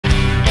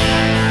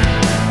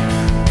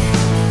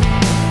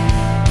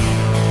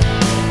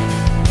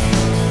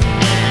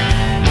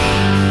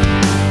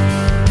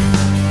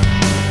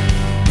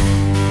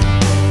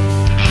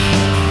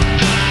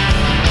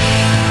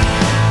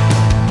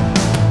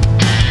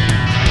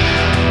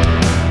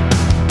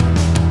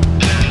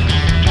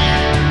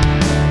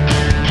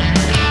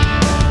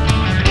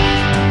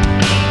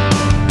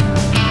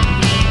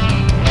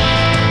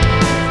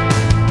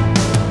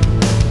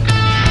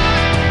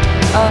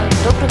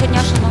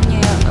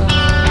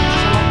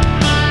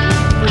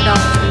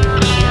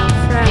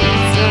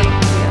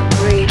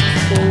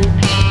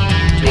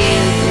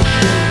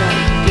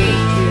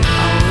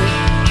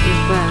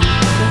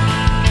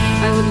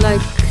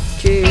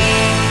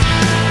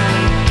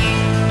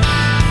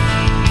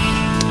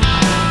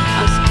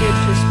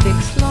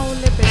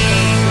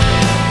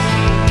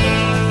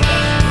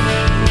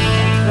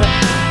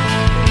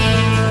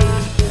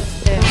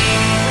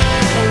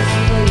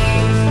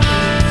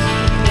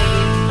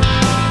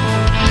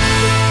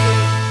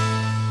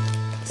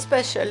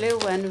especially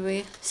when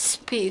we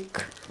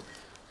speak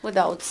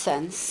without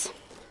sense.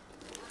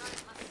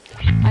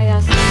 I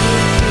ask you to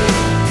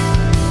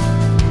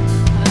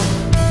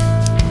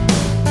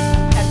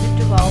happy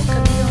to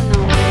welcome you on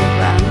our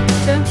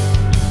event.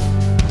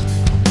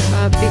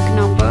 A big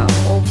number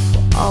of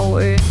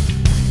our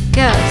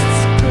guests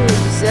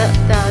proves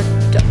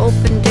that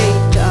open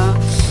data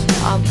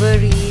are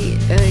very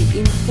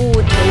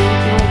important,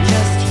 not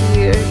just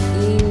here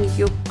in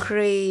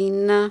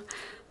Ukraine,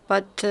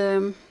 but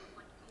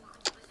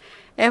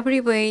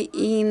everywhere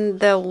in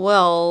the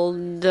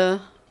world.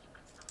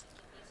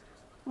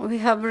 We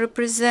have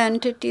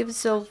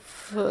representatives of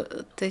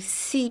the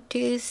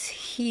cities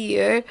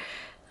here,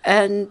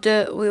 and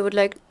we would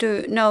like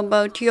to know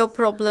about your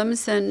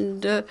problems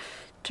and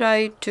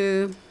try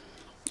to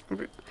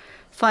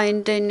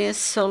find any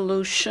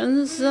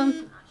solutions.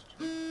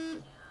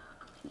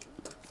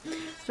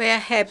 We are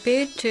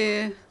happy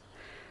to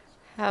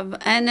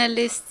have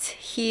analysts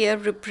here,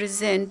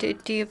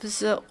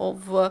 representatives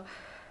of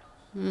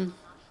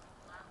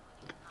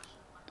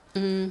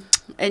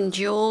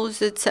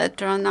NGOs,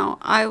 etc. Now,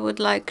 I would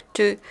like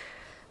to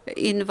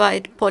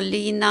invite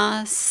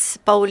Paulina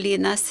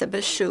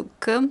Sobeshuk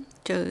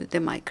to the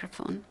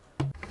microphone.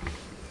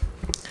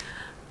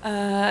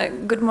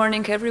 Good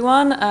morning,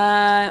 everyone.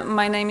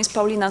 My name is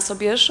Paulina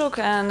Sobeshuk,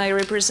 and I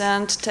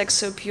represent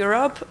TechSoup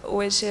Europe,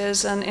 which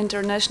is an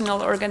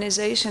international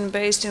organization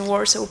based in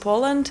Warsaw,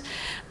 Poland,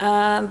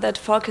 that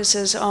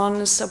focuses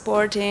on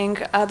supporting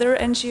other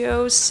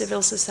NGOs,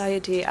 civil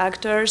society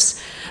actors,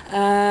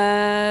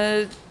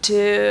 to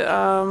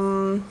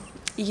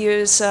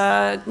use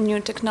new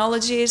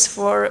technologies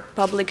for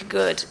public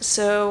good.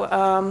 So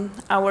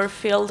our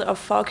field of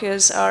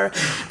focus are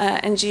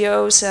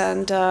NGOs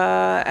and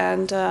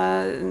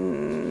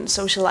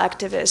social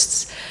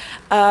activists.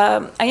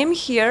 I am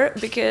here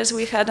because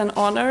we had an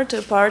honor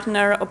to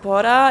partner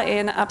OPORA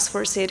in Apps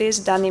for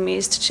Cities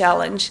Danimist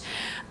Challenge,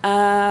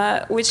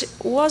 which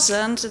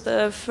wasn't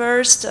the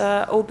first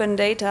open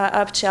data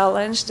app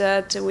challenge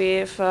that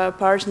we've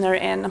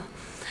partnered in.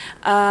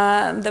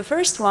 The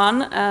first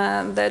one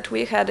that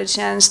we had a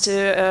chance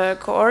to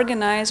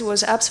co-organize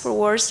was Apps for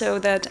Warsaw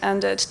that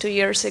ended 2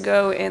 years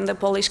ago in the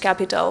Polish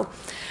capital.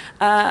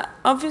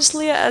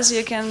 Obviously, as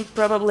you can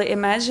probably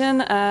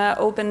imagine,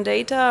 open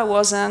data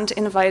wasn't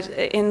invented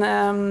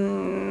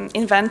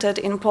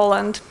in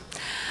Poland.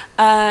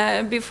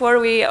 Before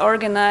we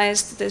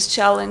organized this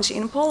challenge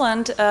in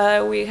Poland,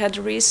 we had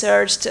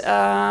researched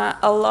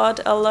a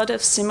lot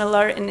of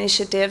similar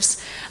initiatives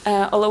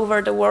all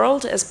over the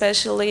world,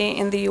 especially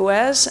in the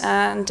US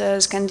and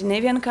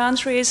Scandinavian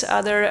countries,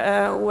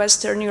 other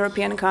Western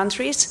European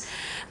countries.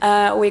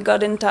 We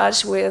got in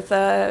touch with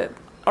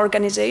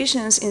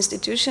organizations,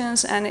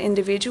 institutions, and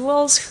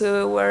individuals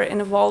who were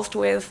involved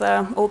with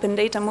open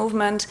data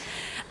movement.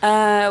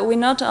 We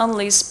not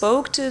only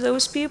spoke to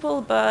those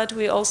people, but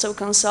we also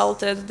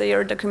consulted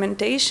their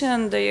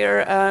documentation,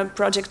 their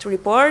project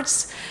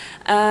reports,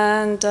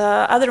 and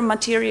other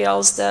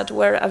materials that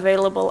were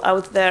available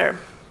out there.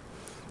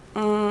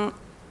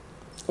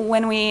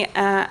 When we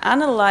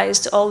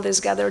analyzed all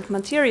this gathered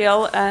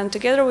material, and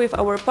together with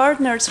our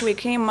partners, we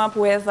came up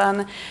with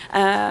a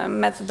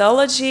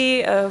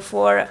methodology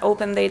for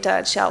Open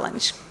Data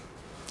Challenge.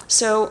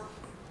 So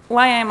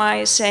why am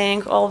I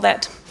saying all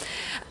that?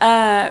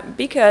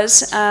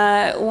 Because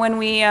when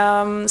we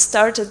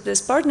started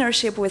this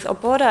partnership with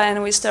OPORA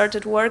and we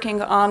started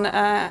working on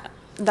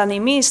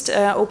Danimist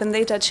Open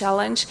Data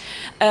Challenge,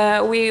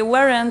 we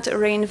weren't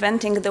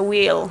reinventing the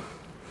wheel.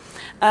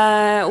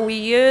 We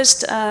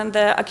used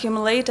the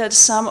accumulated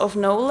sum of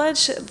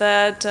knowledge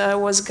that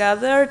was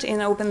gathered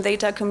in open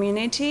data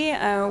community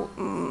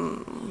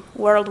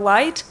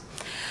worldwide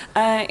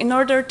in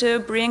order to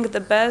bring the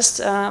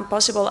best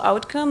possible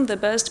outcome, the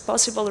best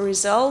possible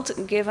result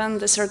given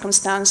the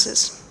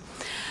circumstances.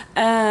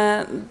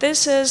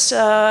 This is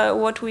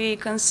what we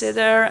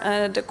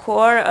consider the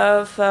core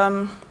of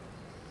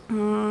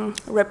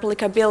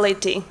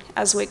replicability,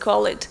 as we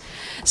call it.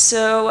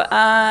 So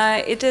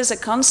it is a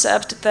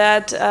concept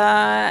that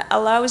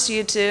allows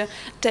you to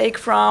take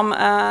from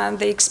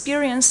the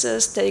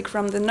experiences, take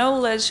from the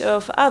knowledge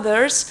of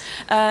others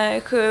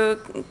who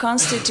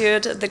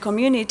constitute the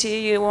community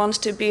you want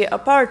to be a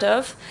part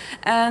of,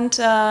 and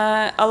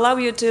allow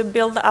you to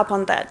build up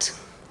on that.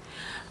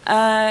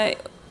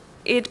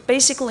 It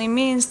basically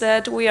means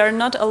that we are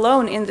not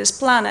alone in this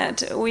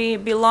planet. We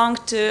belong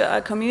to a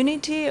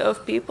community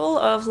of people,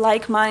 of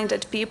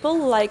like-minded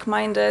people,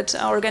 like-minded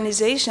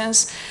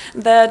organizations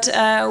that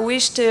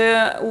wish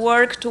to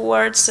work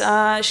towards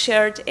a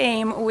shared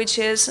aim, which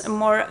is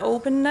more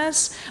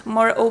openness,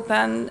 more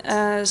open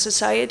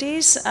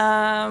societies,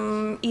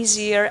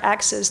 easier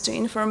access to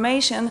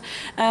information,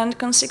 and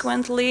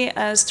consequently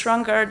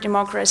stronger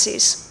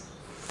democracies.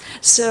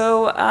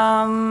 So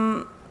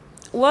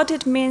what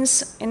it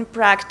means in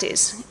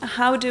practice.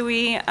 How do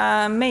we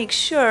make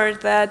sure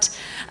that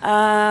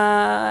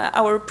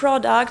our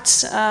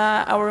products,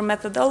 our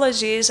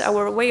methodologies,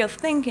 our way of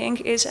thinking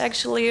is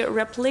actually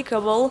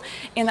replicable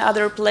in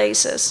other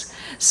places?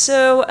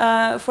 So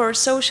for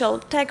social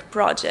tech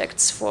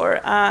projects, for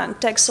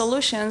tech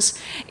solutions,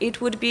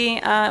 it would be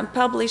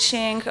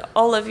publishing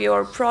all of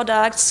your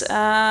products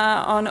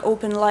on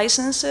open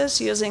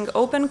licenses using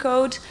open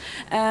code,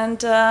 and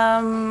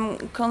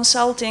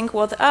consulting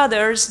what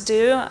others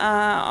do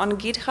on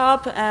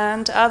GitHub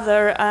and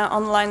other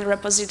online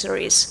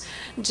repositories.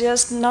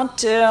 Just not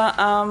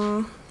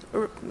to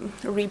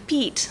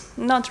repeat,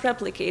 not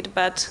replicate,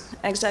 but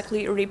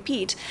exactly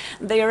repeat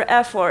their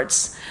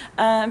efforts,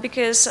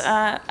 because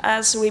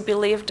as we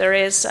believe, there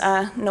is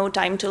no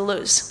time to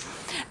lose.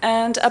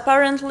 And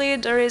apparently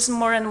there is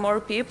more and more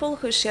people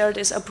who share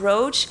this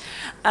approach.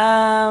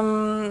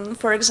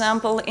 For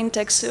example, in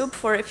TechSoup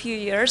for a few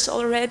years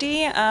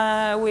already,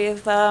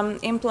 we've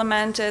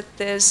implemented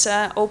this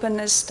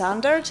openness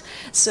standard.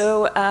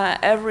 So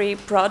every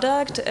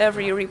product,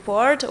 every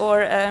report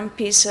or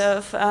piece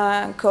of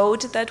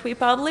code that we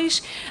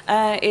publish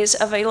is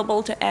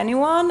available to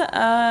anyone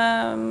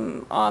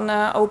on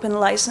open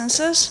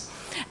licenses.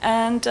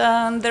 And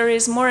there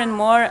is more and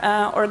more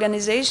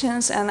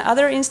organizations and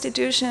other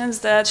institutions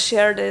that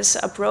share this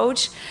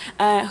approach.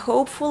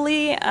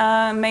 Hopefully,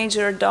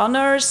 major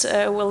donors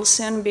will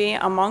soon be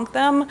among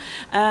them.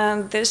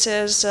 And this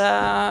is,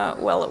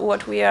 well,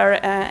 what we are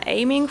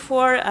aiming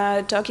for,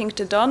 talking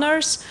to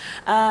donors,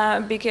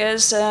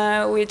 because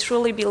we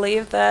truly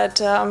believe that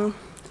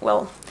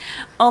well,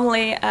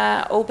 only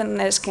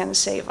openness can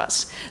save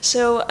us.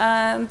 So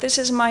this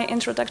is my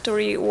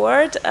introductory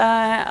word.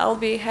 I'll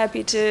be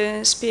happy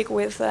to speak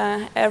with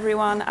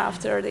everyone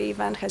after the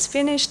event has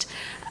finished.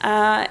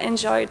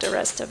 Enjoy the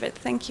rest of it.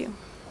 Thank you.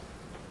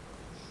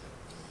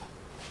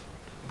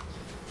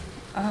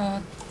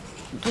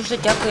 Дуже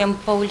дякуємо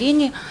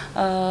Пауліні.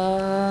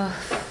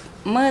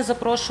 Ми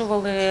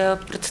запрошували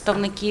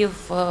представників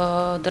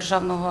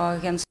Державного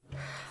агентства.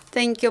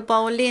 Thank you,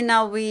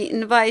 Paulina. We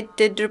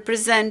invited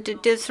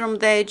representatives from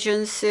the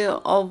Agency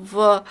of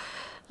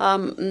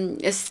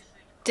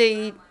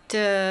State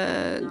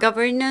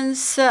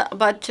Governance,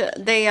 but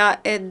they are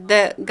at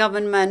the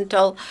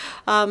governmental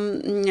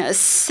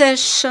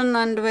session,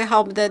 and we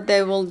hope that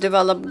they will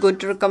develop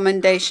good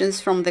recommendations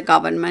from the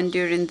government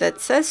during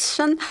that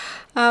session.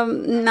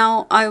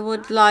 Now I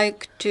would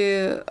like to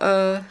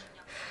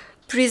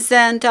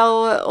present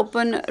our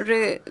open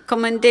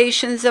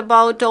recommendations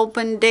about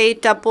open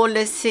data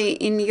policy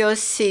in your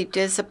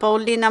cities.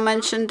 Paulina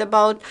mentioned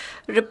about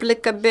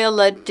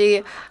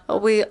replicability.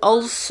 We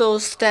also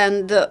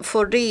stand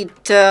for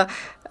it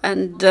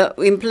and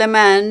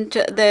implement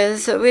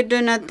this. We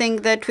do not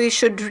think that we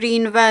should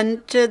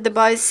reinvent the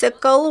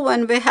bicycle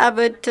when we have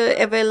it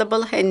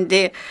available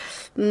handy.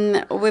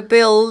 We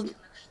build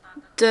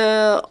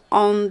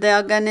on the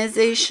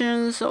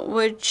organizations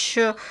which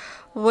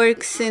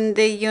works in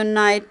the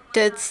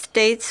United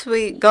States.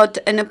 We got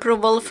an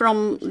approval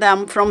from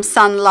them, from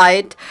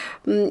Sunlight,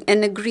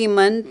 an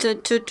agreement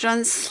to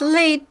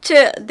translate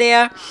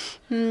their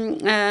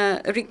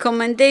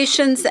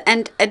recommendations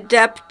and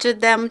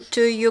adapt them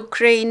to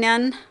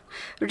Ukrainian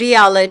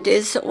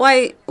realities.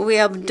 Why we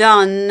have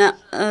done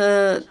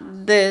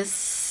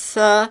this?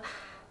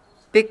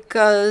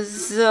 Because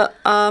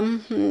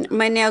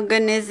many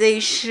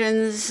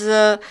organizations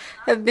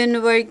have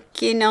been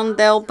working on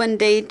the open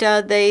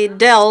data. They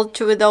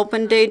dealt with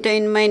open data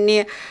in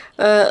many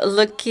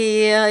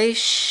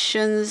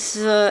locations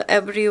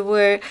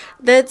everywhere.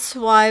 That's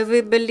why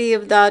we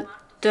believe that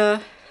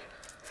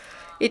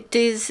it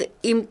is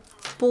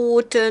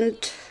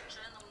important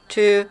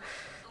to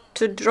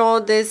draw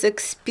this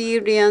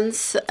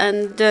experience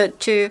and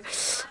to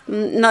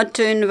not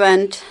to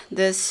invent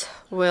this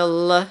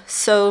wheel.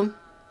 So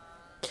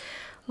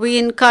we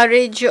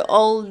encourage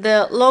all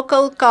the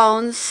local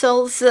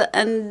councils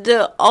and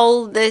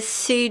all the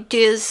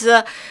cities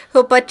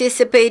who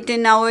participate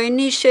in our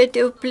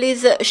initiative.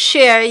 Please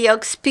share your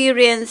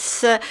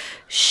experience,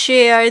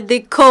 share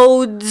the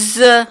codes,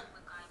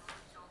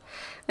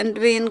 and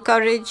we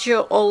encourage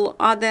all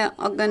other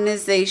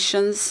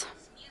organizations.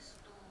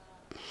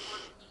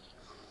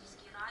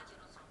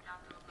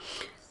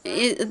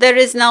 There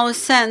is no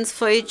sense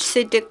for each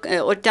city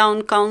or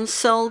town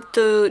council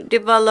to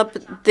develop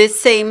the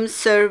same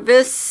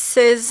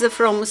services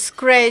from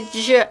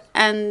scratch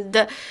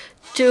and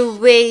to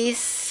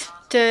waste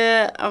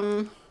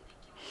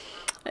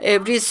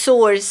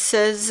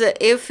resources.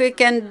 If we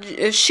can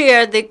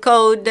share the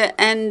code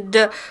and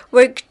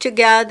work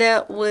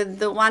together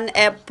with one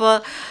app,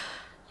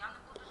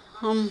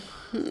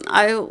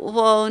 I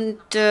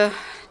won't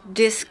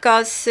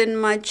discuss in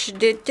much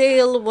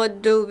detail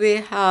what do we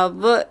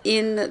have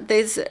in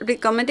these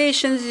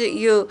recommendations.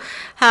 You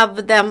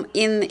have them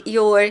in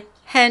your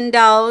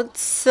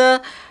handouts.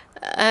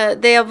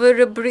 They are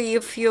very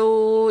brief.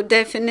 You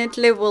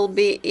definitely will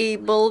be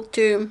able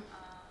to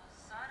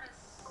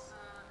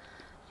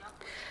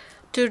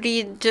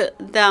read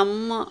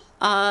them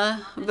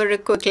very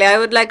quickly. I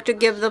would like to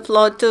give the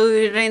floor to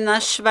Iryna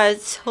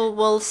Shvets, who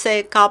will say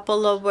a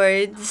couple of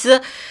words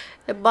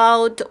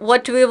about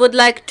what we would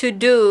like to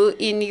do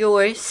in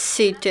your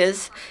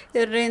cities.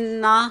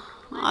 Iryna,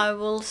 I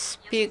will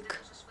speak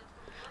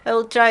I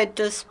will try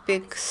to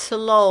speak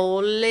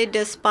slowly,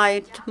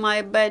 despite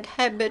my bad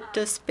habit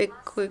to speak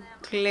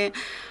quickly.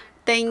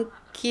 Thank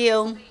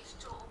you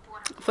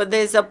for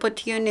this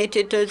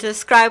opportunity to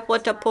describe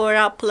what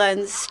OPORA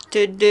plans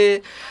to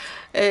do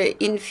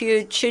in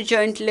future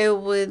jointly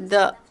with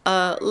the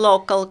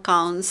local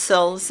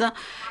councils,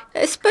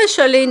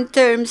 especially in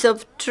terms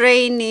of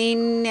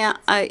training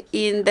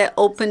in the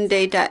open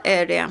data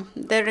area.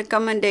 The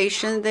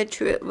recommendations that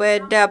were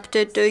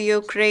adapted to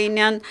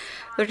Ukrainian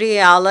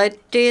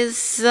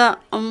realities,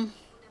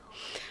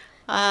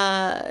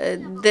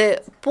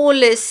 the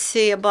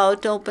policy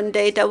about open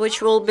data,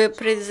 which will be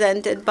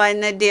presented by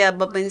Nadiya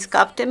Babynska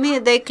after me,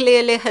 they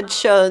clearly had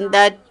shown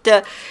that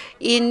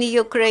in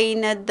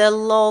Ukraine at the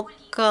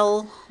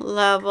local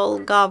level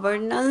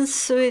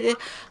governance, we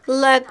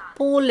lack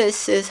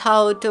policies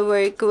how to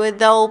work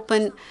with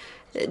open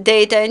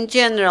data in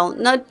general,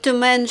 not to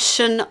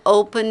mention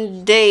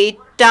open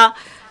data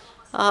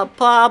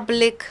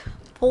public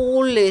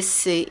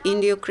policy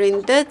in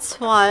Ukraine. That's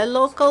why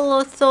local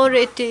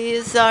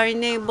authorities are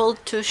unable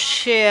to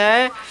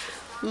share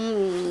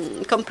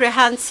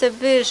comprehensive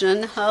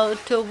vision how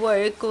to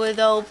work with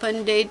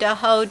open data,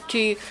 how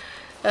to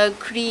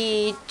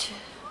create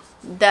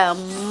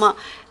them.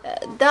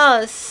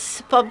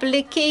 Thus,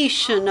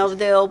 publication of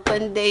the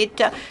open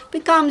data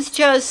becomes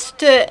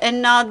just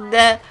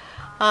another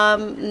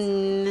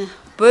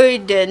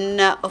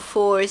burden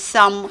for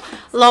some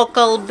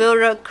local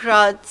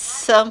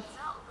bureaucrats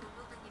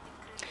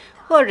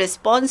who are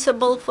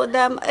responsible for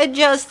them,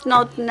 just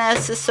not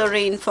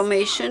necessary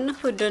information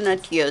who do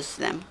not use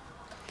them.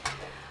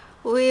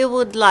 We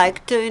would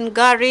like to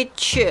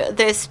encourage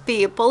these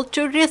people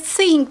to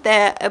rethink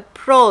their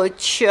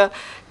approach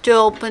to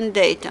open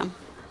data.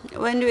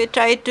 When we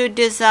try to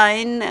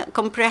design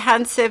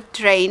comprehensive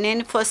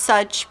training for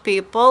such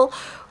people,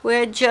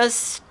 we're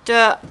just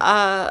not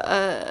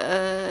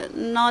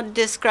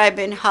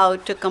describing how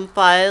to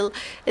compile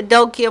a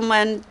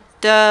document,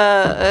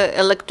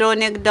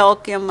 electronic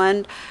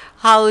document,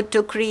 how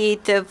to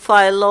create a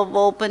file of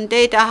open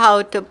data,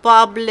 how to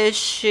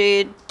publish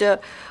it,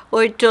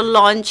 or to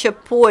launch a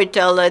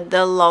portal at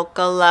the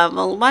local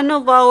level. One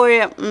of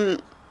our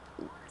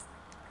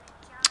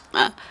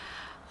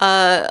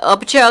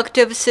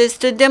objectives is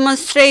to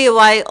demonstrate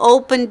why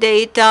open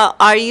data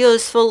are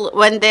useful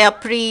when they are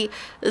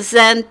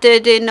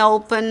presented in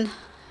open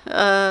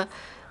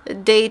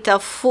data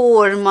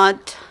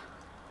format.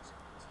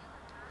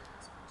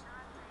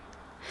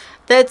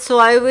 That's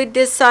why we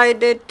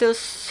decided to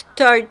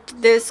start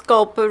this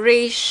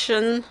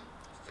cooperation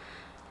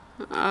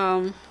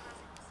with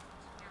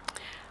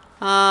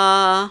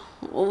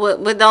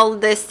all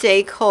the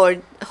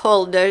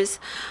stakeholders.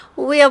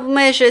 We have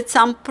measured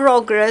some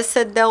progress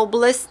at the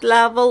oblast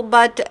level,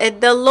 but at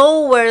the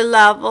lower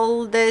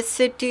level, the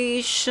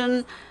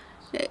situation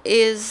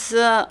is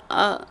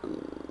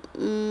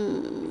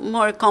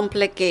more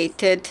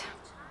complicated.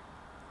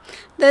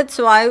 That's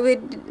why we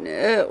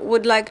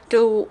would like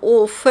to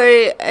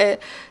offer a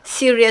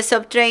series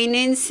of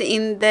trainings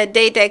in the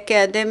Data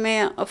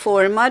Academy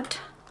format,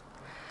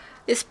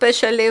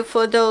 especially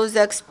for those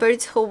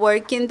experts who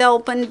work in the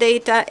open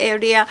data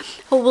area,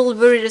 who will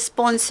be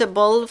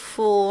responsible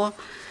for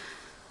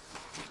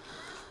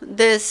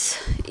this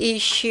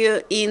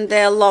issue in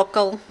their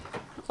local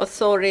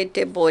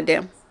authority body.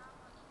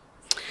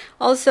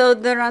 Also,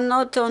 there are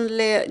not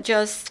only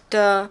just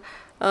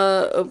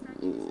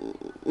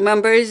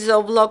members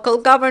of local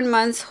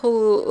governments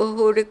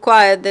who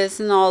require this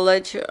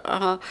knowledge.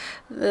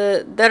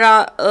 There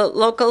are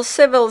local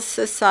civil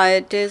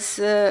societies.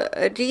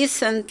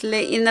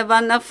 Recently, in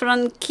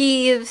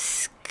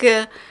Ivano-Frankivsk,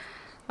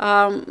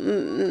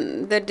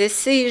 the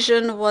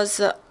decision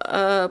was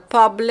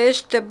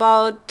published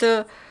about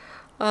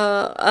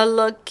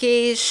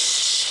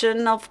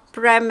allocation of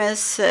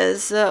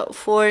premises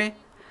for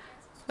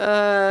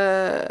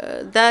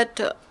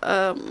that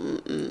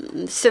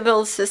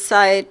civil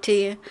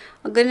society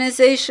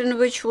organization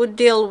which would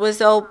deal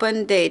with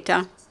open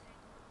data.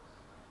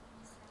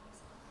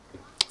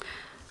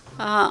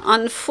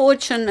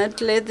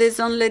 Unfortunately, this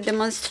only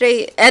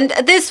demonstrates, and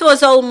this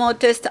was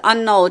almost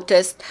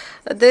unnoticed.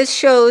 This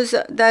shows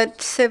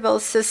that civil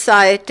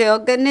society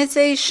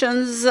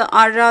organizations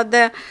are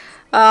rather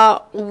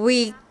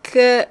weak,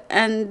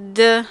 and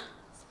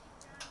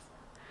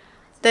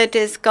that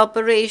is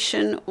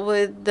cooperation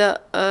with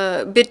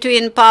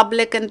between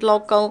public and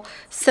local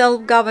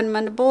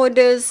self-government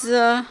bodies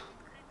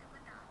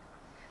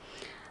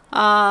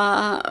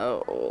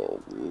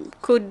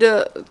could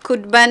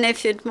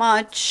benefit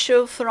much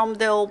from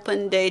the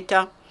open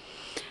data.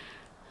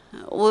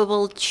 We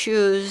will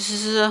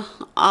choose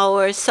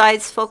our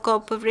sites for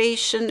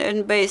cooperation,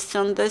 and based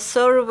on the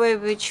survey,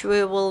 which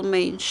we will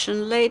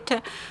mention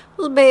later,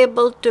 we'll be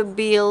able to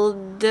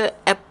build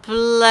a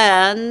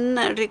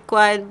plan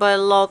required by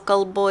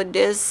local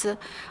bodies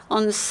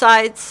on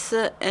sites,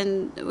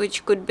 and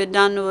which could be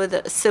done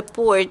with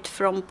support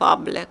from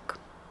public.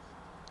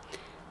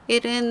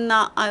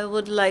 Iryna, I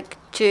would like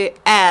to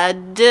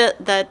add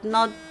that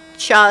not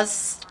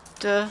just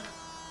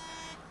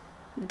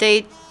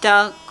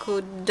data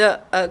could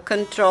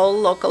control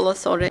local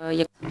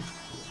authorities.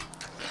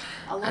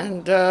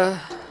 And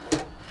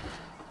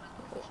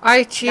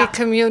IT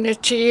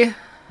community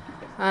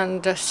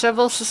and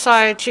civil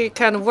society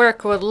can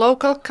work with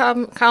local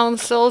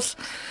councils,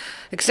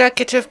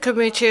 executive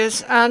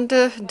committees, and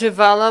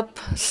develop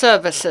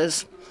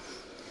services.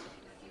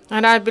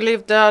 And I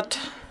believe that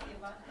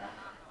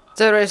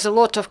there is a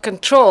lot of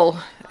control,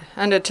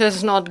 and it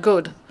is not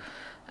good.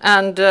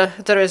 And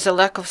there is a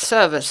lack of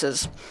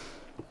services.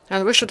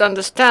 And we should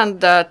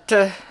understand that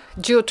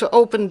due to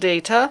open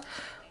data,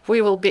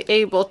 we will be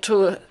able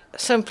to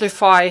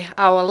simplify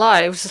our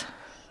lives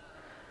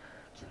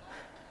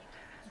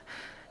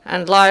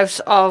and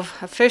lives of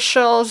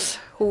officials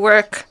who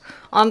work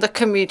on the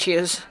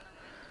committees.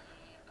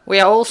 We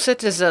are all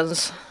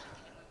citizens.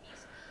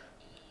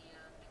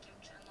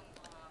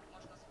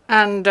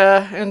 And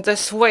in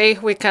this way,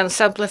 we can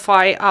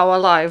simplify our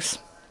lives.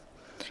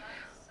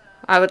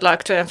 I would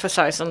like to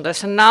emphasize on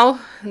this. And now,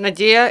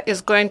 Nadiya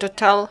is going to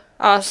tell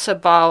us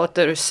about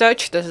the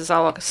research. This is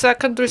our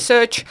second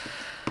research.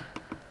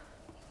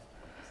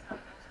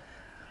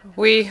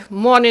 We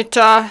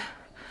monitor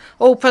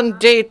open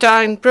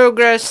data in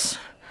progress,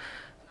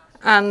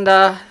 and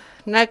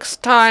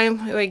next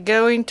time we're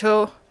going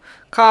to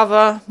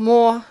cover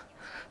more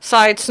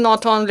sites,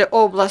 not only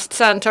oblast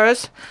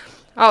centers.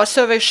 Our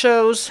survey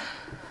shows,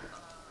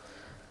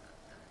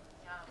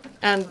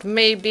 and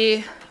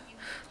maybe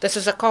this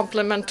is a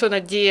compliment to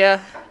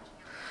Nadiya,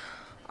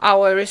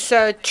 our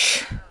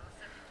research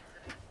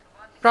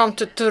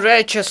prompted to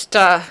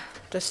register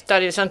the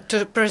studies and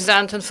to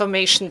present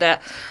information there.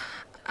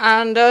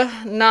 And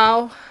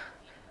now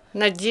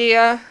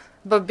Nadiya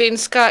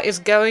Babynska is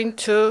going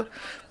to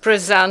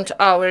present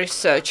our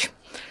research.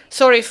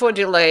 Sorry for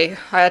delay.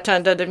 I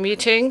attended a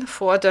meeting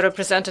for the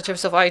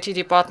representatives of IT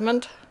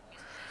department.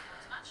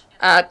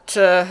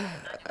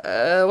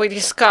 We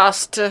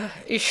discussed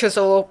issues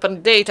of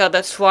open data.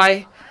 That's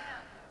why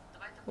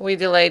we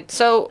delayed.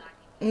 So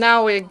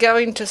now we're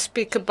going to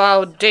speak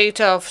about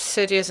data of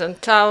cities and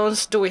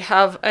towns. Do we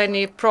have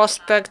any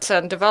prospects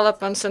and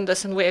developments in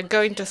this? And we're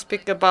going to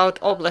speak about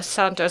oblast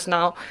centers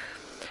now.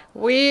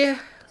 We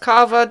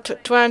covered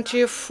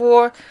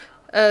 24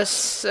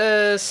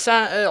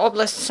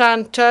 oblast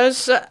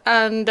centers,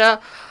 and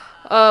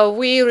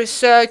we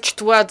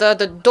researched whether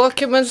the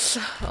documents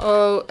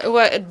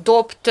were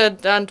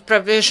adopted and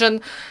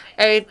provision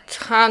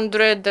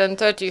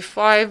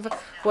 835,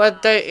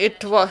 whether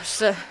it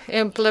was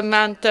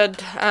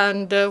implemented,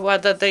 and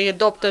whether they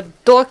adopted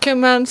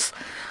documents,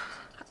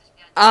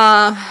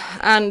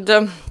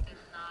 and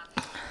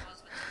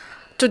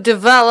to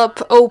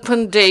develop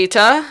open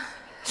data.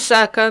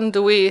 Second,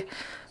 we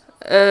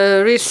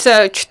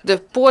researched the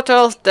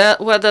portals,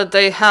 whether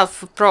they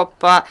have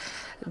proper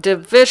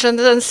divisions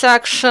and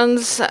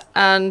sections,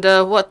 and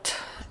what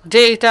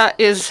data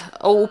is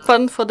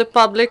open for the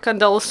public.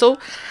 And also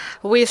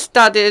we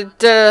studied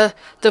the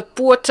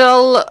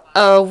portal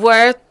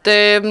where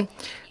the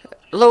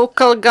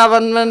local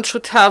government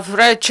should have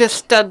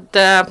registered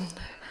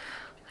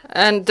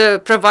and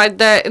provide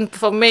their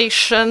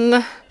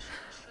information.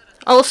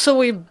 Also,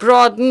 we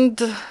broadened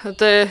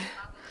the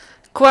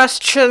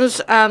questions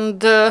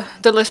and the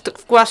list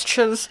of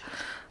questions,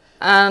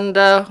 and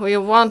we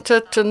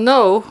wanted to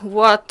know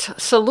what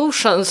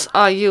solutions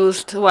are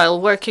used while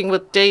working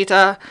with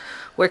data,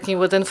 working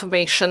with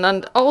information.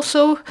 And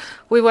also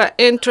we were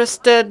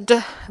interested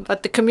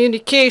about the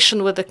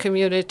communication with the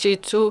community,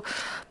 to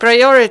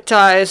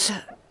prioritize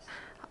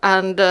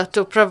and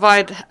to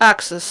provide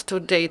access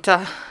to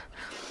data.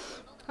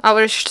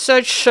 Our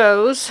research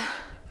shows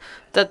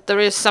that there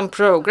is some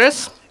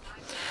progress.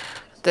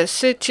 The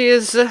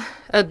cities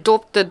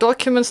adopt the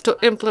documents to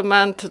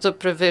implement the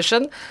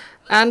provision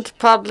and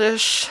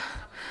publish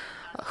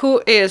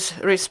who is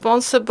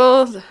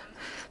responsible.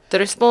 The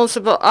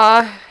responsible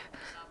are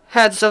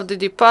heads of the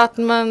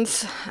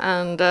departments,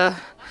 and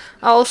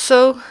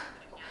also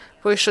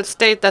we should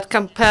state that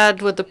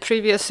compared with the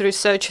previous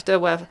research, there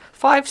were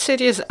 5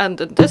 cities, and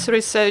in this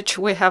research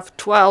we have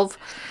 12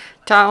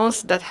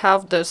 towns that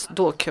have those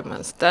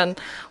documents. Then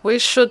we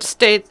should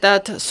state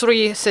that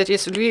 3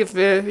 cities, Lviv,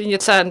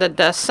 Vinnytsia, and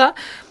Odessa,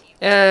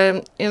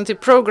 in the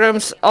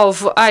programs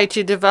of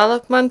IT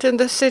development in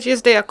the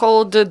cities, they are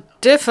called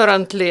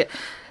differently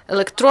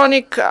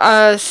electronic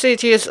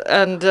cities,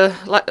 and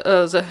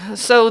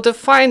so the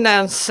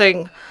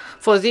financing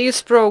for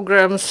these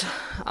programs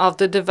of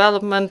the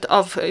development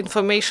of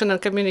information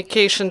and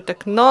communication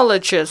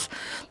technologies,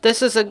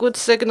 this is a good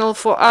signal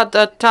for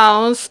other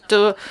towns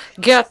to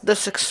get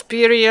this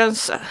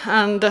experience.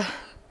 And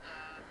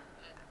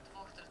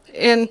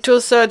in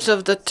 2/3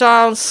 of the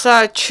towns,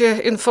 such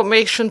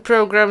information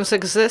programs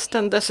exist,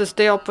 and this is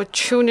the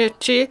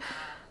opportunity.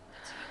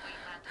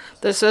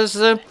 This is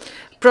a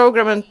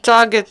program and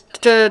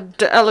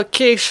targeted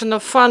allocation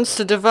of funds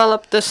to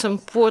develop this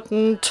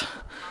important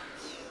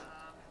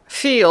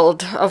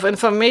field of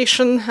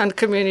information and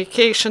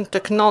communication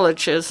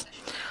technologies.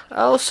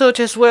 Also, it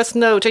is worth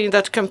noting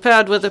that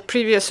compared with the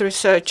previous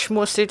research,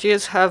 more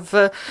cities have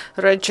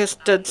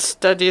registered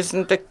studies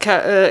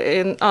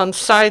on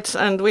sites,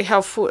 and we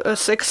have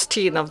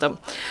 16 of them.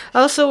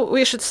 Also,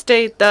 we should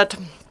state that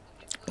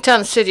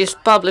 10 cities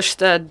publish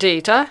their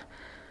data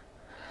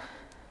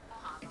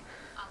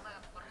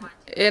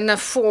in a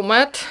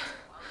format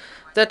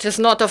that is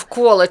not of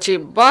quality,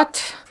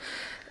 but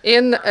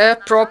in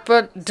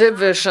proper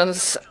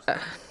divisions.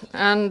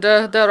 And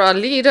there are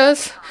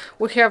leaders.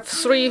 We have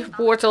 3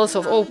 portals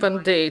of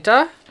open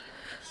data.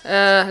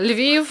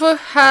 Lviv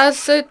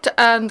has it,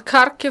 and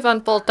Kharkiv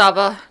and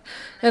Poltava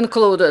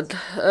included.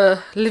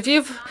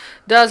 Lviv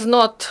does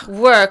not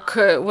work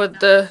with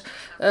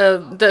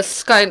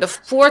this kind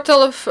of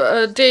portal of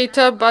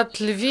data, but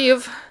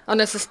Lviv, on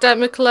a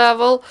systemic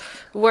level,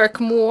 work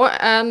more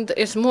and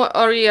is more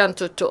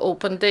oriented to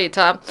open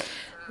data.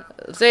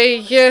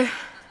 They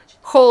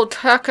hold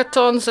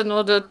hackathons in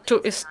order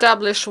to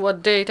establish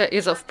what data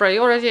is of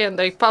priority, and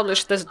they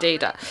publish this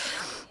data.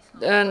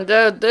 And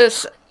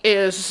this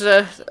is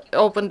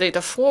open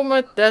data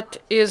format that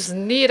is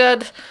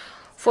needed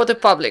for the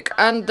public.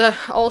 And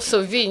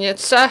also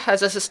Vinnytsia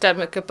has a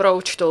systemic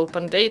approach to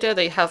open data.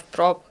 They have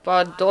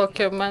proper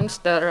documents.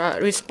 There are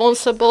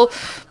responsible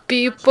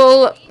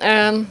people,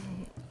 and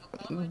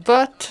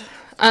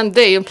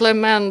they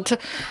implement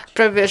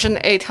provision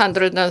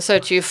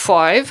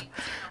 835.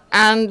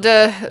 And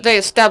they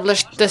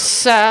established the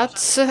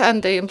sets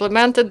and they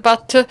implemented,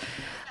 but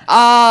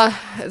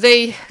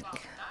they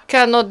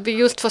cannot be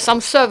used for some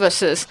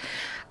services.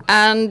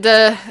 And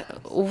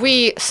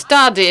we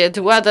studied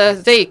whether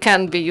they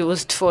can be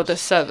used for the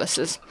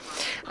services.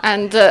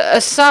 And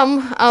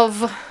some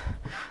of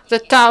the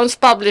towns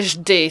publish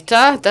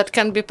data that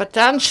can be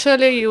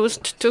potentially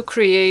used to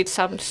create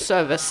some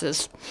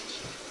services.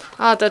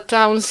 Other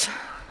towns,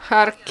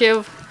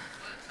 Kharkiv,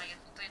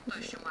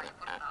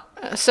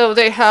 so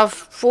they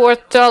have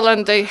portal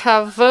and they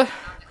have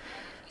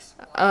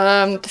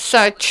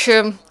such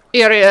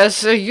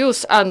areas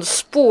youth and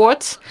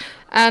sports,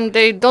 and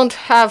they don't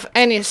have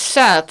any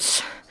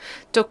sets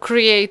to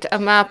create a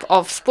map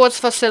of sports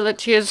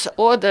facilities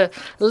or the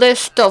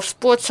list of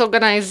sports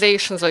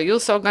organizations or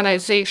youth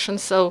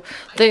organizations. So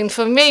the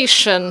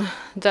information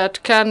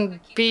that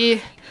can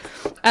be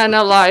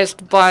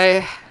analyzed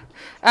by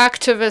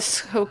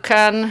activists who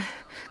can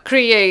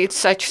create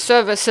such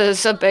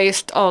services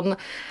based on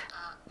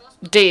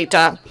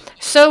data.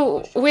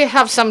 So we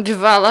have some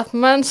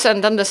developments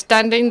and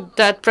understanding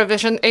that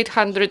provision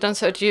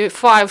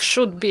 835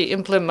 should be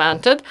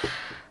implemented.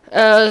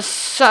 One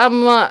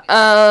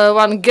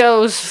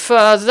goes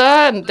further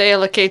and they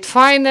allocate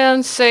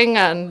financing,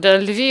 and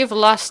Lviv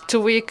last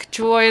week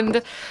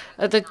joined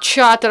the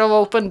Charter of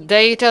Open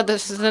Data.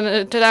 This is an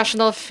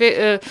international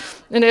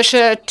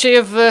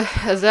initiative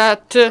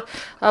that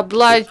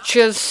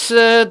obliges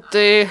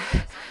the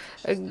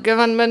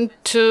government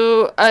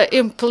to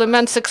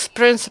implement 6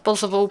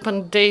 principles of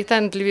open data,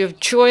 and Lviv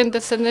joined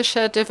this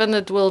initiative, and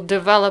it will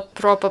develop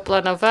proper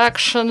plan of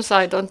actions.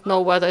 I don't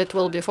know whether it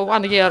will be for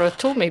 1 year or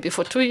 2, maybe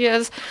for 2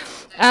 years,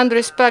 and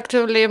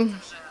respectively.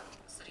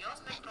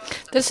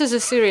 This is a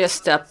serious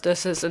step.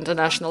 This is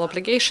international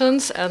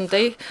obligations, and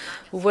they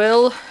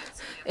will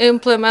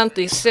implement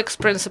these 6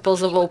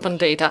 principles of open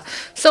data.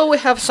 So we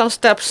have some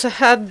steps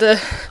ahead,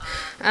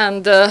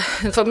 and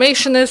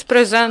information is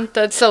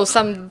presented. So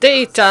some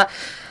data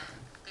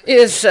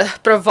is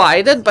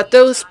provided, but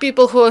those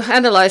people who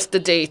analyze the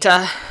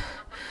data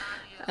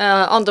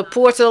on the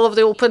portal of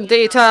the open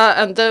data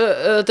and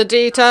the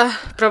data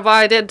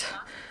provided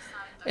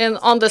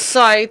on the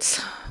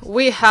sites,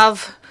 we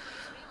have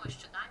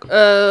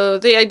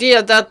the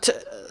idea that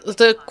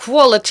the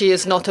quality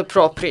is not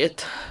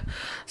appropriate.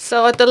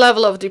 So at the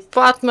level of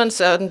departments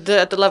and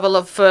at the level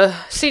of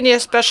senior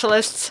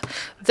specialists,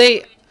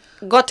 they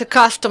got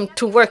accustomed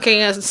to working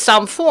in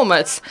some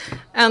formats,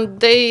 and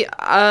they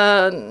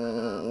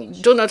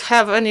do not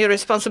have any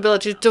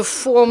responsibility to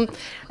form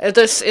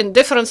this in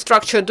different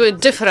structure, do it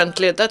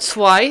differently. That's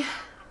why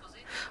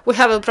we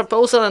have a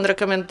proposal and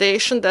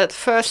recommendation that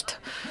first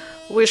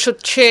we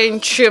should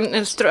change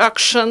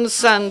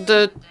instructions, and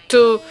that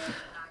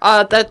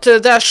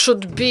there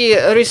should be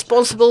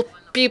responsible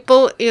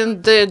people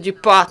in the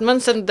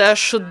departments, and there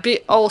should be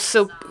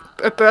also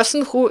a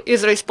person who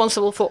is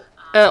responsible for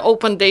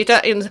open data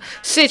in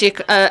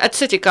at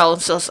city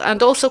councils,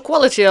 and also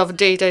quality of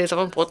data is of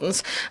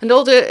importance. And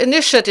all the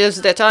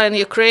initiatives that are in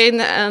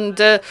Ukraine, and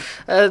the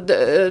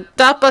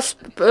TAPAS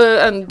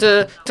and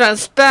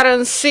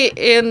transparency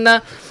in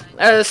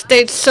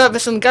state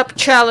service and gap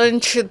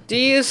challenge,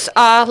 these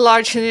are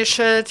large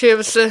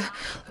initiatives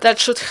that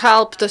should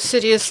help the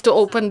cities to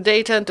open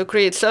data and to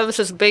create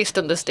services based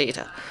on this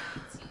data.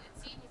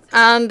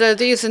 And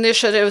these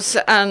initiatives,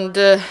 and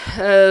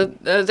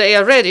they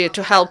are ready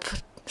to help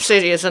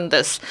cities in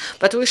this.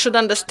 But we should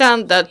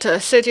understand that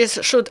cities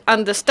should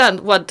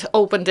understand what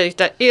open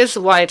data is,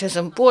 why it is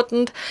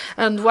important,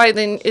 and why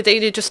they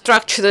need to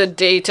structure the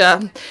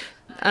data.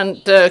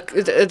 and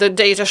the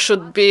data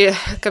should be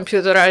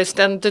computerized,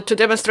 and to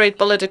demonstrate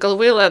political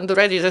will and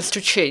readiness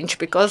to change,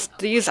 because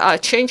these are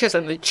changes,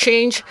 and the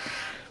change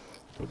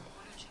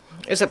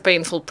is a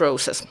painful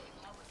process.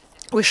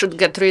 We should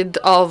get rid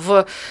of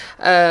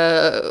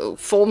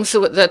forms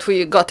that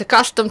we got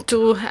accustomed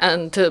to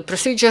and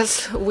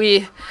procedures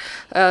we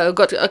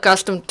got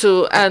accustomed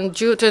to. And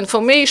due to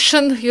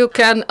information, you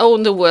can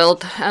own the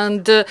world,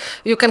 and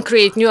you can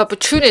create new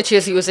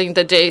opportunities using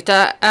the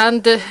data.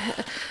 And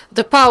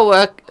the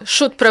power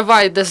should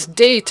provide this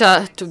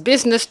data to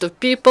business, to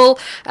people,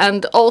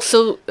 and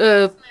also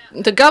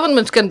the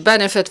government can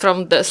benefit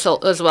from this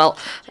as well.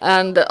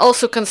 And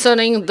also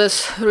concerning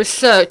this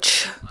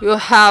research, you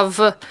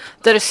have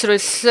there is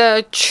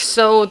research,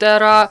 so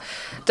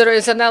there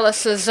is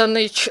analysis on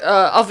each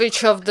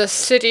of the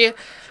city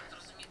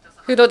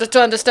in order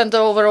to understand the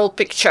overall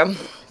picture.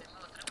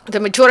 The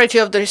majority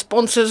of the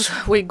responses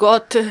we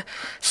got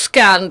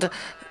scanned.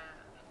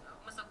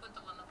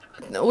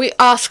 We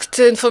asked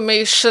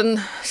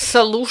information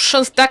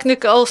solutions,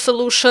 technical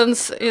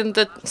solutions in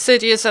the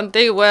cities, and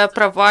they were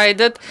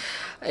provided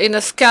in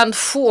a scanned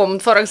form.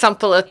 For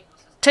example, a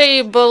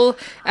table,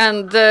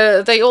 and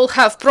they all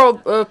have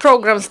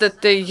programs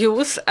that they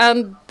use,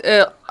 and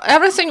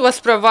everything was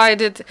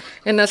provided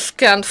in a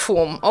scanned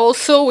form.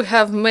 Also, we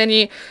have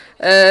many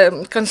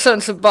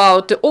concerns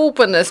about the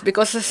openness,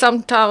 because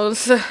some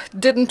towns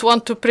didn't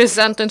want to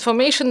present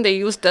information. They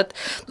used that.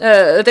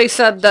 They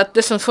said that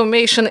this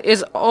information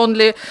is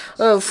only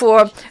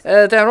for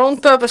their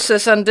own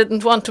purposes and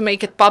didn't want to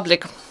make it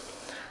public.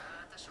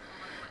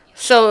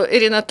 So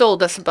Iryna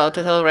told us about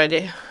it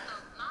already.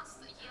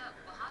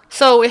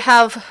 So we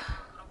have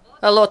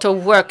a lot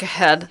of work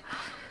ahead.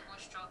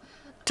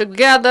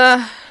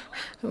 Together,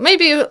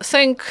 maybe you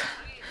think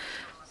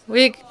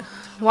we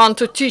want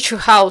to teach you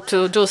how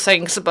to do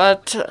things,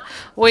 but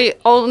we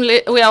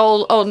are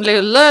all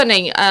only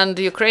learning, and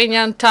the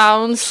Ukrainian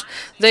towns,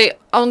 they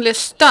only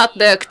start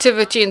their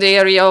activity in the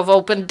area of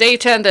open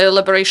data and the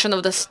elaboration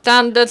of the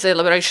standards, the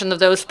elaboration of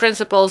those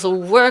principles.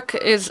 Work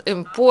is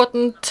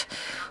important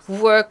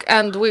work,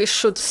 and we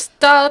should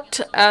start.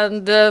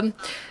 And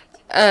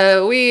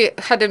we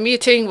had a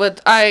meeting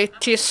with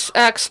IT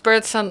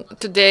experts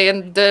today,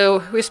 and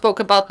we spoke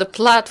about the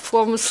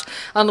platforms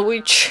on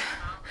which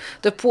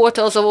the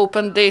portals of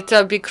open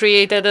data be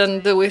created,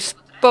 and we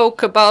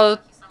spoke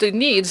about the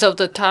needs of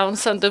the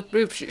towns and the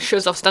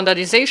issues of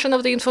standardization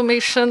of the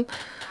information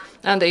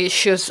and the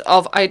issues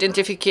of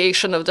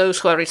identification of those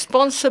who are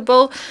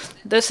responsible.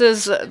 This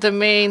is the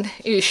main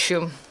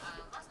issue.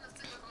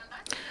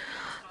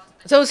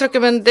 Those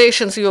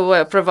recommendations you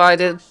were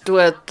provided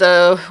with,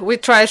 we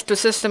tried to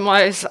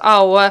systemize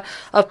our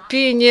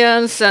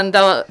opinions and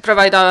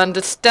provide our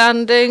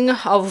understanding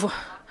of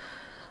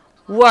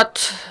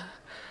what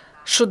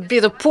should be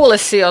the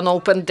policy on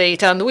open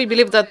data. And we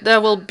believe that there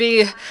will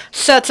be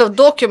sets of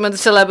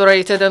documents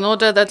elaborated in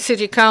order that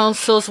city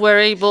councils were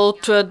able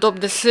to adopt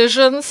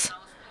decisions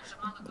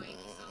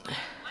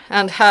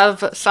and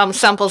have some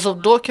samples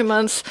of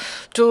documents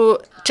to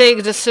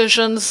take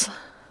decisions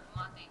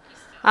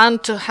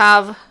and to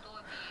have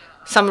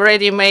some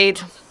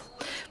ready-made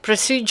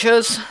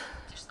procedures,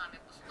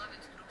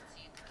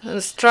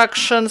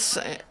 instructions,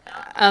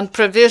 and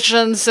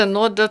provisions in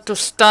order to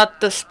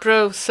start this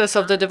process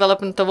of the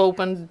development of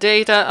open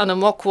data on a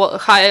more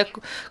higher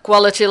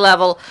quality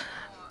level.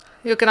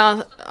 You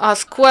can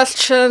ask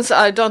questions.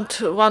 I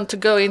don't want to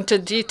go into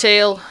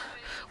detail.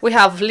 We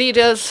have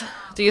leaders.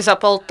 These are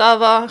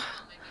Poltava,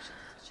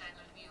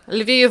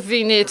 Lviv,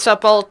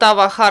 Vinnytsia,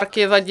 Poltava,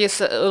 Kharkiv,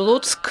 Odessa,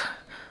 Lutsk.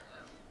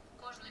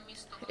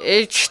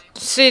 Each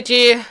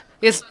city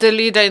is the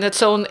leader in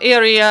its own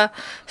area,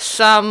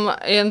 some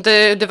in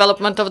the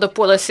development of the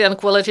policy and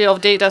quality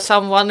of data.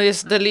 Someone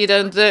is the leader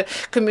in the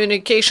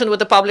communication with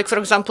the public. For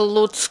example,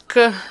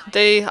 Lutsk,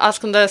 they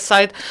ask on their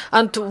side,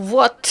 and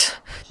what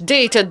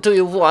data do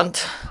you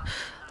want?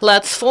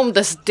 Let's form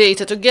this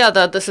data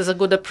together. This is a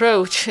good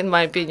approach, in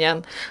my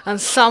opinion.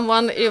 And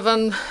someone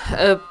even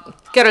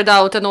carried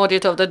out an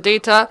audit of the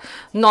data,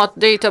 not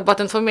data, but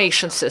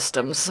information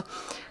systems.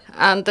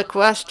 And the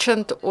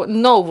question,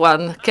 no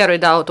one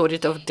carried out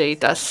audit of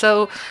data.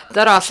 So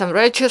there are some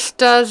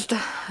registers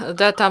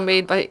that are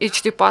made by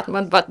each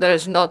department, but there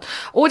is not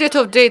audit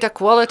of data,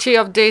 quality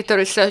of data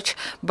research.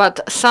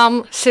 But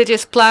some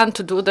cities plan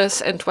to do this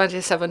in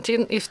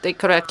 2017, if they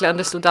correctly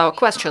understood our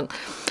question.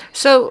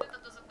 So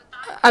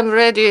I'm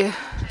ready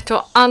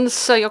to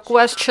answer your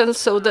questions.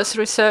 So this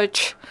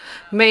research,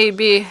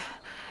 maybe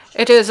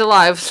it is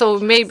alive. So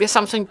maybe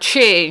something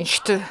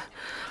changed.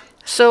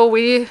 So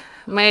we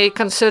may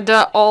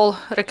consider all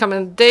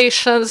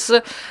recommendations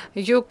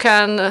you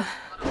can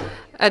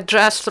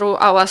address through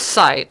our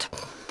site.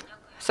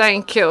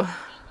 Thank you.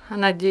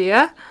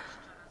 Nadiya.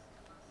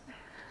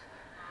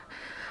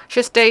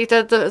 She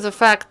stated the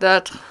fact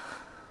that,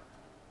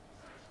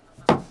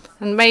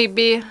 and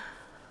maybe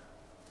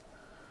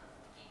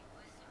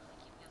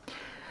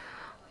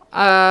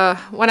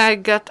when I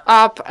get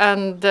up,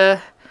 and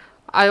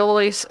I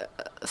always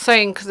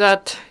think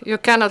that you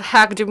cannot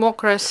hack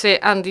democracy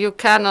and you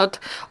cannot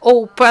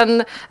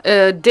open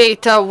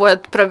data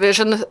with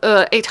provision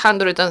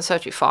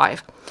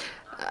 835.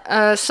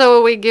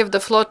 So we give the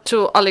floor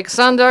to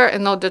Oleksandr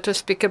in order to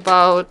speak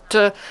about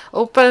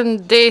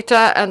open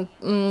data and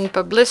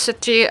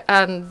publicity,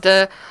 and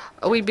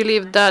we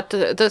believe that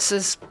this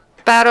is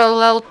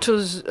parallel to,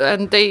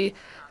 and they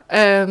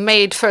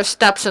made first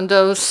steps in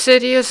those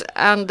cities.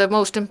 And the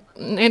most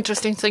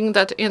interesting thing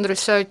that in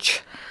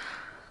research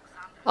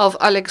of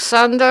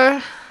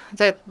Oleksandr,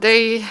 that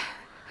they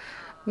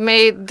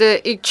made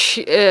that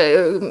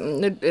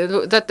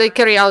they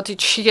carry out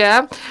each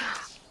year.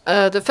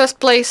 The first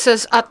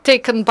places are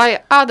taken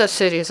by other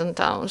cities and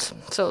towns.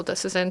 So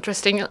this is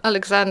interesting.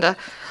 Oleksandr,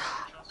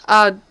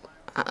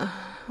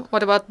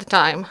 what about the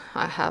time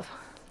I have?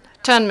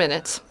 10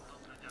 minutes.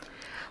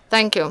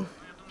 Thank you.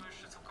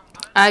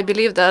 I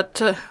believe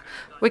that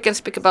we can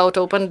speak about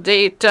open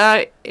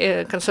data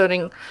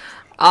concerning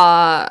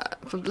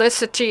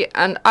publicity,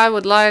 and I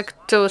would like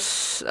to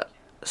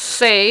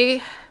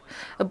say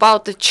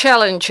about the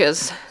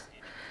challenges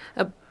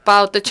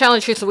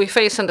we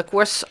face in the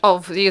course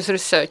of this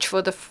research.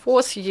 For the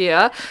 4th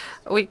year,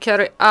 we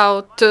carry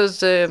out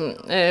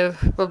the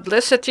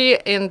publicity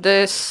in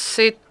the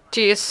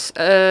cities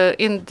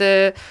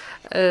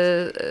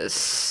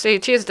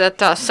cities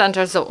that are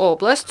centers of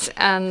oblasts,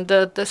 and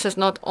this is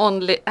not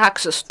only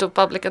access to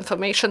public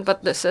information,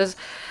 but this is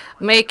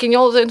making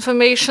all the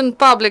information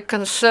public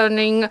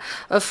concerning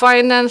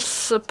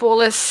finance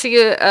policy,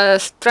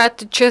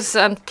 strategies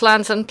and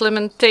plans,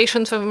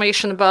 implementation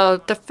information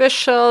about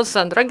officials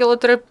and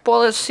regulatory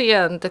policy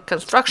and the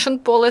construction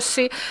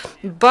policy,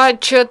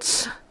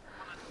 budgets.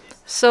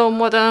 So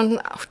more than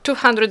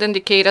 200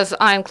 indicators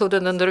are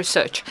included in the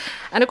research.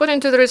 And according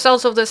to the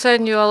results of this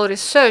annual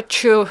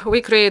research, we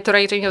create a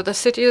rating of the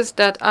cities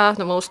that are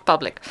the most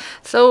public.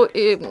 So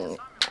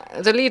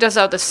the leaders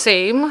are the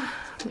same.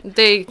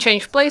 They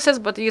change places,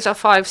 but these are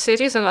 5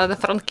 cities: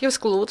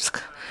 Frankivsk,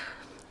 Lutsk,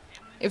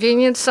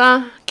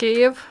 Vinnytsia,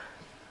 Kyiv,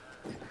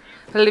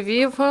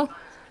 Lviv.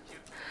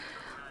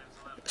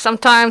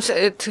 Sometimes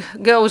it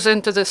goes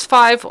into this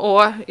 5,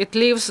 or it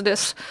leaves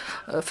this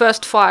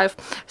first 5.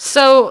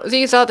 So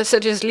these are the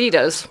city's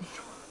leaders.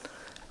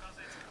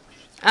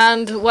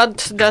 And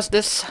what does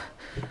this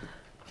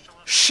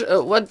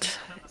what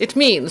it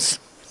means?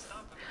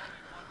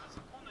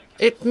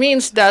 It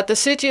means that the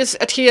cities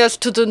adheres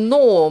to the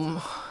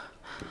norm,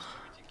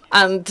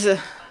 and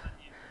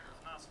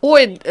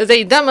or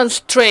they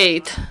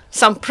demonstrate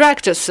some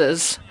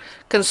practices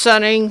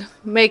concerning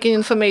making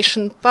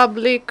information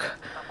public,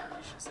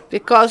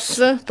 because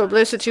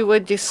publicity we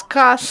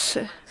discuss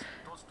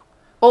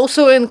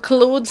also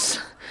includes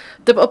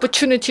the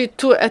opportunity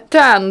to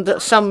attend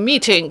some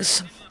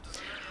meetings.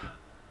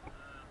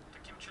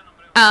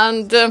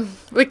 And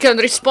we can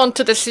respond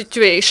to the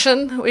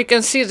situation. We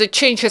can see the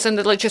changes in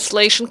the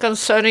legislation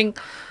concerning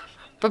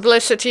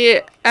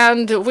publicity,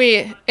 and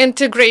we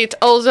integrate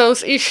all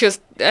those issues,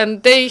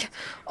 and they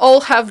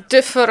all have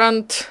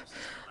different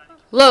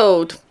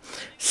load.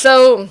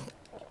 So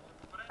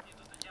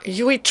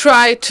we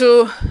try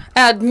to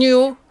add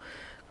new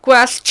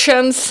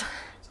questions.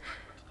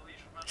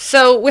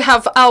 So we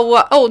have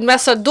our own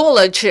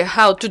methodology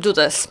how to do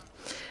this.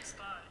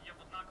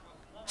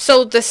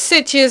 So the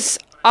cities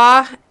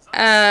are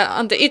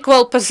on the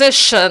equal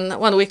position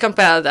when we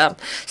compare them.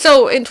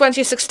 So in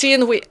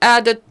 2016, we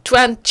added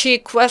 20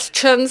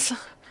 questions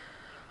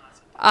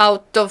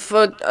out of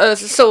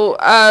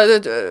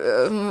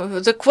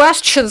the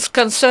questions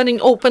concerning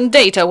open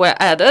data were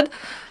added.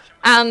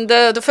 And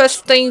the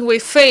first thing we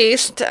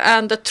faced,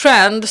 and the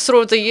trend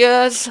through the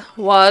years,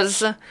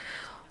 was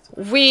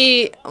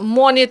we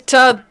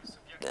monitor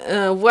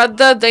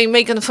whether they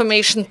make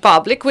information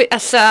public. We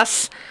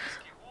assess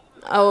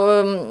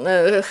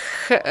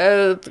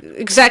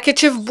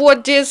executive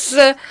bodies,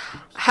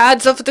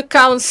 heads of the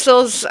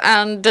councils,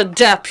 and the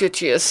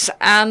deputies.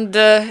 And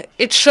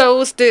it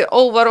shows the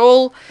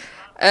overall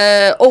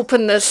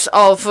openness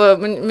of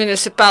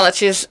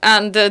municipalities.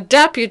 And the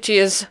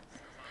deputies,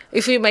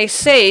 if we may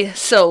say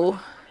so,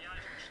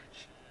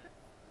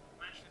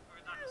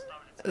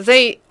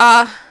 they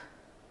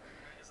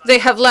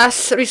have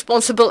less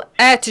responsible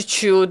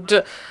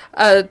attitude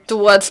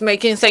towards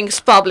making things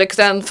public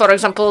than, for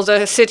example,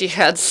 the city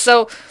heads.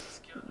 So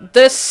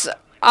this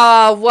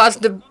was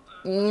the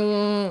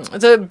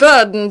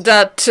burden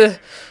that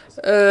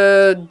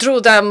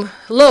drew them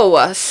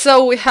lower.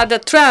 So we had a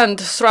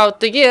trend throughout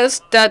the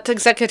years that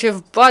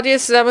executive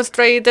bodies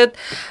demonstrated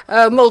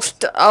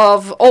most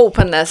of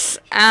openness,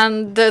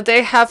 and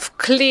they have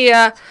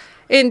clear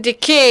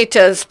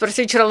indicators,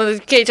 procedural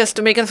indicators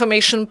to make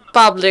information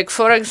public.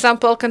 For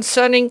example,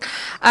 concerning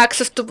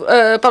access to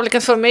public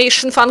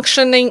information,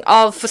 functioning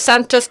of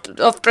centers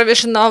of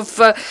provision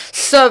of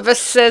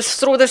services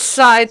through the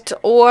site,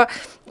 or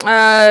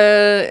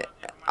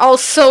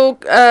also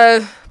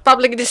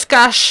public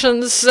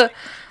discussions,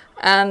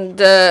 and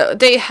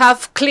they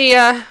have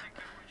clear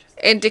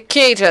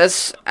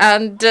indicators,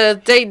 and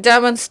they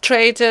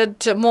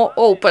demonstrated more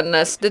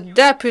openness. The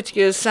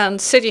deputies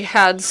and city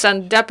heads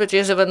and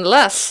deputies even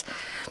less.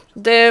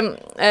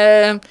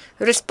 The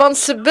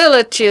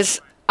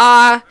responsibilities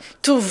are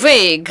too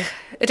vague.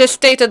 It is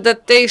stated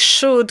that they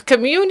should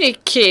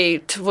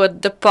communicate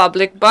with the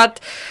public,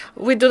 but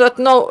we do not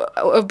know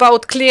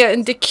about clear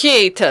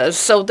indicators.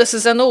 So this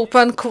is an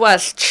open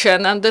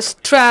question, and this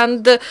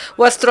trend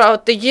was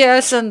throughout the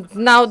years, and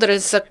now there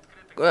is a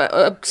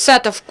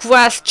set of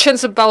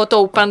questions about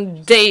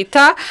open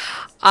data.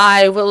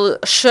 I will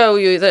show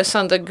you this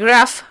on the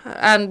graph,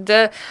 and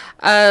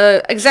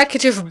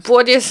executive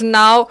bodies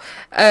now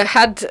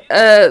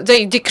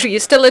they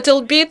decreased a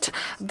little bit.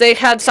 They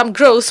had some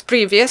growth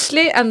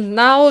previously, and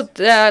now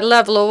the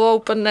level of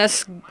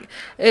openness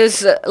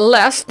is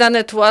less than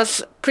it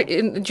was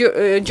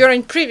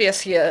during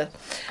previous year.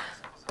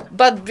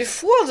 But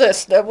before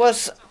this, there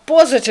was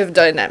positive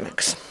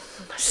dynamics.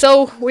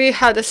 So we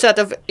had a set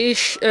of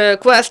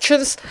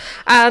questions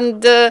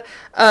and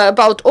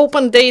about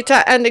open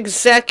data, and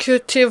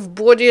executive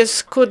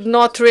bodies could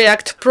not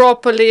react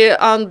properly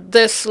on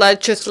this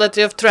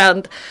legislative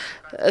trend.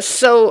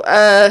 So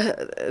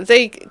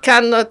they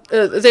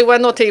were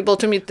not able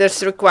to meet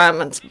these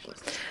requirements.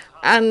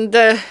 And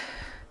there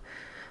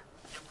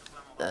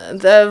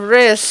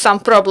is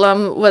some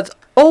problem with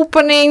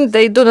opening.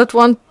 They do not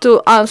want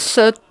to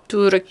answer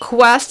to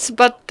requests,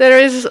 but there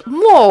is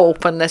more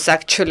openness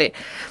actually.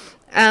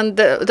 And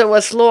there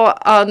was law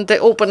on the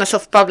openness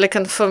of public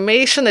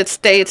information. It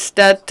states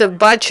that the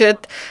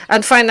budget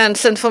and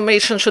finance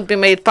information should be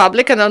made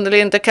public, and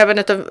only in the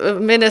Cabinet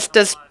of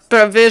Ministers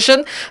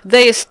provision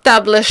they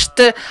established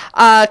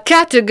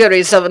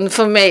categories of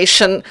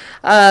information.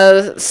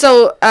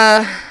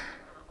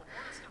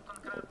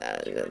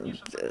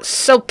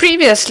 So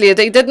previously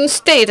they didn't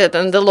state it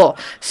in the law.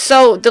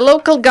 So the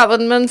local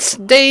governments,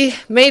 they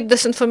made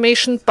this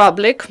information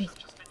public,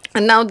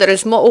 and now there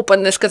is more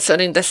openness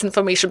concerning this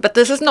information. But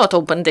this is not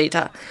open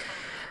data.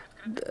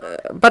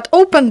 But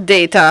open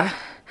data,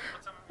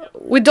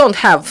 we don't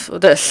have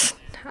this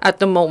at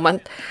the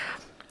moment.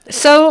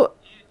 So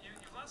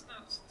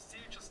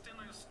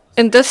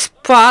in this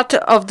part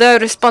of their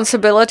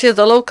responsibility,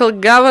 the local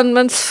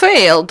governments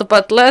failed.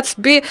 But let's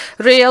be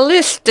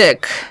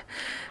realistic.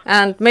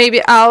 And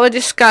maybe our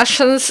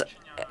discussions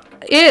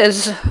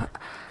is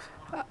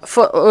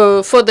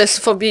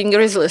for being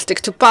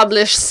realistic, to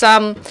publish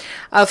some,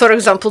 for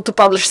example, to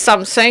publish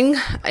something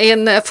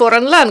in a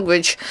foreign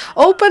language.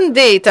 Open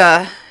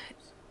data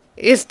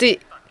is the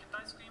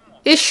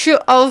issue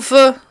of,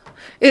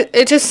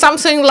 it is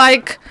something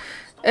like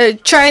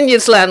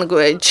Chinese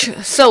language.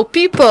 So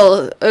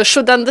people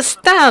should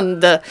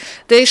understand,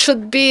 they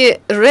should be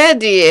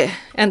ready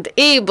and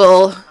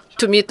able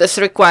to meet this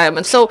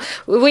requirement. So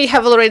we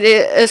have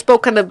already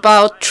spoken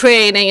about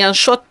training and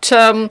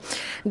short-term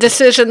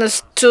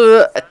decisions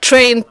to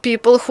train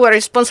people who are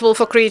responsible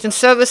for creating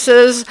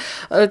services,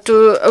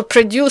 to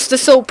produce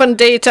this open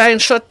data in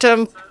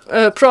short-term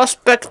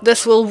prospect.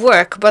 This will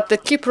work, but the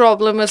key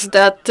problem is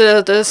that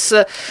this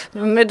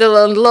middle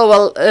and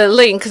lower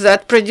link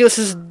that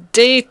produces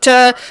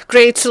data,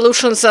 create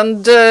solutions,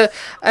 and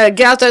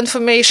gather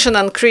information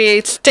and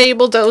create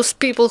stable. Those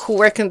people who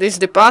work in these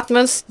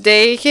departments,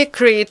 they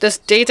create this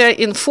data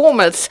in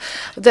formats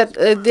that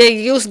they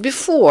used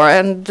before,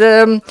 and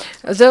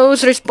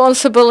those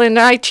responsible in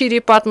IT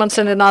departments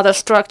and in other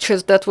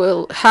structures that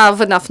will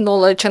have enough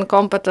knowledge and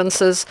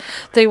competences,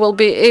 they will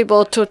be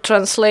able to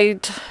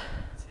translate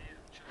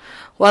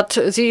what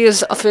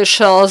these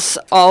officials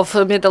of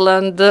middle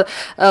and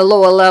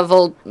lower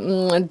level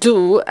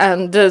do,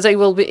 and they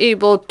will be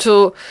able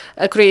to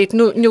create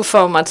new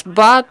formats.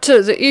 But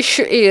the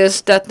issue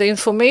is that the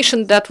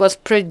information that was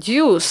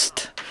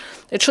produced,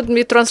 it shouldn't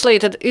be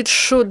translated. It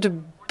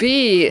should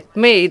be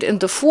made in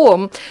the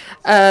form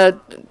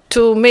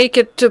to make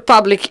it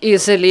public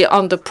easily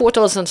on the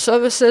portals and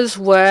services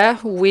where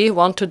we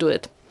want to do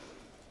it.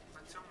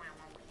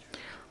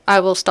 I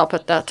will stop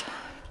at that.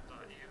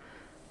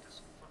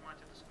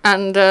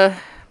 And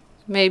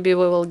maybe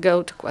we will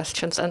go to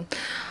questions. And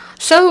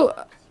so,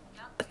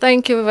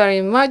 thank you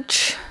very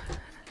much.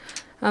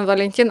 And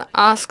Valentin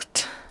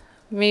asked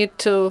me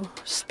to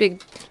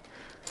speak.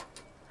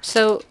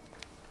 So,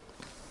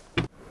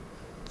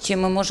 чи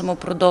ми можемо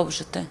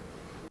продовжити?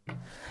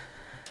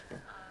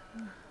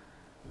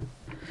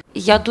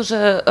 Я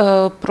дуже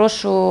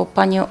прошу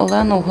пані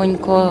Олену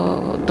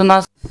Гонько до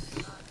нас.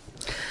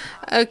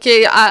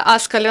 Okay, I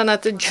ask Alena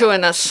to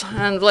join us,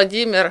 and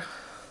Vladimir,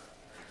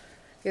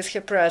 is he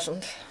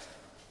present?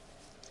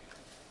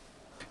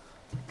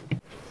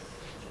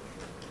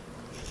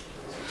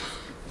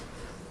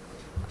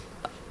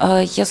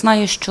 Я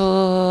знаю,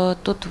 що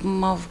тут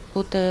мав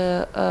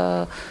бути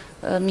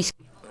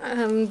міський.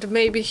 And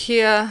maybe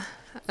here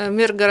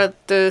Mirgorod,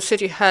 the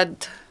city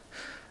head,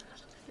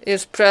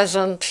 is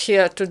present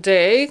here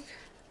today.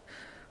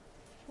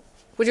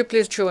 Would you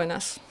please join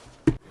us?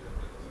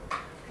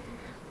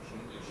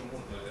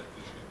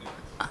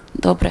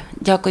 Добре,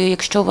 дякую.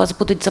 Якщо у вас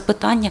будуть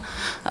запитання,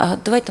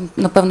 давайте,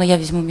 напевно, я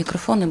візьму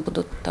мікрофон і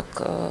буду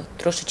так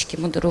трошечки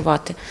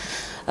модерувати.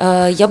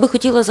 Я би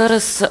хотіла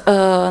зараз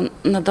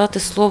надати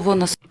слово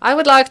на... I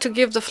would like to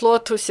give the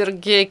floor to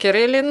Sergei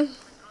Kirillin.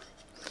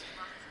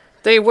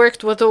 They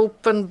worked with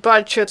open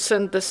budgets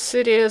in the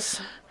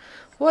cities.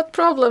 What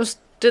problems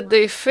did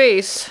they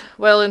face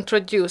while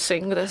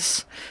introducing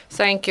this?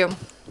 Thank you.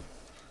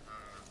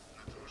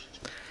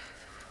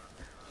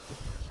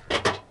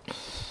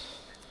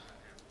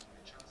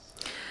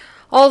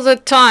 All the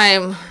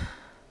time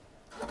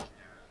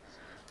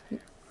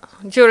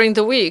during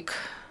the week,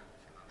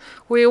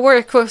 we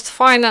work with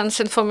finance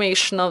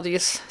information of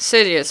these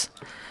cities.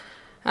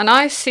 And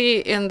I see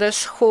in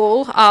this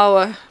hall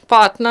our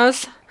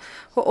partners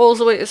who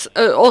always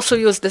also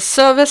use this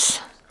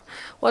service.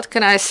 What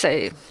can I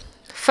say?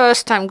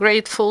 First, I'm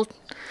grateful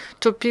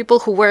to people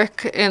who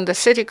work in the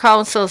city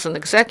councils and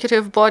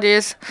executive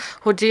bodies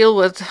who deal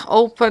with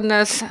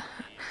openness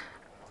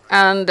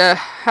and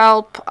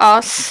help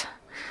us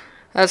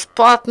as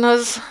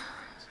partners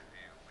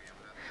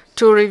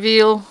to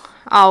reveal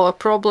our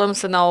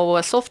problems in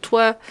our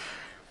software,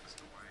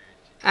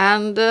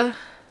 and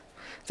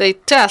they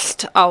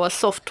test our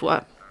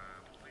software.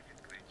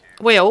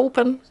 We are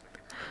open,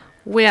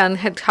 we are on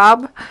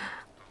GitHub,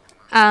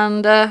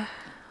 and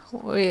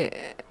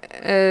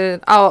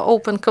our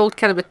open code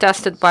can be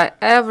tested by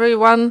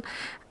everyone,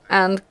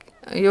 and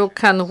you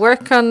can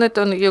work on it,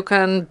 and you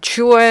can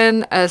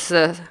join as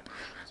a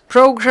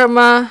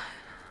programmer.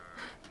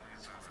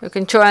 You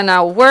can join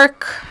our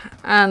work,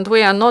 and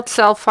we are not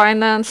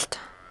self-financed.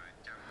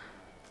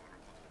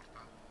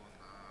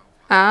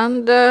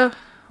 And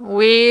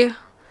we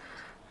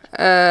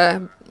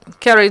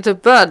carry the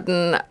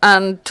burden,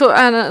 and 2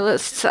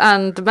 analysts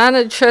and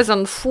managers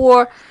and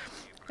 4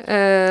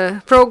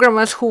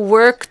 programmers who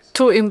work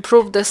to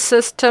improve the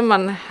system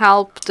and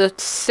help the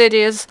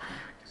cities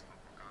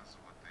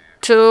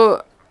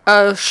to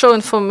show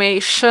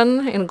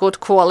information in good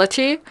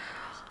quality.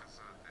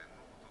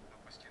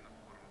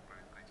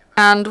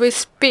 And we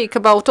speak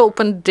about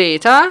open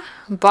data,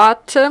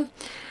 but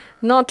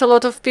not a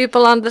lot of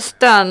people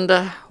understand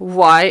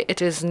why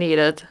it is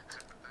needed.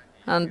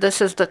 And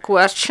this is the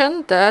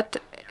question that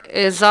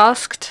is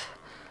asked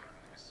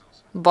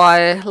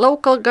by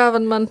local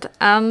government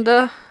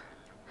and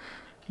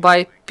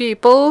by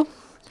people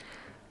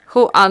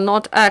who are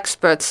not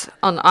experts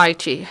on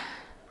IT.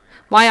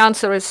 My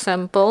answer is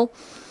simple.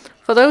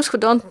 For those who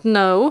don't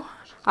know,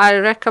 I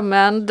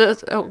recommend the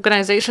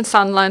organization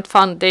Sunlight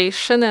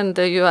Foundation in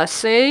the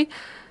USA,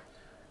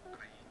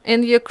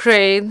 in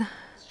Ukraine,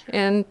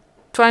 in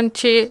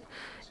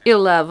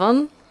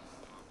 2011.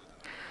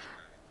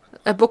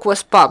 A book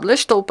was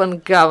published, Open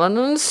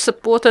Governance,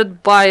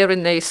 supported by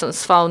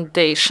Renaissance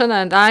Foundation,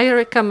 and I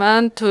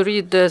recommend to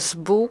read this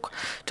book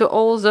to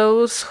all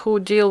those who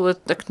deal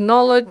with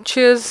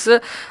technologies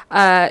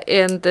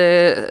in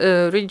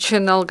the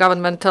regional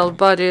governmental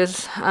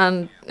bodies,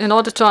 and in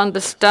order to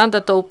understand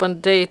that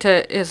open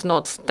data is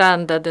not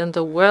standard in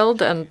the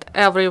world, and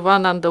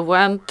everyone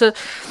underwent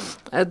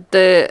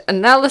the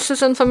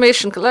analysis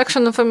information,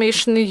 collection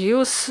information,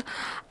 use,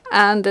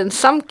 and in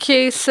some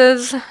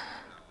cases,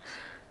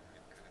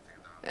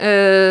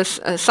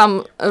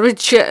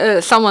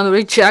 someone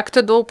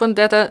rejected open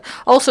data.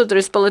 Also, there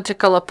is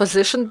political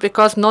opposition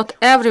because not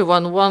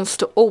everyone wants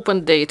to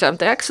open data.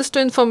 The access to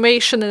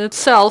information in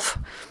itself,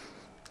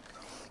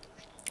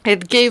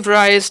 it gave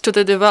rise to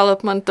the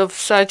development of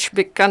such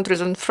big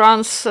countries in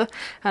France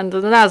and the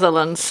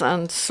Netherlands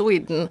and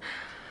Sweden.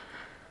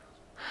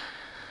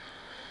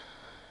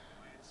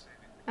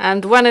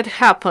 And when it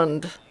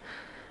happened,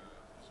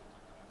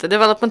 the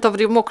development of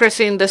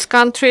democracy in these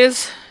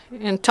countries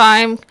in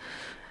time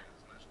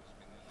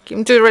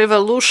came to a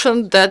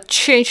revolution that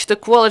changed the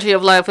quality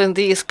of life in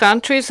these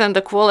countries and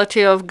the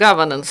quality of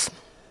governance.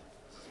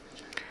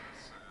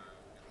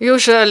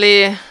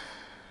 Usually,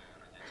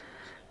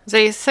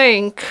 they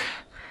think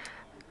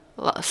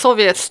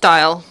Soviet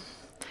style,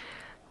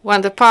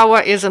 when the power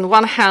is in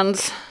one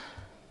hand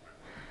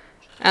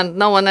and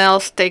no one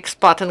else takes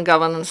part in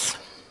governance.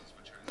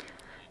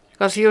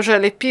 Because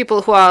usually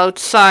people who are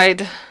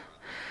outside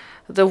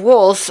the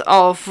walls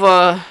of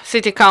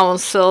city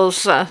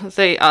councils,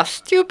 they are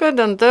stupid,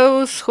 and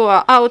those who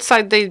are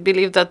outside, they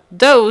believe that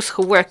those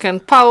who work in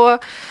power,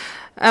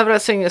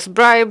 everything is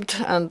bribed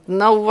and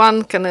no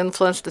one can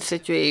influence the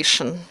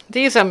situation.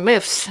 These are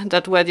myths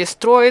that were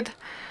destroyed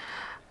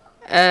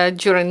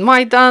during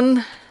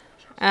Maidan,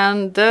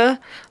 and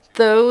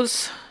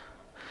those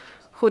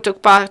who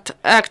took part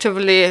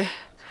actively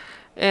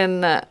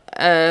in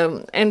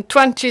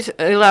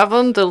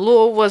 2011, the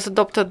law was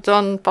adopted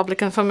on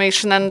public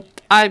information, and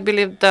I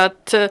believe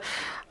that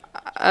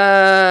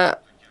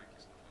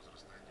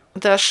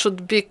there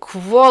should be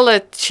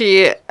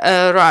quality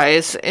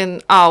rise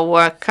in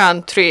our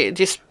country.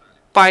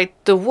 Despite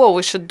the war,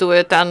 we should do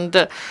it.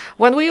 And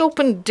when we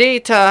open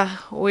data,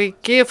 we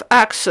give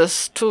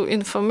access to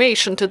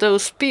information to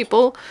those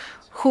people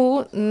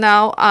who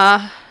now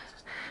are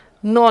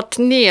not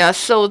near.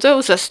 So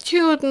those are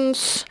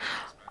students,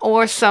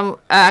 or some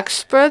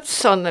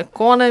experts on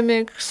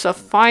economics or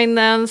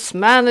finance,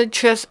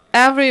 managers,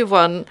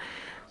 everyone,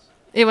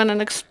 even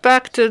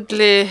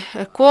unexpectedly,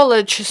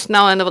 colleges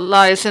now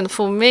analyze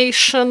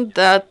information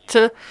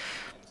that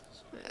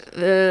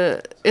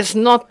is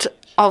not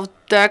of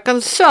their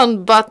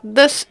concern, but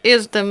this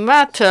is the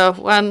matter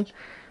when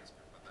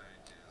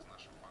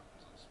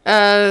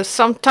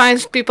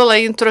sometimes people are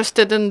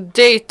interested in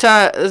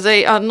data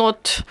they are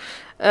not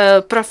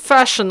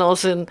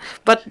professionals in,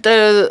 but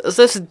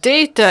this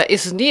data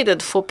is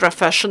needed for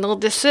professional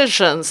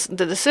decisions.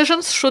 The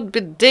decisions should be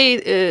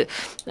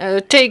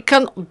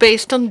taken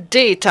based on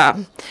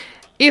data.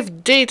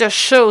 If data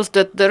shows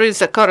that there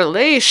is a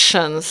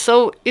correlation,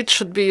 so it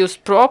should be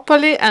used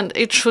properly and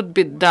it should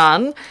be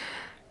done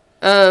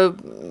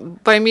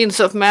by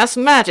means of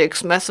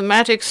mathematics.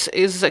 Mathematics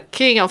is the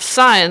king of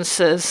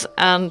sciences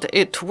and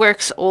it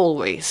works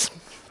always.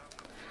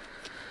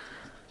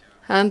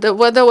 And there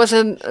was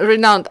a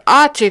renowned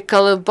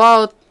article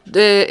about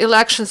the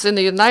elections in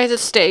the United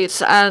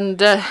States,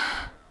 and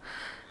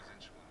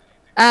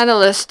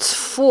analysts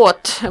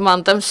fought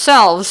among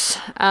themselves,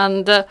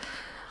 and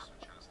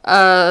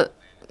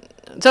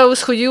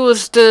those who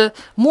used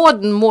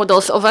modern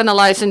models of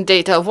analyzing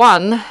data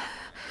won.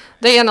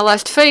 They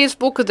analyzed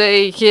Facebook,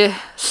 they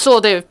saw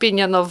the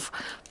opinion of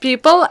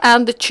people,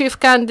 and the chief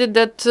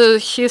candidate,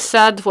 he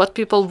said what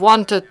people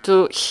wanted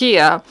to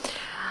hear.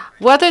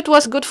 Whether it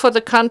was good for the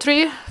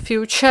country,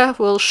 future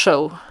will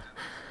show.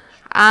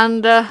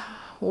 And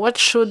what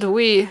should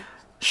we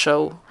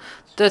show?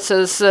 This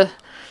is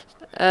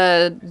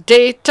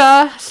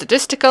data,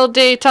 statistical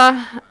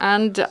data,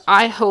 and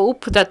I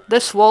hope that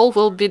this wall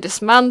will be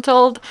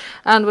dismantled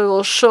and we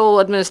will show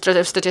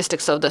administrative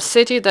statistics of the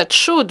city that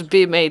should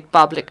be made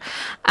public.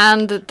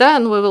 And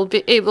then we will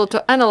be able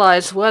to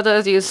analyze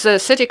whether these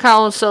city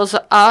councils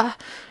are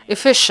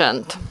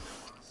efficient.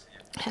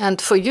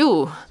 And for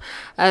you,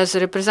 as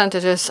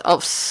representatives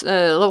of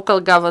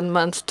local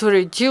governments, to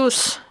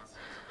reduce,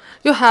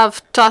 you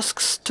have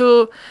tasks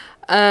to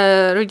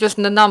reduce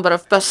the number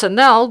of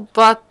personnel,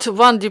 but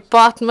one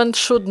department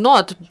should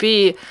not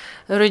be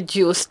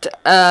reduced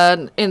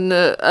in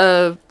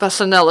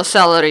personnel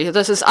salary.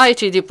 This is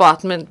IT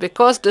department,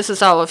 because this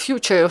is our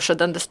future. You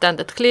should understand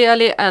it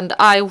clearly, and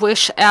I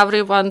wish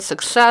everyone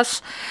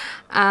success,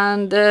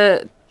 and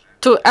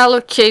to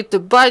allocate the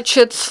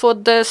budgets for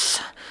this,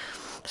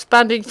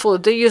 spending for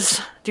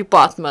these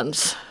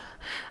departments,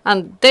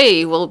 and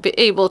they will be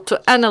able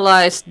to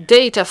analyze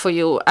data for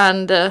you,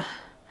 and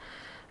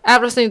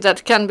everything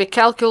that can be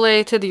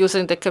calculated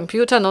using the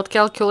computer, not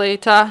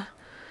calculator,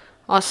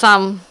 or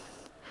some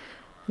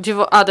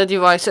other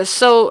devices.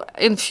 So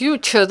in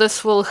future,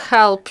 this will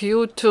help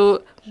you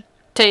to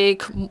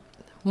take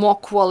more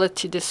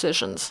quality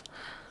decisions.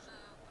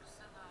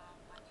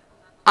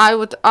 I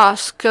would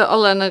ask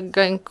Olena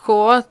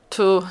Ganko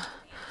to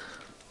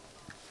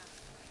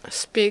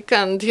speak,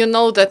 and you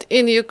know that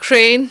in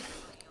Ukraine,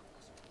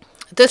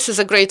 this is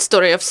a great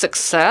story of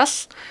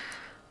success.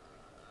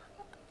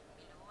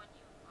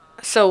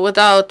 So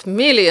without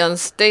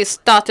millions, they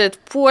started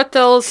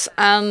portals,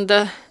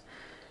 and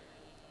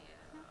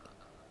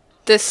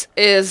this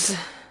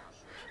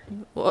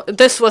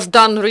was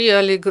done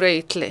really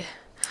greatly.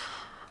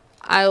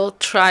 I will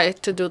try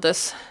to do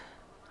this.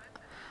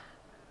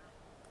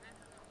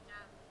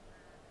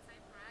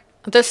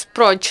 This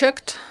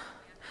project,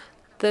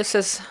 this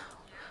is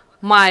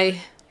my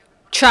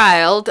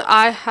child.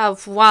 I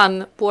have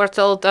one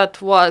portal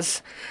that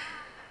was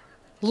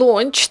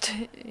launched.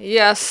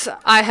 Yes,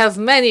 I have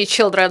many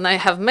children, I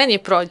have many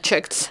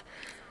projects.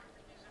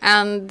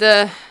 And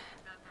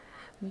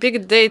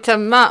Big Data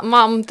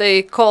Mom,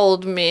 they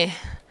called me.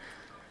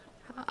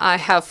 I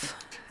have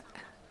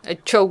a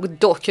choke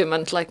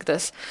document like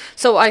this.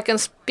 So I can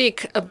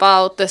speak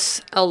about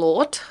this a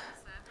lot.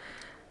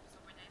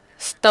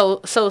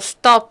 So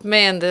stop me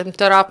and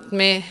interrupt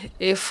me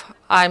if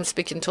I'm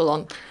speaking too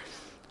long.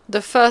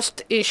 The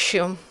first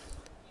issue.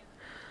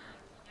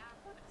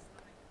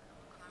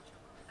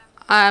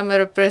 I'm a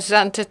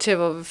representative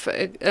of,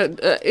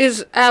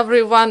 is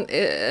everyone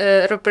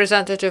a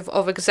representative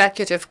of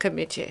executive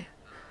committee?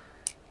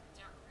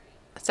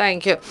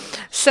 Thank you.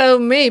 So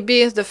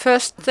maybe the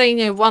first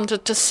thing I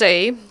wanted to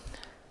say,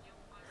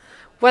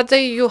 whether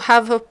you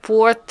have a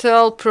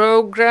portal,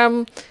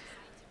 program,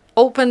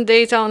 open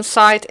data on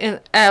site in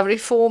every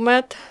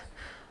format,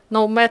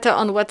 no matter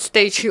on what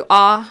stage you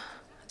are,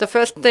 the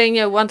first thing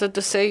I wanted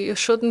to say, you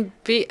shouldn't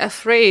be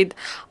afraid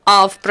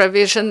of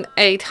provision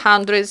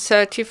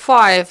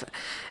 835.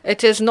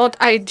 It is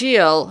not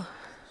ideal.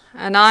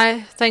 And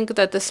I think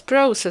that this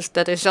process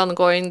that is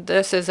ongoing,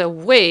 this is a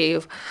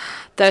wave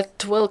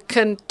that will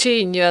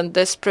continue, and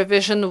this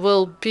provision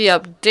will be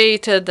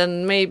updated,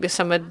 and maybe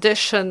some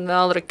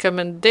additional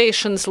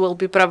recommendations will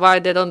be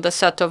provided on the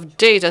set of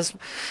data.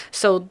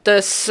 So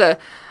this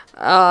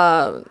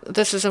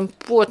is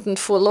important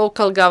for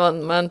local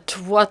government.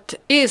 What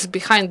is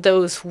behind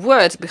those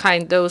words,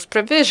 behind those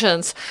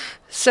provisions?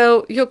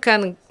 So you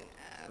can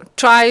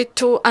try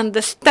to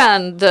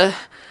understand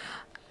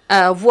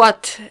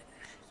what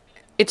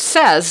it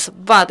says,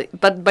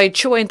 but by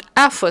joint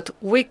effort,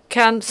 we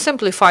can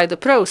simplify the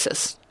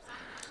process.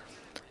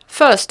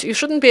 First, you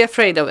shouldn't be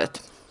afraid of it.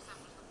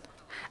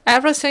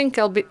 Everything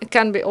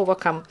can be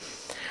overcome.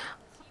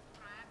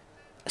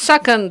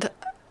 Second,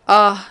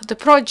 the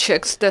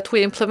projects that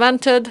we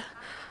implemented.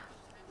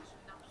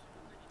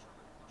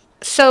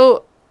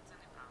 So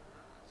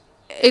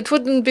it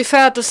wouldn't be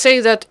fair to say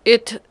that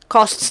it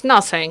costs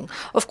nothing.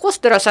 Of course,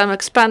 there are some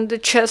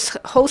expenditures,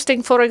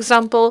 hosting, for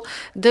example,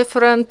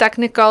 different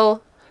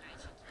technical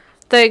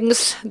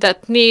things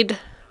that need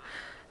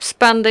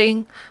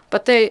spending,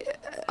 but they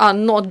are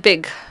not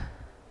big.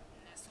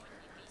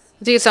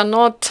 These are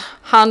not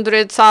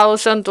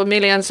 100,000 or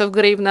millions of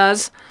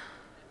hryvnias.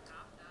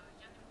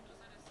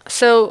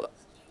 So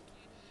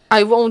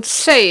I won't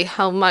say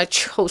how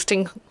much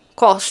hosting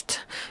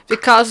cost,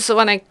 because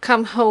when I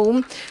come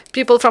home,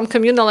 people from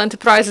communal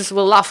enterprises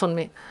will laugh on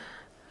me.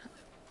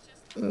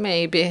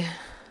 Maybe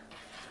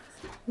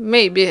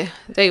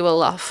they will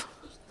laugh.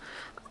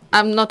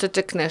 I'm not a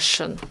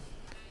technician.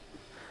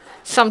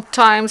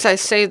 Sometimes I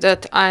say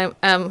that I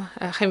am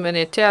a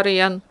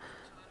humanitarian,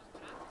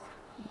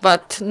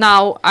 but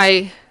now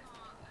I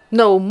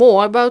know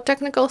more about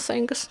technical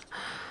things.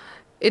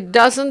 It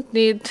doesn't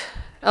need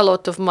a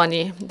lot of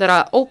money. There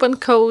are open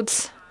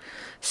codes.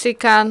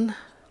 CCAN,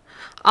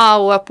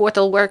 our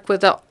portal work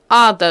with the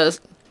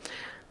others.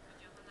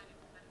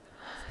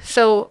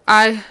 So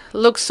I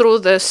looked through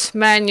this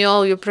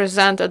manual you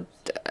presented.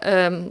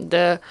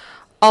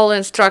 All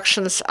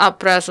instructions are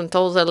present.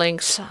 All the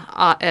links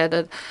are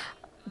added.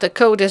 The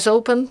code is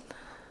open,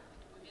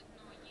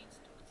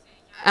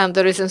 and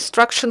there is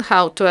instruction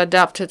how to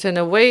adapt it in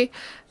a way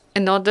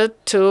in order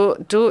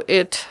to do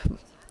it.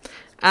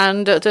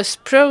 And this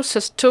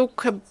process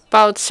took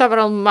about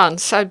several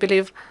months, I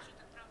believe.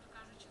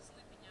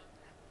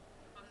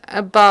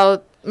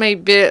 About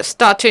maybe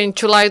starting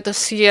July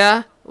this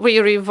year, we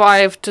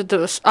revived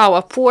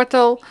our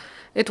portal.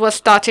 It was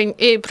starting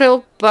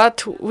April,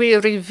 but we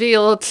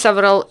revealed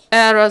several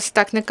errors,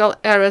 technical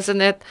errors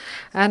in it,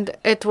 and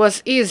it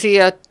was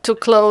easier to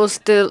close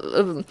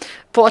the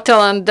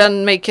portal and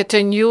then make it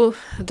anew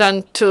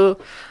than to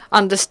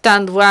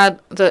understand where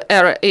the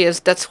error is.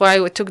 That's why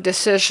we took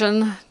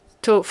decision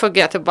to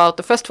forget about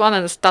the first one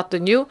and start the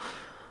new.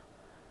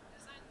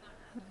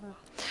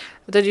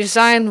 The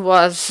design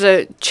was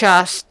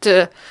just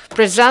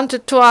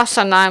presented to us,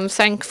 and I'm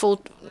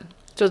thankful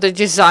to the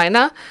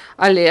designer,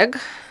 Oleg.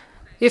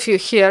 If you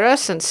hear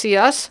us and see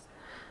us,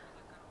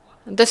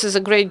 this is a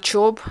great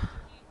job.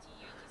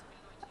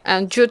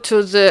 And due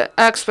to the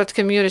expert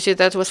community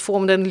that was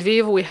formed in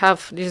Lviv, we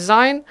have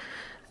design.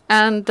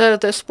 And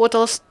this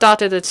portal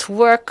started its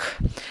work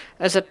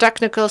as a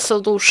technical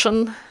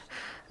solution,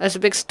 as a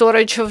big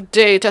storage of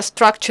data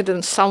structured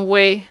in some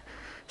way,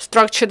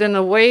 structured in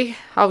a way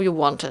how you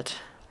want it.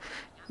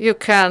 You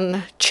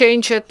can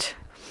change it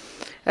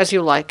as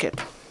you like it.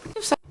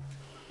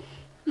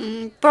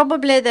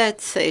 Probably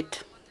that's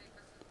it.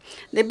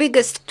 The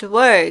biggest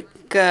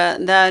work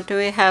that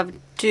we have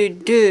to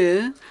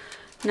do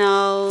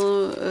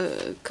now,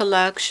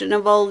 collection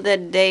of all the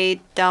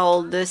data,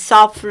 all the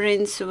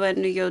sufferings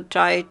when you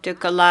try to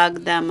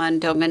collect them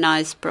and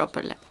organize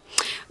properly.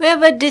 We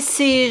have a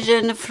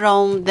decision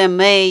from the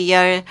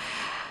mayor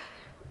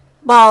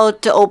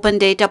about open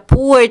data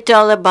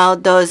portal,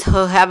 about those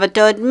who have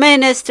to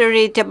administer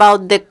it,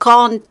 about the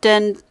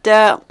content.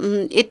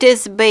 It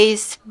is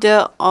based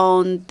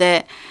on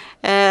the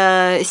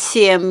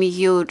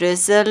CMU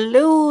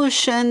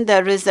resolution.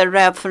 There is a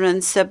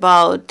reference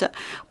about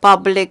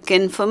public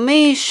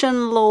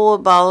information law,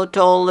 about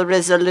all the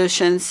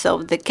resolutions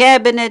of the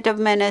Cabinet of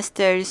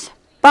Ministers.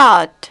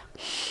 But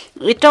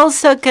it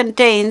also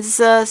contains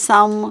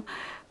some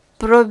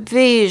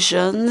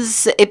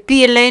provisions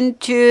appealing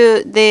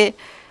to the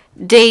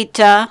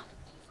data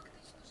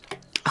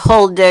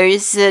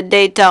holders,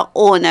 data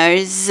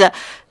owners,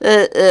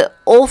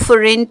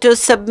 offering to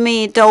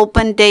submit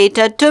open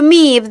data to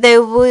me if they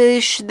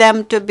wish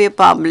them to be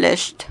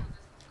published.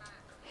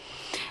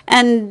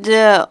 And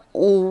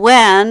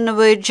when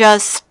we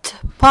just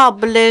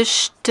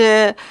published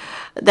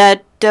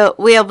that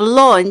we have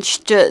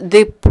launched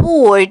the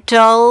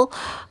portal,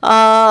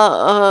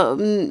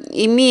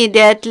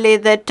 immediately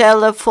the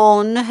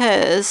telephone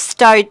has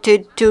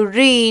started to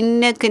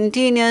ring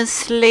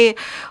continuously.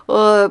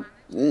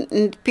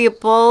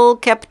 People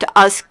kept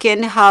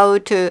asking how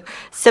to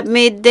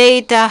submit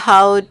data,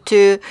 how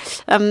to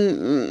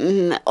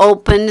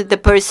open the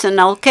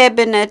personal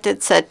cabinet,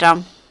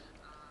 etc.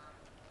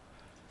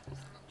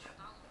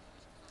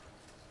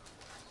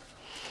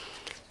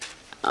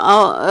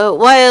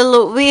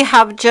 While we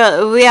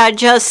are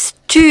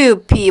just two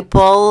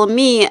people,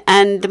 me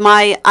and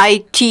my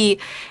IT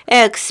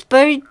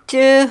expert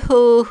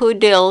who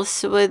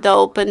deals with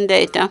open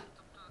data.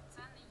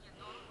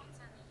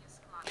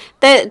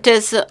 That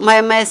is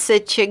my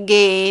message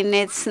again.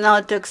 It's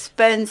not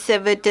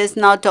expensive, it is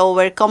not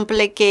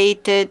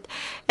overcomplicated,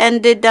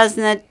 and it does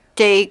not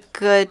take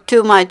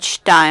too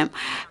much time.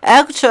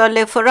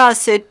 Actually, for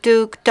us, it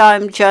took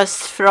time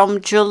just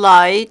from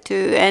July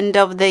to end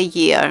of the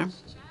year.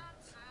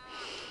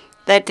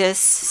 That is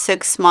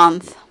 6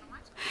 months.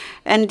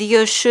 And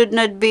you should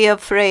not be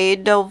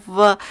afraid of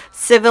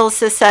civil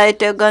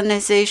society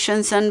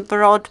organizations and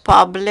broad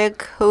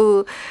public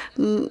who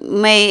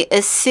may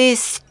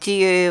assist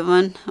you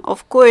even.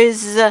 Of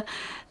course,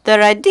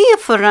 there are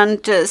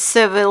different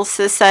civil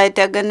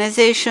society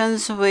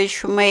organizations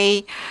which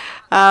may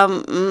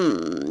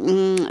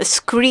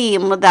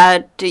scream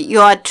that you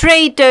are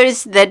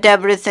traitors, that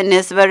everything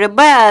is very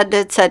bad,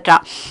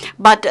 etc.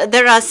 But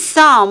there are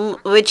some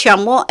which are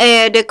more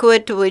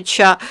adequate, which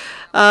are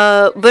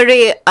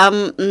very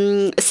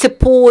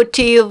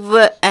supportive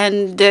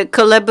and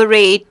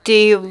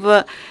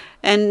collaborative,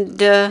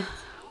 and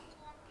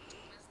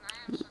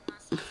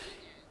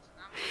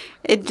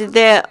at the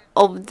end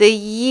of the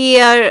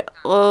year,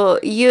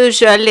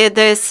 usually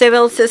the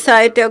civil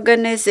society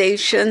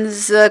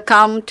organizations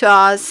come to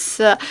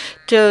us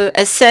to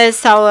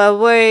assess our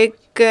work.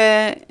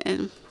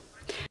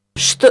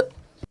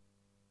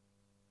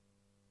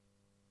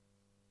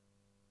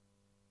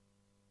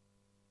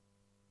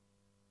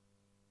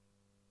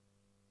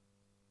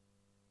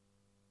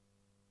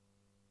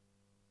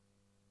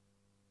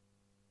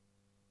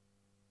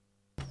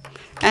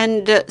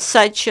 And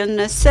such an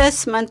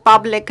assessment,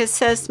 public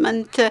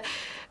assessment,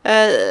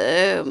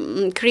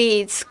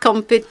 creates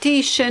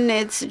competition.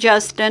 It's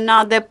just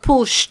another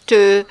push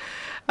to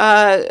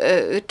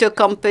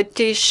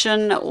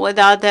competition with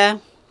other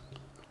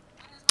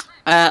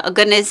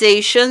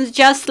organizations,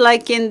 just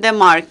like in the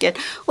market.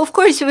 Of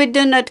course, we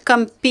do not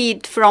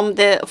compete for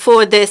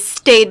the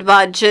state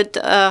budget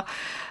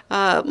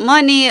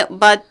money,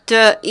 but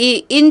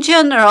in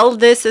general,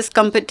 this is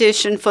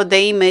competition for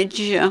the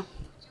image.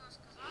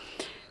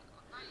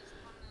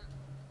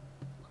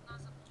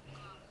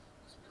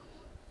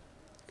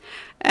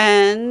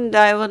 And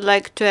I would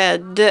like to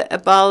add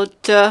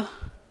about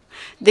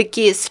the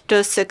keys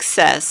to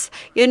success.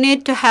 You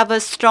need to have a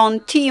strong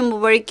team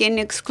working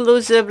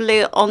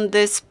exclusively on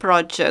this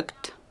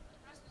project.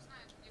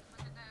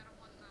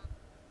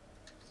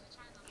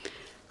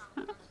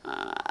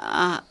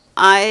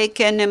 I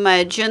can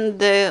imagine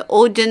the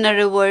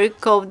ordinary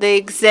work of the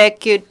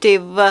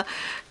executive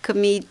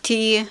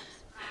committee,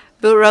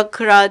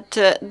 bureaucrat.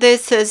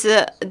 This is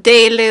a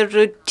daily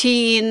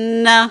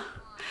routine.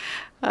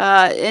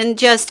 And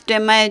just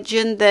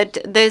imagine that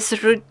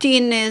this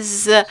routine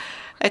is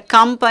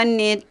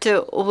accompanied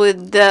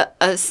with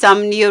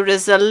some new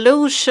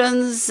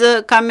resolutions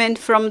coming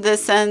from the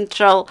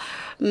central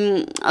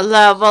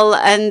level,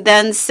 and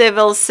then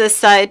civil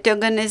society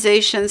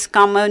organizations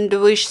come and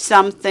wish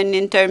something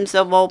in terms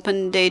of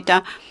open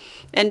data.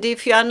 And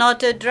if you are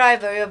not a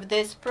driver of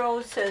this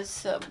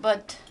process,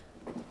 but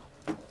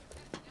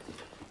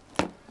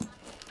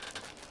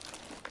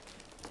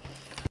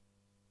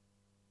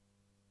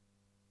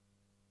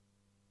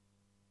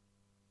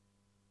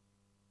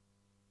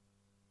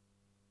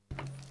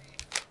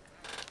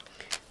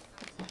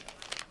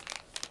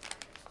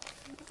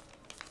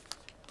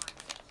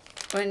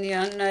when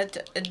you're not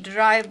a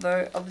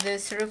driver of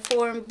this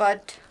reform,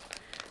 but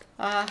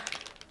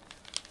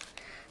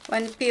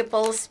when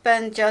people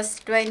spend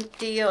just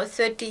 20 or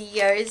 30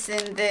 years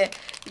in the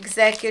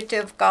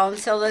executive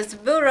council as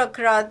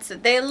bureaucrats,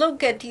 they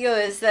look at you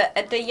as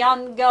at a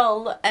young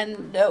girl,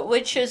 and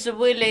which is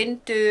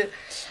willing to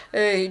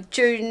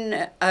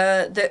turn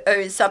the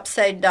earth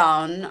upside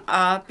down.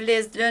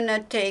 Please do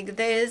not take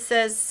this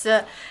as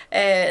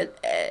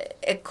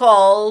a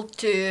call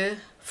to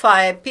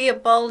fire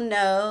people.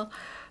 No.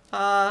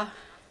 I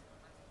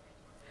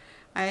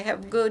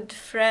have good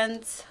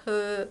friends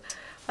who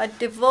are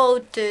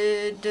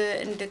devoted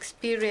and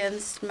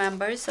experienced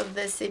members of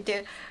the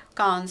city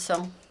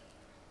council.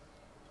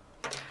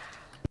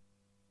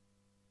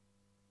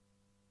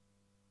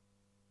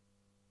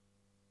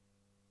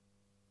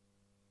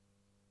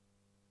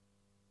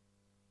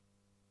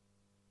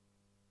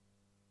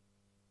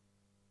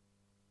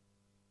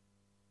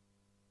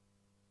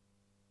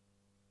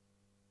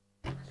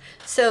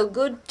 So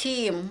good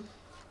team,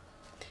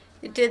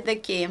 it is the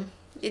key.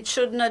 It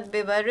should not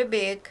be very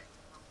big.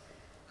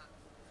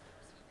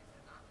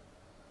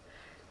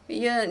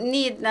 You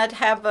need not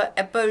have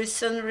a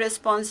person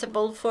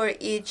responsible for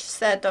each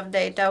set of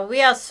data.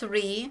 We are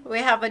 3. We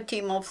have a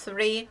team of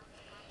 3.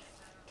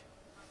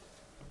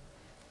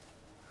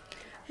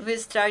 We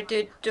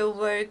started to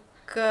work.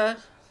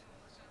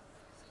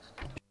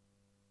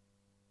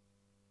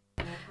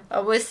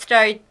 We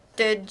started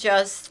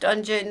just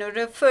on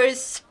January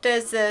 1st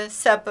as a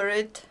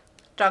separate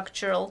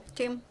structural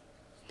team.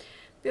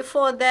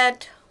 Before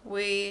that,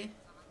 we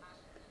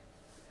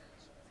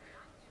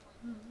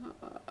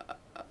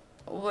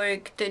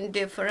worked in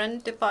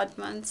different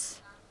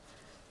departments.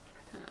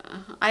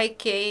 I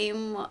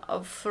came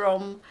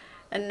from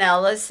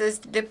analysis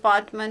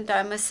department.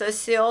 I'm a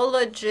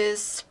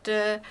sociologist.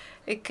 I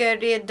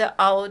carried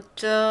out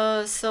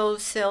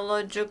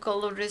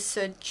sociological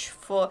research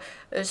for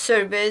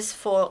service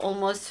for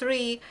almost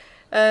 3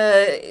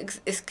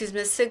 excuse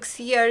me, 6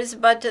 years,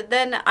 but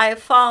then I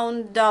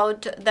found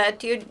out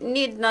that you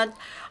need not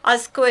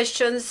ask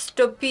questions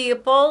to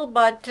people,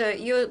 but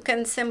you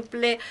can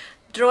simply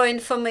draw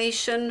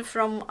information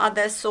from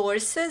other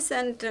sources,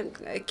 and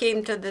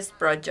came to this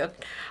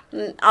project.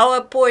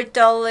 Our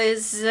portal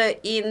is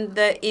in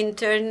the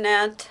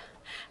internet.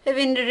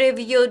 Having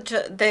reviewed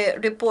the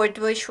report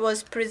which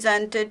was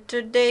presented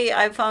today,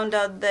 I found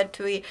out that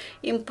we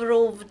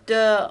improved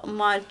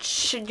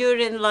much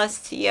during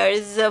last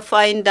years.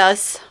 Find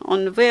us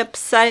on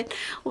website.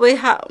 We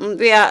are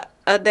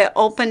the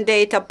open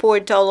data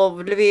portal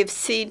of Lviv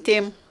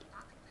city.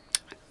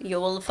 You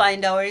will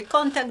find our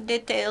contact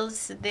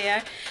details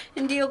there,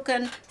 and you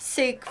can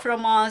seek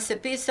from us a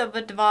piece of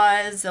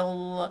advice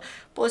or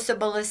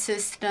possible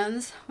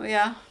assistance. We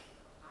are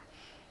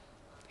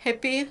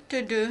happy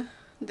to do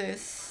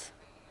this.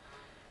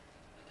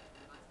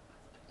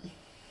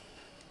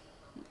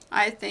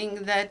 I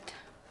think that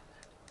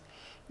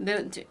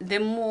the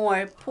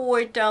more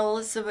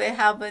portals we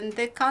have in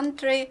the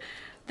country,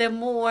 the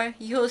more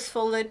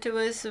useful it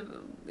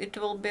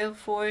will be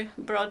for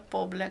broad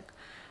public.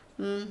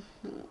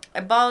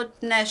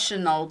 About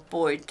national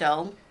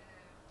portal,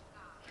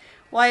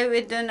 why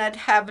we do not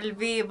have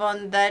Lviv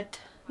on that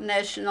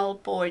national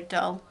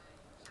portal?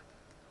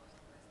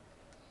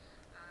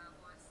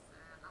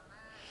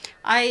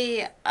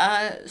 I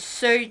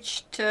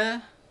searched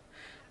the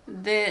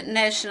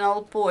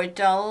national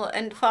portal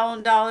and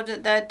found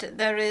out that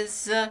there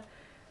is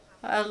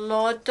a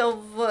lot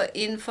of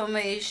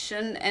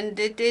information, and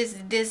it is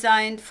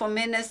designed for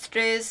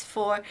ministries,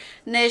 for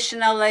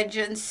national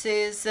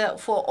agencies,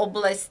 for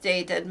oblast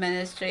state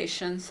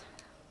administrations.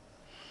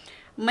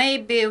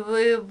 Maybe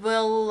we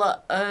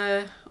will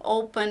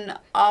open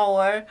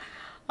our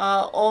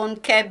own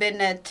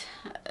cabinet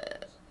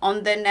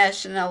on the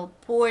national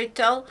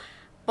portal,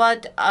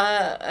 but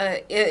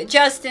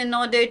just in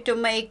order to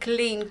make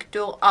link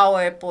to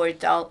our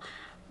portal.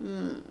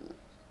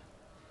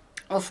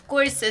 Of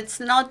course, it's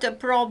not a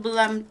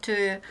problem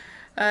to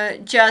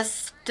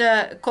just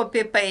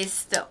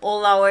copy-paste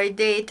all our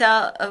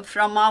data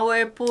from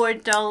our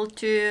portal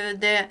to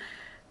the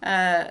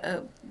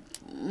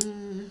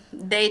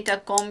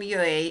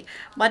Datacom.ua,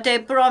 but I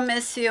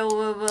promise you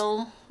we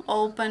will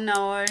open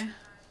our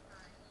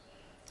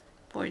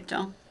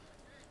portal.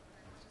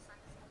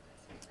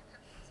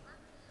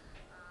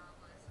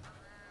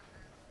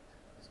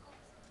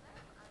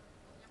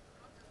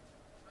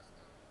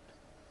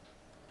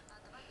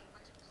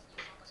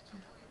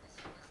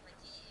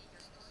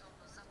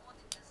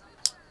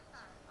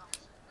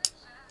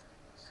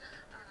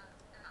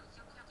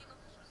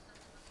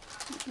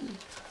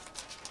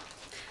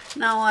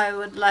 Now I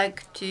would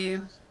like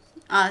to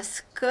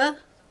ask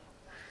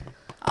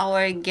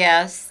our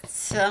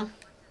guests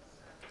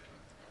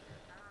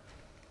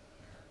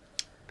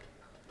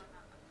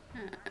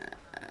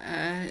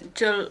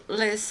to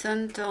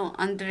listen to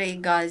Andrei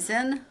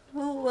Gazin,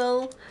 who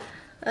will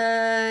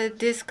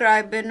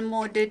describe in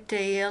more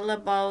detail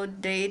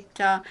about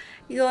data.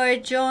 You're a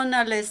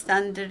journalist,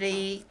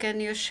 Andrei.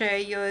 Can you share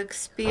your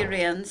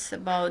experience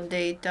about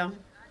data?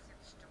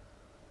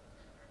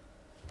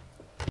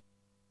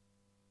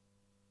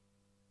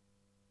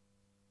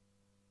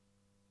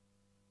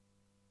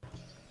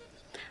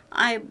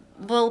 I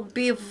will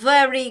be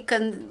very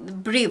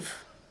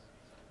brief.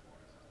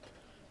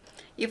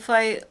 If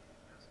I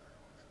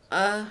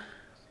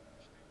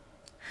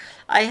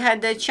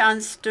had a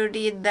chance to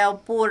read the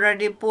OPORA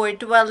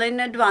report well in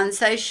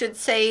advance. I should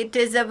say it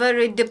is a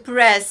very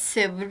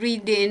depressive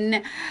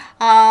reading,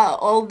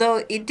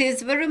 although it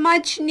is very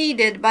much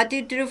needed, but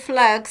it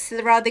reflects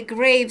the rather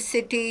grave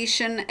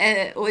situation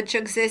which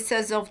exists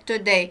as of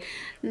today.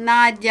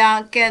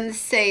 Nadiya can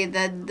say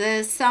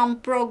that some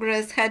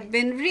progress had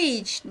been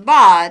reached,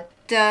 but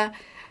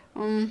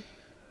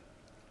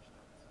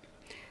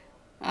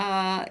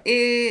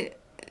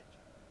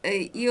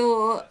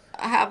you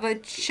have a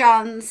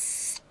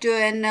chance to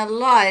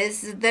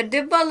analyze the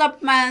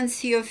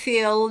developments, you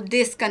feel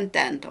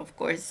discontent, of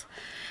course.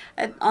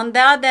 And on the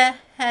other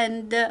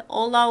hand,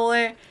 all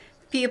our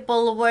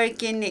people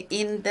working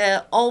in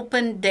the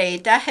open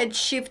data had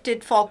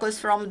shifted focus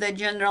from the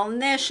general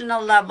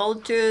national level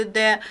to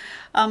the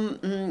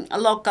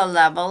local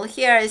level.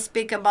 Here I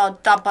speak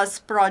about TAPAS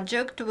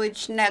project,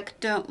 which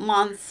next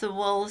month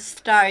will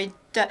start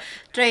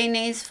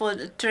trainings for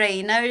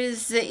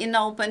trainers in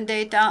open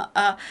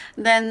data.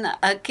 Then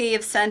a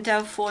Kyiv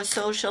Center for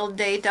Social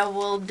Data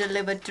will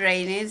deliver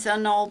trainings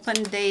on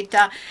open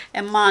data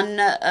among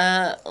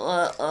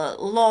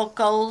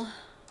local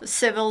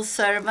civil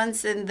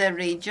servants in the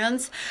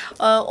regions.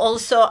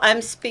 Also,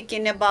 I'm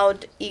speaking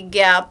about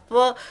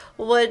eGAP,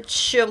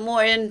 which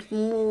more and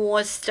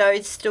more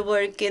starts to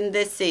work in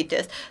the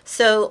cities.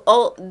 So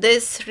all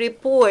this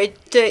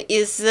report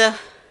is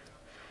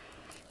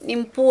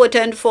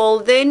important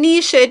for the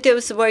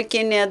initiatives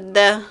working at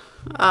the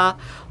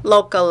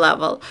local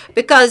level,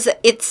 because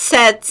it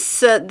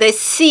sets the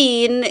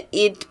scene,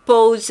 it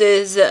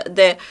poses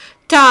the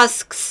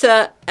tasks,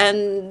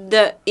 and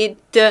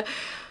it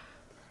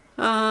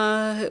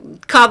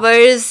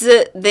covers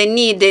the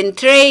need in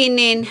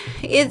training.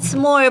 It's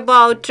more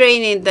about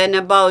training than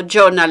about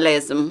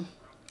journalism.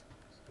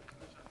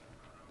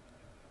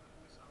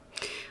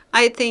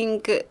 I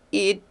think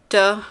it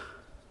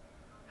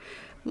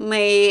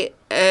may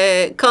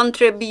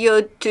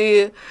contribute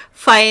to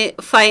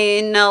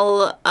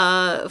final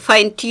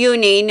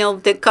fine-tuning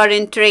of the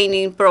current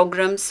training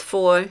programs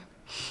for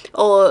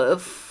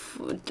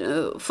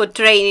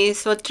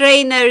trainings for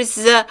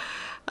trainers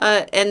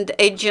and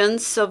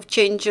agents of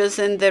changes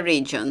in the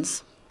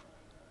regions.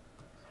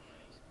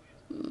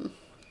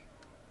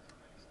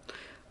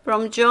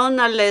 From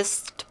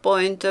journalist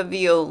point of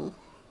view,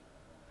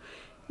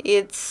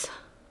 it's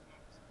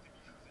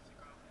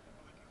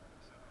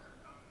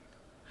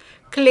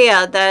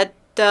clear that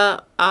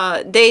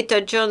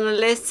data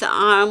journalists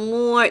are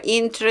more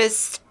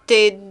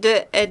interested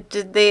at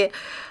the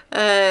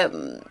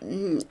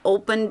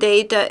open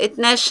data at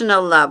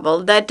national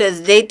level, that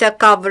is, data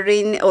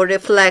covering or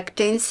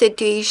reflecting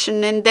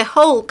situation in the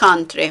whole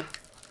country.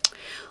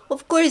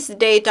 Of course,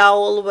 data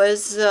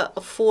always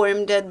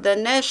formed at the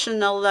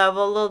national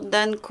level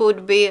then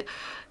could be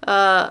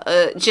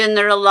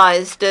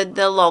generalized at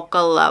the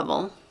local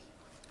level.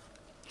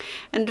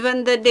 And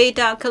when the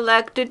data are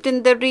collected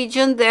in the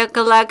region, they are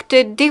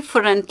collected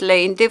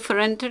differently in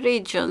different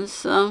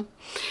regions.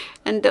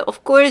 And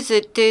of course,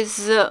 it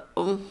is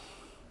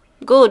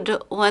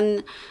good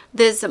when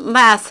this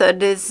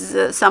method is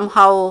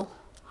somehow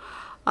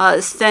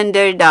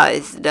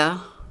standardized.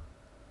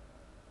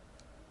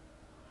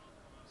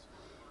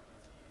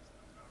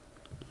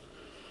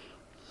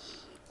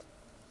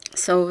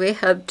 So we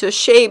have to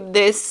shape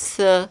these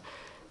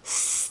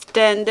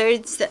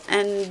standards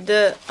and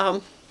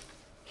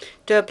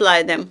to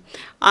apply them.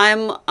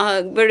 I'm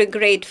very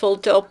grateful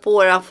to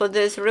OPORA for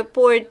this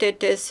report.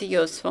 It is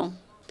useful.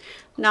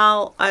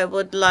 Now I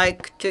would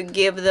like to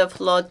give the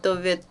floor to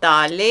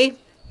Vitaly,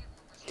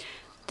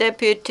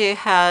 deputy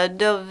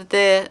head of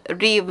the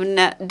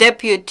Rivne,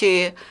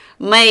 deputy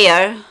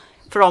mayor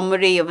from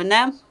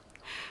Rivne,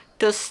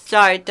 to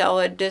start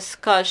our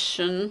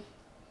discussion,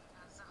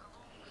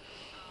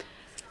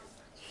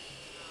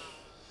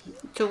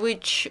 to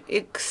which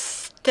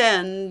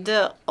extent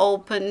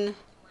open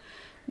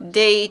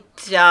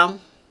data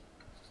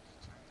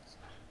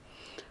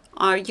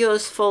are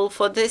useful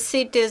for the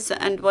cities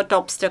and what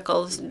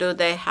obstacles do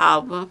they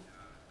have.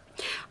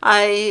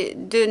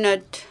 I'm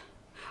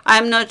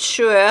not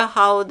sure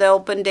how the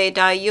open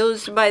data are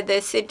used by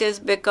the cities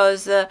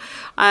because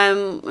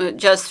I'm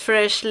just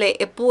freshly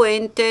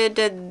appointed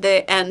at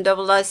the end of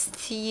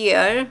last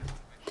year,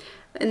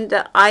 and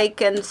I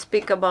can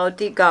speak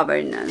about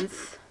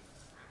e-governance.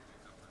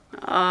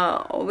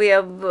 We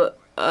have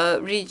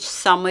reached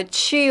some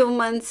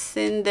achievements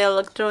in the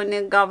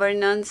electronic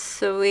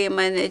governance. We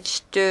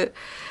managed to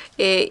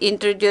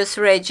introduce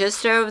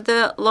register of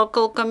the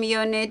local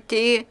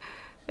community,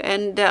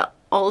 and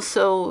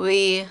also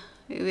we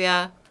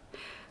have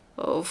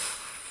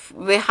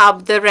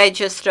the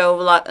register of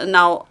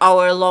now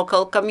our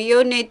local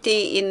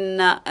community in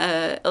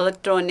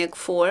electronic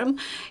form.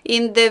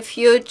 In the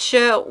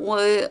future,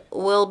 we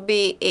will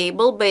be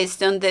able,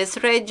 based on this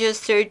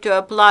register, to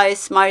apply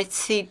smart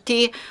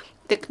city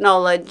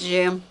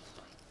technology.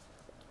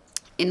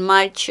 In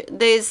March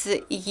this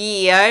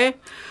year,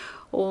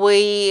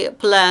 we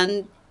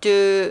plan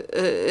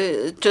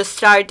to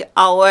start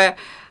our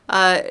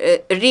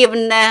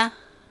Rivne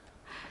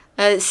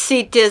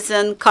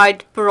citizen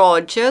card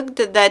project,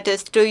 that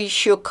is to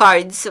issue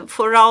cards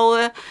for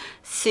our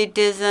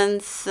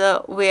citizens.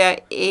 We are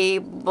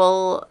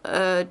able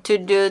to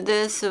do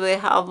this. We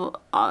have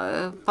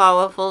a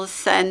powerful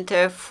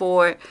center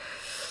for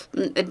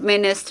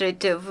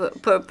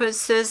administrative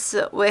purposes.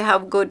 We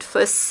have good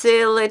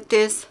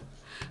facilities.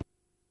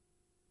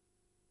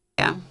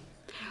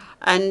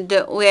 And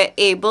we're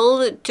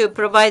able to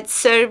provide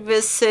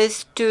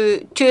services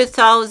to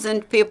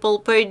 2,000 people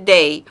per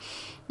day.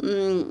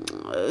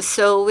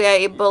 So we are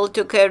able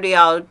to carry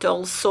out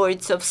all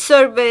sorts of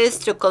surveys,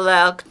 to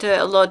collect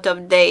a lot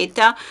of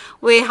data.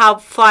 We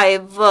have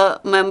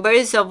 5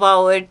 members of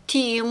our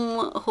team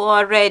who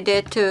are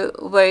ready to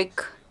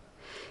work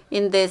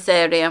in this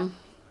area.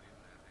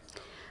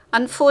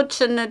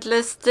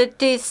 Unfortunately,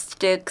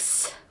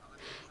 statistics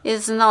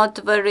is not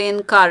very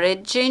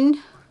encouraging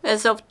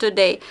as of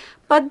today,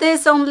 but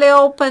this only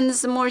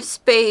opens more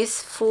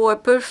space for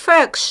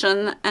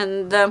perfection.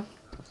 And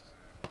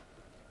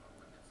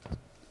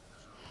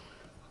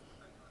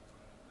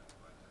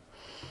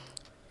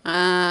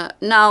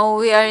now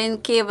we are in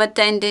Kiev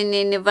attending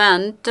an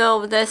event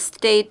of the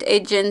State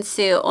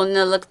Agency on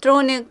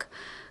Electronic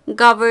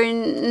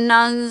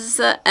Governance,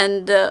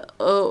 and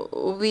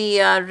we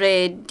are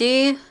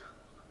ready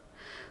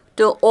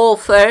to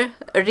offer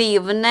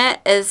Rivne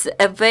as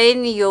a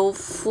venue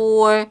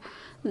for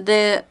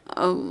the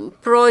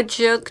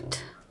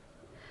project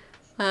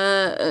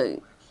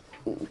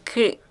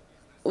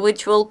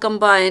which will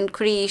combine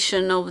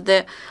creation of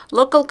the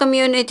local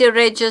community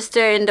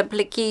register and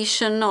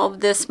application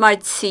of the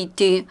smart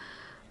city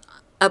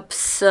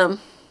apps.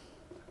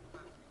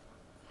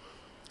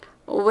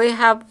 We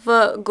have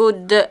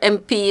good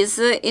MPs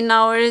in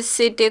our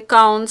city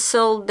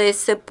council. They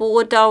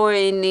support our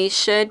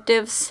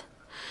initiatives,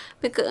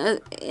 because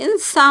in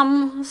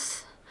some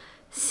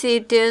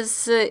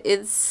cities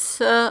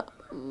it's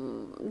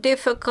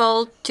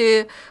difficult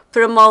to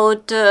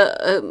promote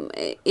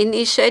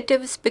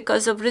initiatives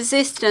because of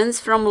resistance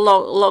from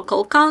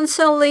local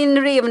council. In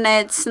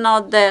Rivne, it's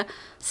not the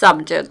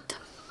subject.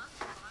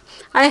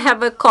 I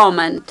have a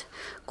comment.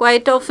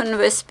 Quite often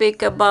we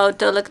speak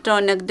about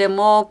electronic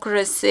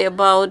democracy,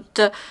 about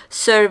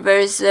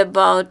servers,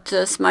 about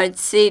smart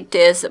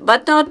cities,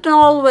 but not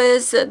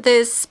always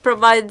this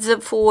provides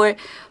for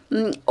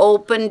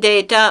open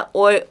data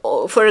or,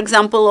 for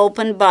example,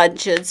 open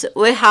budgets.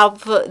 We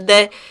have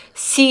the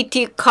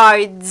city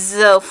cards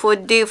for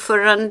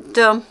different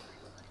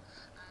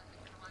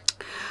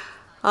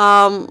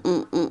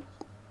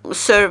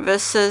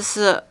services.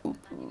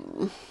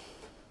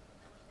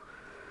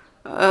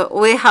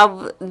 We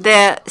have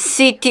the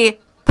city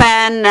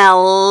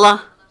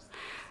panel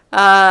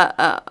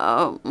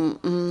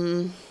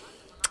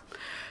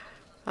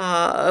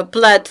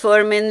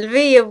platform in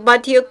Lviv,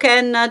 but you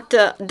cannot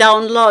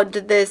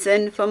download this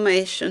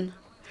information.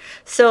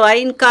 So I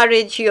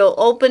encourage you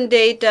open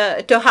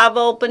data to have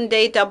open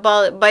data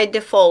by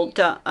default.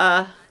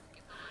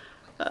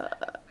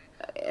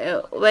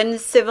 When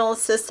civil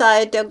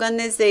society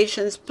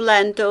organizations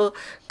plan to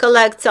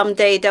collect some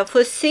data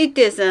for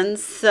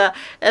citizens,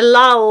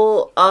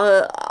 allow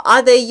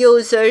other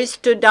users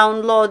to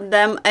download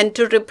them and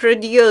to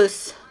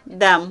reproduce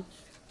them.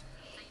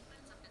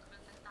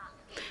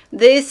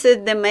 This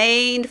is the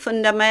main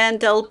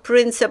fundamental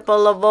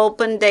principle of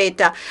open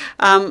data.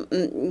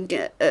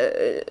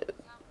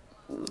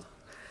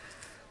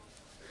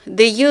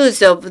 The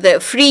use of the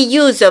free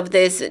use of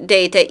this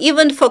data,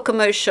 even for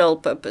commercial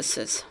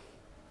purposes.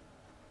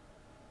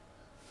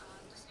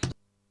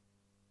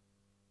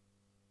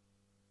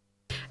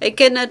 I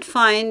cannot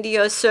find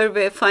your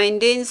survey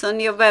findings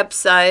on your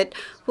website.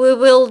 We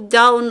will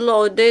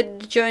download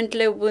it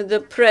jointly with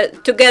the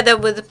together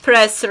with the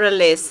press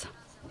release.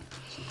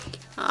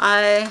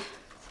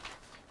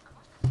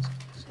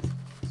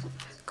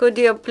 Could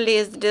you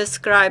please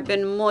describe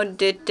in more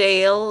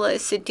detail a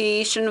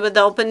situation with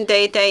open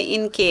data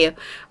in Kiev?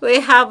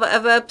 We have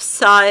a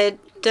website.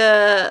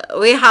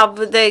 We have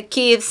the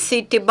Kiev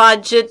city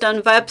budget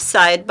on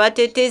website, but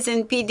it is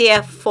in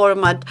PDF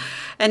format,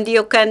 and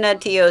you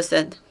cannot use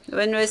it.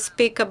 When we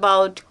speak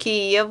about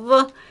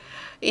Kiev,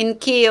 in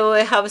Kiev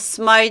we have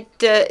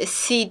smart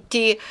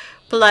city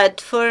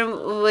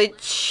platform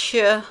which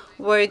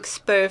works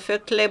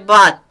perfectly,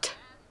 but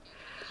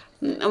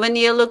when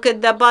you look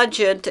at the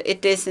budget,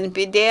 it is in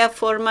PDF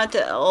format.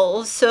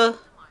 Also,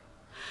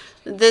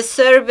 the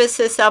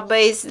services are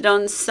based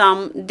on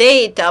some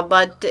data,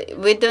 but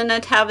we do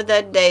not have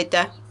that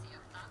data.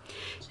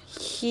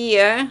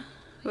 Here,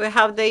 we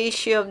have the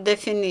issue of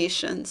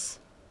definitions.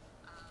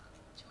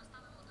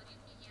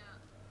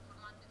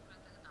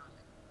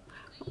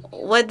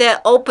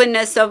 Whether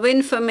openness of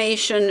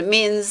information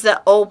means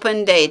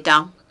open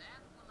data.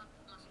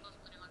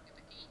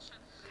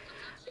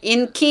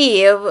 In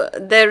Kiev,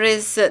 there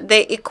is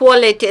the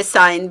equality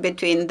sign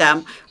between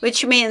them,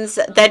 which means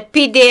that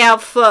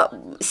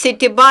PDF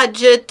city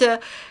budget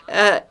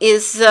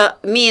is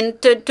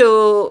meant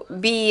to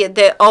be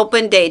the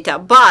open data,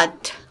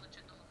 but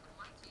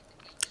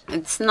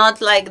it's not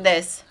like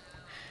this.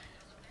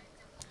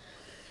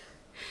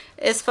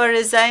 As far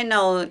as I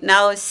know,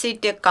 now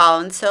City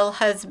Council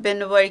has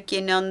been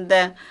working on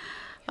the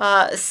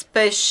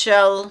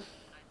special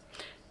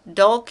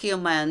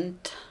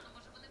document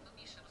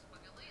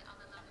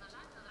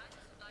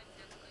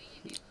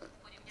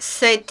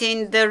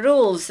setting the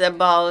rules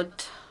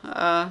about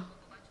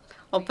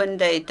open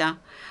data.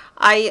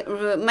 I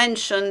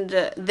mentioned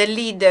the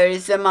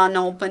leaders among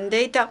open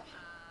data,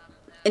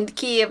 and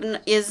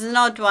Kiev is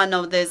not one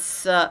of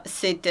these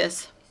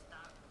cities.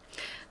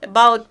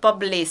 About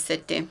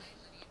publicity.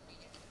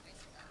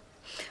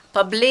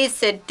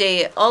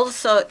 Publicity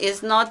also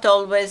is not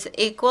always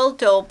equal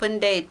to open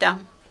data.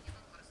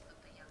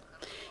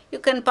 You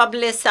can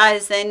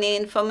publicize any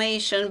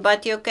information,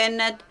 but you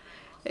cannot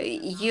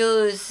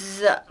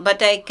use,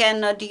 but I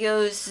cannot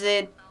use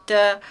it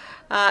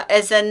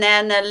as an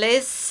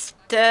analyst.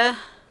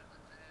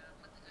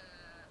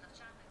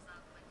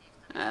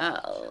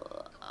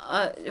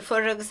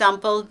 For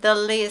example, the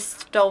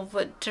list of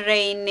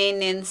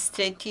training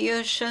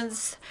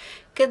institutions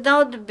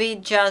cannot be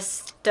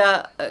just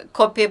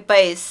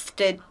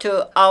copy-pasted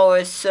to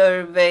our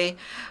survey.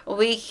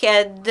 We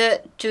had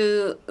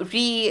to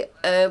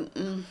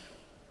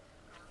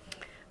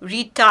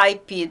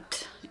retype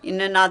it in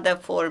another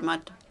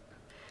format.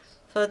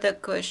 Further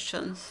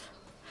questions?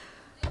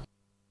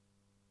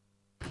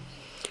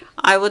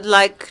 I would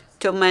like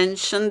to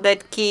mention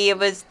that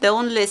Kiev is the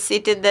only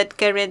city that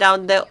carried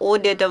out the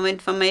audit of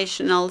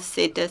informational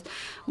cities,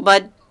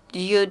 but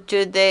due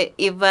to the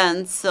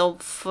events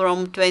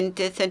from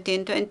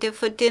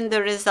 2013-2014,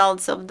 the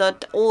results of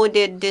that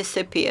audit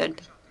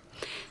disappeared.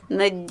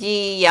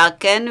 Nadiya,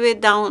 can we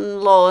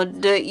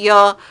download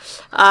your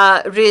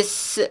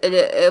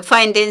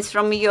findings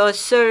from your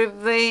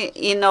survey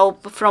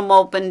from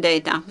open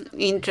data?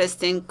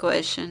 Interesting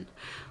question.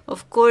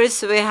 Of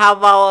course, we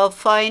have our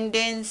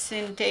findings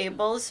in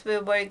tables. We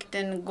worked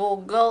in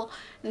Google,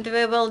 and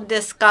we will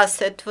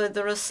discuss it with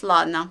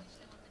Ruslana.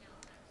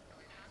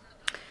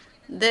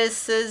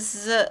 This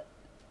is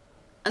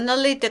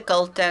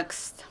analytical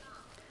text.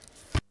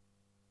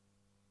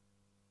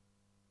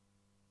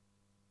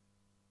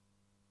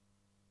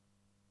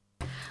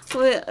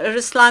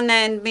 Ruslana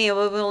and me,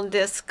 we will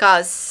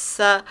discuss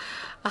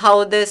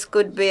how this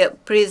could be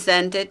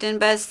presented in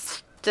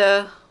best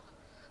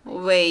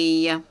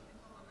way.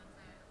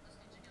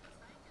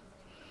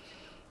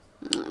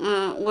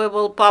 We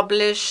will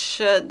publish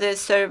the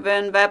survey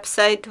on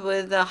website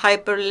with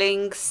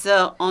hyperlinks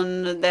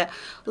on the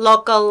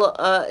local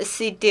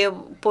city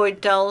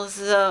portals.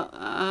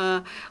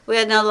 We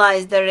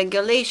analyze the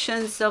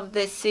regulations of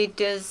the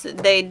cities.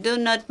 They do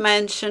not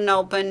mention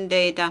open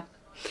data.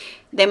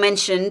 They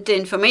mentioned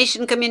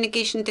information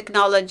communication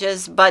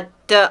technologies, but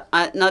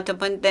not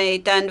open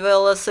data. And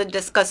we'll also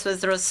discuss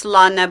with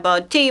Ruslana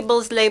about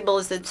tables,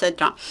 labels,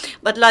 etc.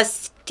 But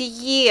last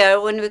year,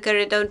 when we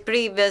carried out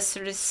previous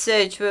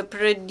research, we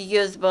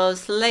produced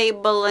both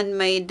label and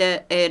made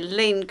a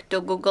link to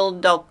Google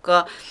Doc.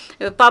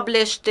 We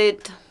published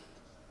it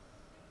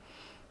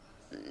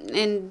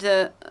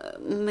and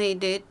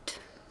made it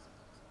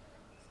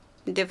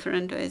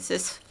different ways.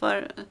 As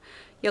for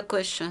your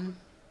question,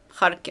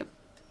 Kharkiv.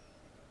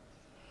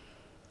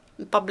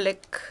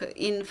 Public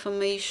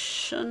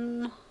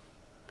information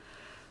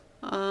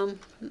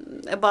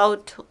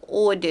about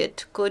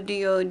audit. Could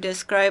you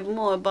describe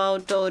more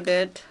about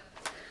audit?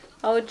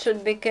 How it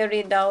should be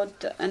carried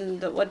out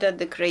and what are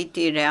the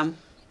criteria?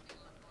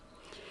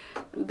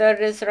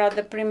 There is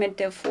rather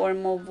primitive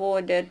form of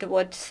audit.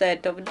 What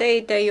set of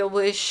data you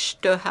wish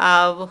to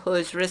have, who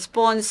is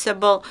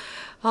responsible,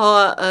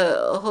 how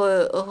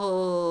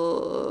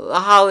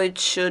it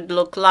should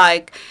look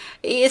like.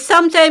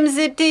 Sometimes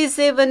it is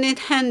even in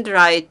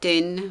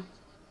handwriting.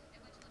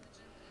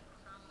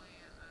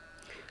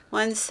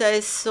 Once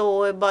I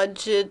saw a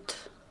budget,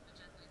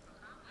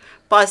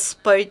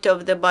 passport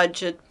of the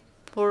budget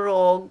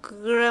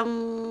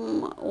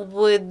program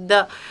with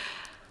the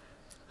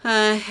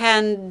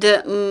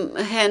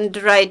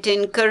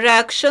handwriting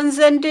corrections,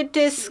 and it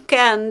is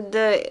scanned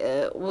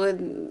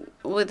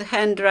with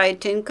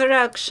handwriting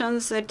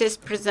corrections. It is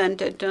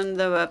presented on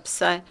the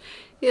website.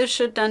 You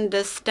should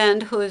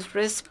understand who is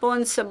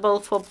responsible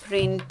for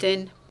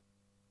printing.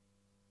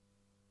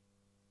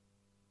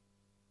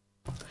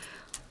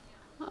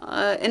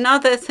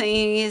 Another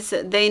thing is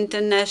the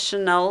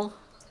international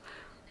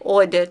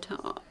audit,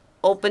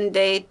 open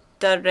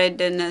data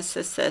readiness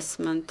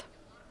assessment.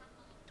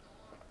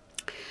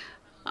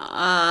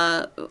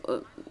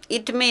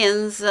 It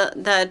means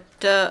that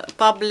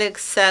public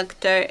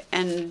sector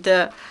and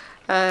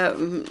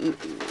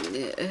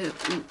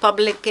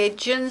public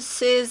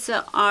agencies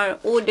are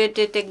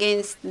audited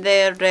against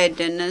their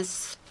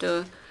readiness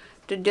to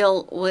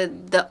deal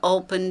with the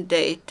open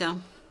data.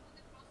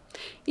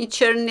 In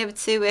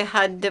Chernivtsi, we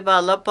had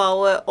developed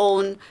our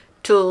own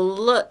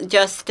tool,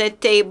 just a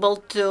table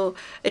to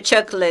a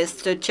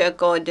checklist to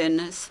check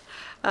ordinance.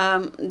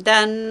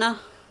 Then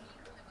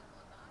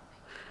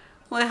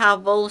we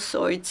have all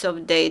sorts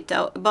of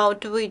data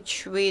about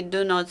which we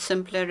do not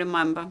simply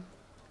remember.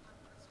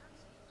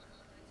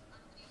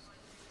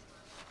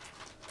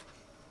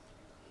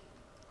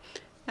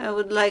 I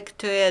would like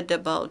to add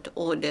about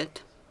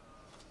audit.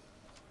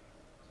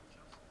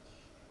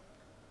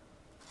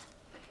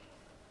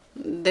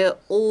 The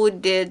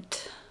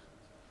audit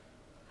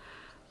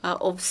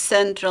of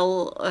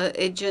central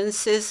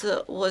agencies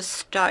was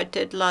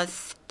started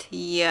last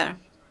year.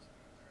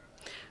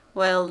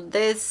 Well,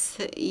 this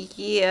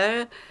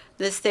year,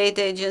 the State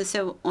Agency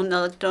on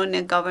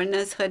Electronic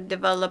Governance had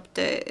developed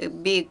a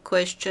big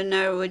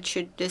questionnaire which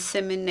it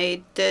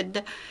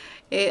disseminated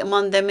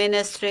among the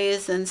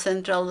ministries and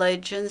central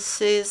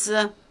agencies,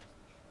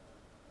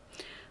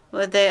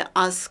 where they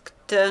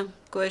asked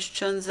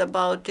questions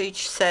about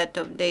each set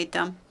of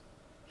data.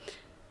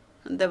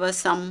 There were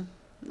some,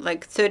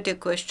 like 30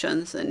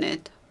 questions in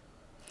it.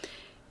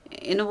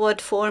 In what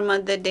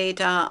format the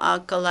data are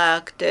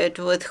collected,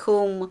 with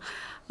whom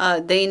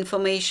the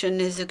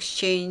information is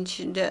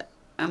exchanged.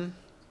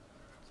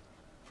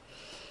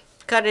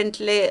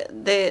 Currently,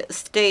 the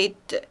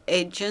State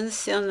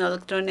Agency on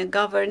Electronic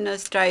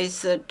Governance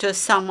tries to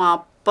sum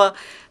up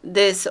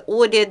this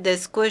audit,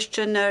 these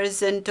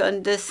questionnaires, and to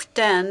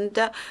understand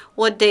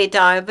what data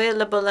are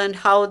available and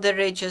how the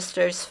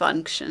registers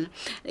function.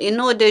 In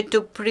order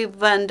to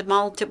prevent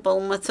multiple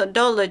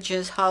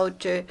methodologies how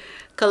to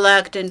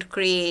collect and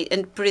create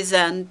and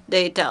present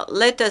data,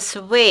 let us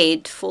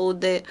wait for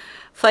the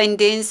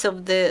findings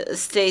of the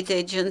State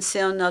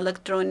Agency on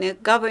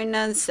Electronic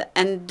Governance,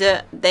 and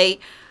they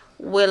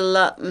will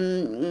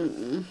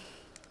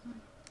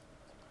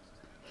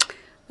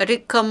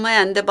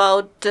recommend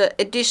about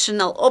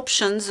additional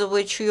options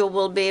which you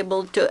will be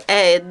able to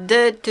add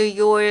to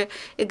your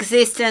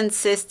existing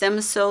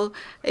system. So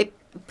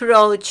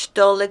approached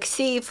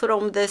Oleksiy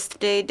from the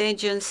state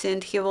agency,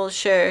 and he will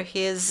share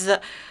his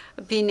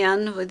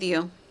opinion with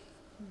you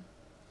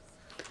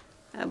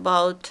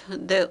about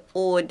the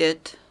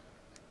audit.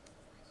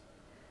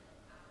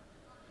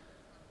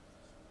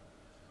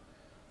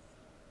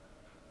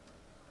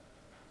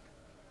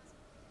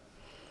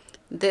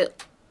 The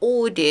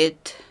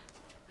audit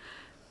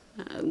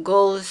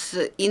goes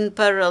in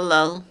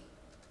parallel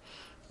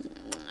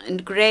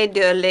and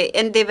gradually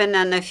and even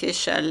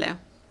unofficially.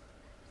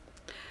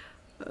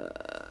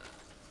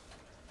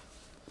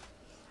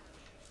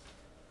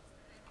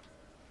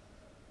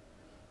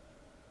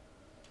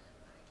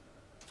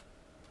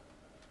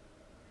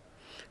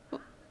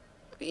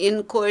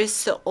 In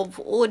course of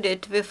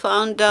audit, we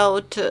found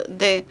out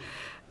the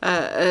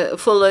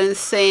following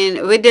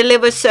thing: we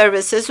deliver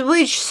services.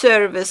 Which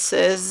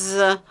services?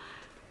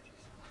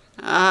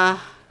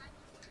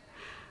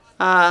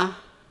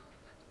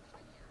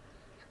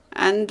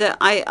 And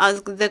I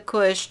asked the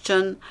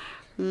question,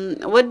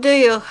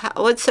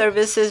 what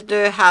services do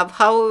you have?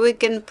 How we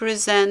can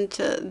present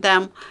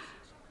them?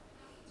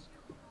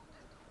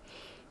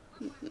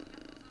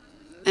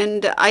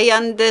 And I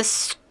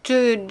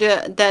understood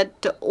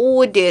that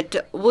audit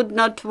would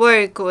not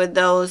work with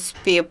those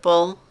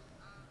people.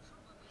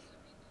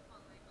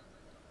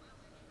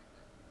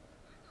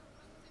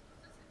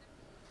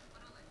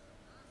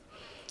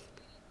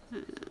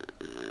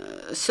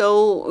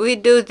 So we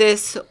do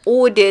this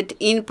audit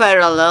in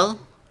parallel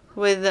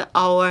with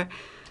our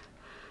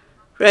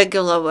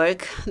regular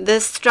work. The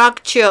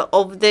structure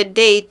of the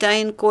data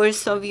in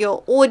course of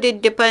your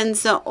audit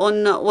depends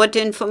on what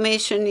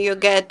information you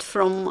get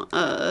from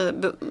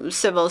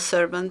civil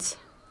servants.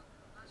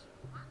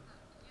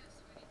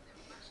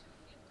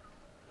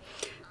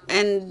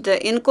 And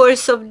in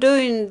course of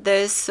doing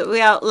this, we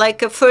are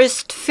like a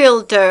first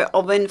filter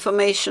of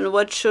information,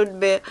 what should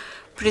be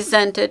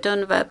presented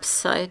on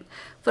website.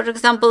 For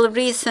example,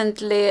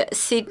 recently,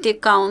 City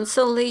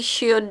Council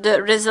issued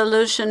a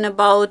resolution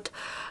about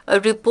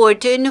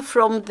reporting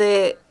from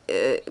the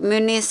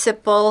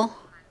municipal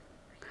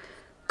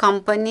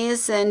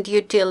companies and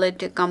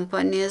utility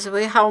companies.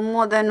 We have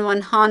more than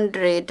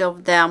 100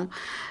 of them.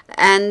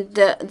 And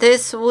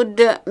this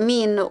would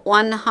mean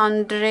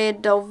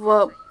 100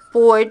 of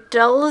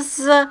portals,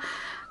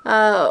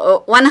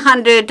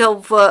 100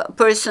 of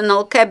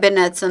personal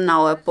cabinets on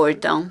our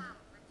portal.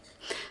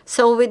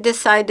 So we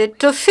decided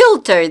to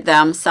filter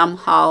them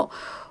somehow.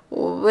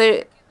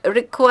 We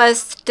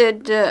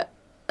requested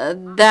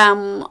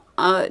them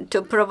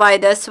to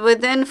provide us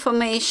with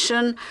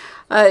information,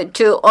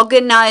 to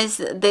organize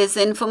this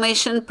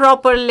information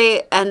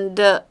properly and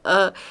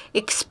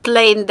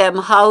explain them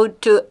how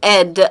to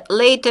add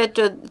later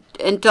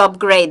and to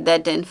upgrade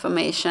that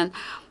information.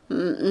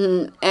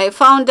 I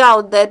found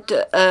out that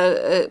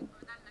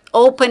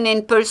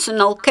opening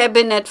personal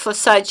cabinet for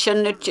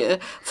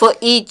for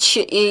each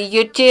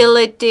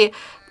utility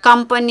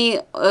company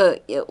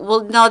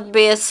will not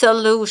be a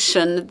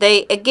solution.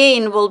 They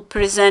again will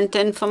present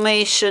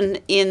information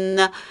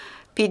in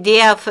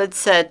PDF,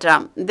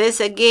 etc.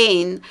 This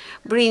again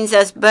brings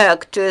us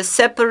back to a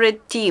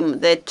separate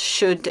team that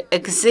should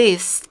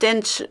exist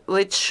and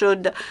which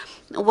should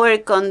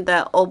work on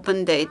the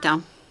open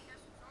data.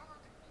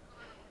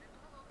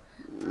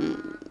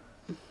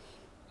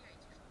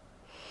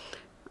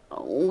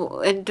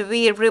 And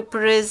we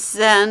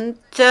represent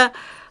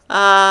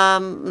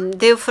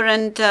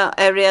different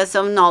areas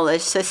of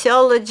knowledge: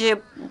 sociology,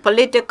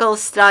 political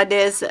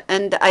studies,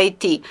 and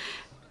IT.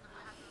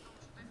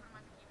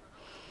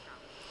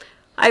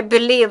 I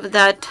believe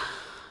that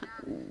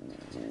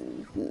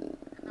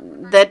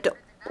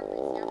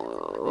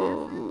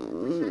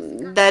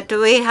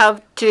we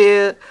have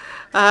to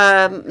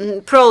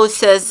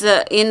process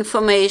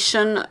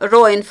information,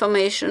 raw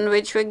information,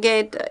 which we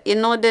get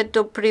in order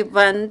to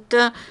prevent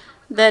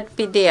that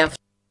PDF.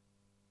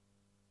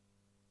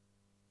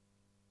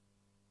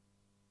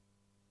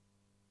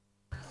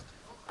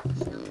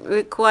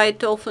 We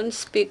quite often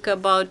speak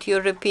about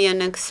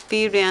European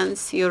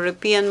experience,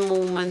 European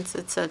movements,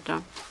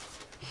 etc.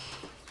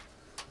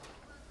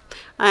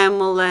 I am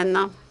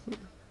Olena.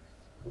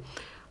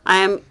 I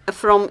am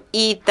from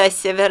ITA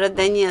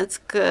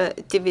Severodonetsk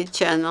TV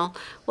channel.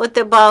 What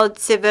about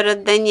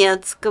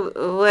Severodonetsk,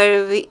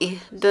 where we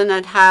do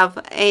not have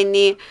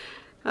any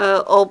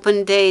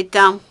open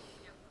data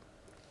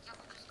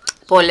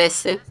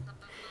policy?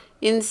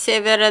 In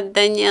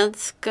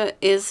Severodonetsk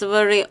is a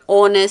very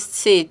honest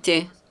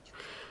city.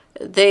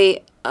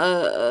 They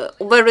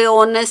very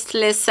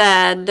honestly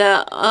said,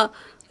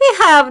 we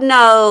have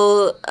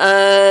no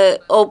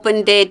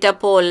open data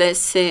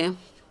policy.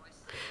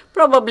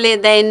 Probably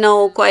they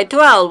know quite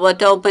well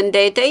what open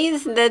data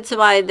is. That's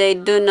why they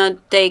do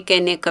not take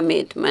any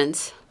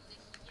commitments.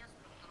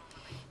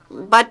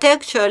 but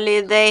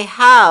actually they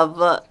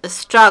have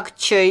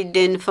structured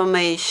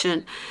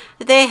information.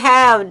 They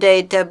have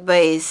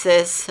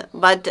databases,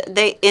 but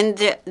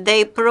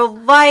they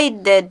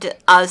provided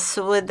us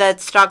with that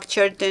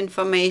structured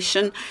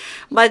information,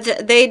 but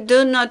they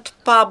do not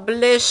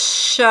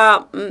publish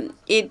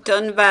it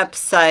on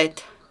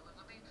website.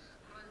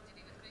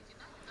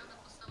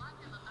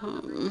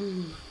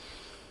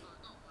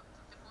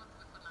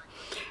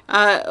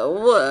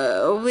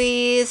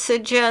 We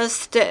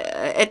suggest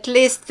at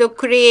least to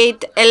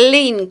create a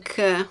link.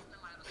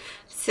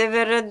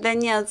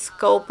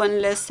 Severodonetsk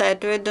openly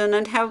said we do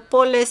not have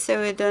policy,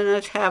 we do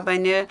not have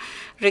any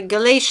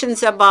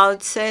regulations about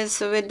this,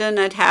 we do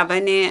not have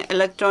any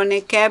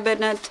electronic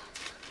cabinet.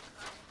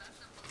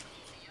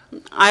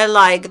 I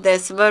like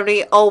this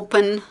very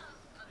open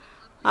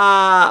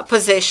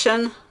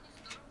position,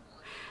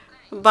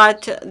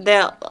 but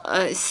the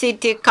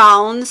city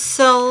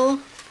council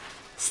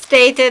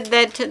stated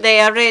that they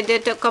are ready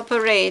to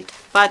cooperate,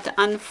 but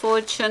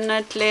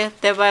unfortunately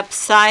the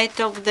website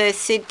of the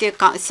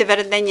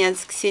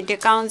Severodonetsk City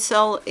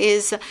Council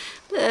is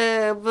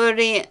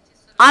very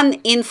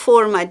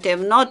uninformative,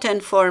 not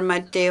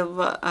informative,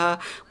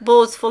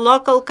 both for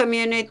local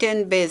community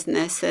and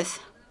businesses.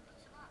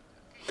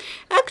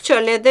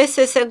 Actually, this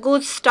is a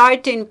good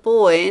starting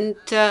point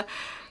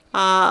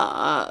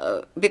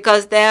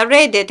because they are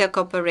ready to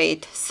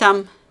cooperate.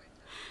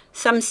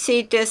 Some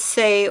cities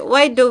say,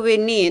 why do we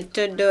need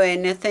to do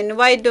anything?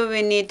 Why do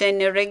we need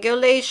any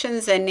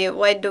regulations?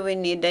 Why do we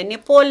need any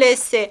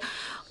policy?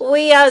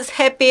 We are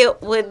happy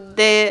with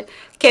the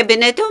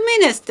Cabinet of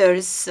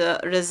Ministers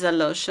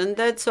resolution.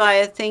 That's why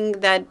I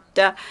think that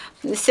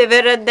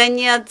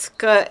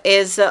Severodonetsk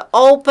is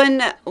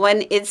open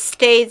when it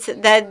states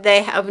that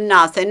they have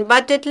nothing.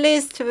 But at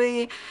least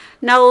we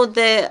know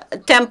the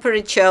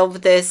temperature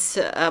of this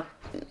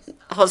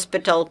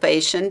hospital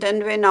patient,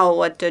 and we know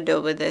what to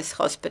do with this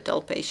hospital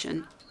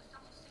patient.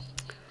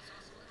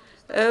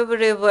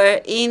 Everywhere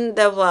in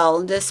the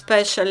world,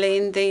 especially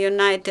in the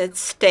United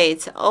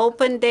States,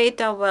 open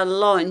data were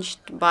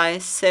launched by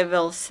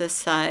civil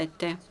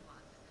society.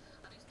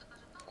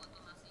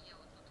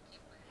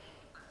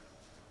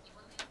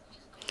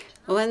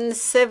 When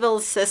civil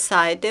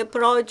society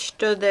approached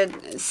to the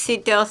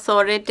city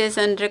authorities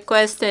and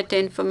requested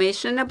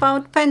information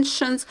about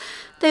pensions,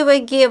 they were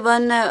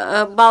given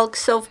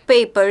bulks of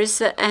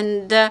papers,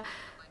 and they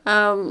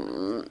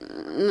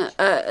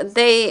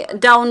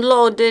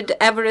downloaded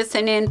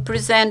everything and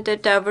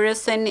presented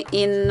everything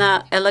in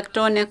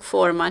electronic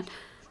format.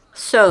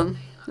 So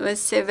with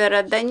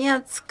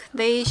Severodonetsk,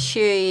 the issue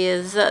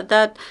is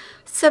that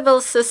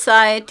civil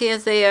society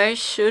there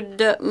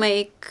should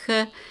make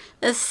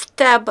a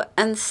step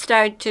and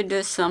start to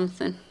do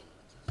something.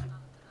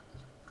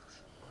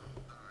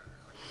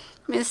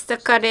 Mr.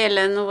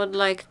 Karelin would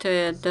like to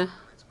add.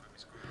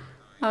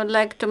 I would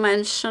like to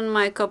mention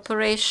my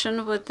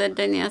cooperation with the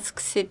Donetsk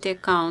City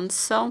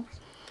Council,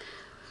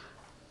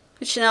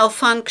 which now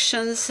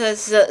functions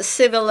as a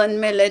civil and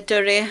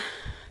military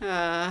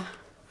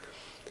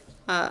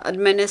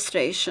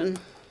administration.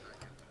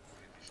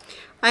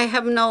 I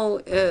have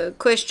no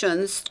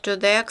questions to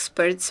the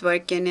experts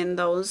working in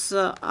those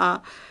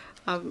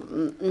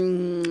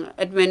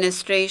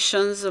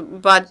administrations,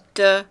 but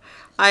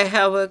I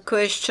have a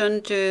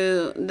question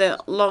to the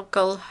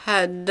local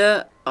head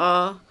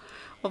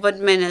of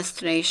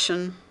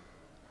administration.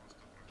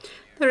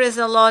 There is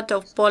a lot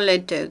of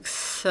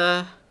politics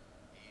and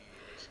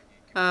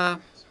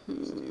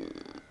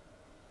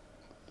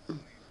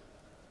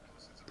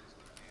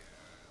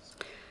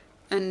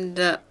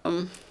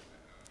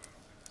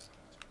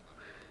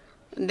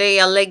they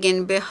are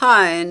lagging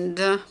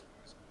behind.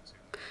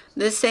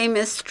 The same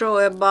is true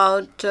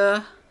about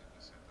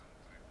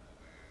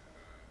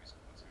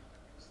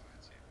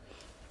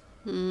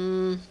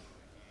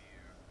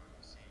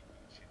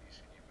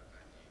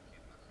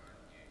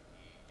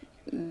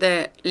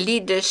the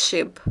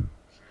leadership,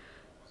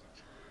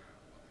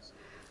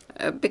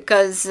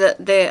 because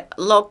the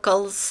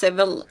local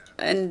civil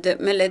and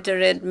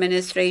military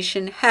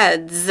administration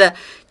heads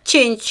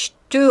change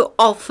too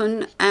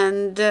often,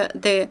 and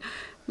the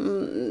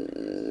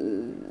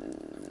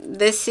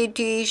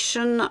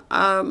situation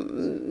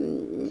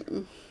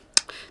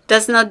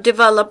does not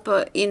develop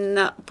in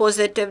a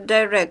positive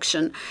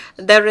direction.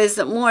 There is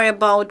more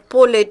about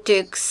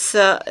politics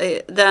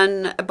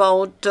than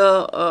about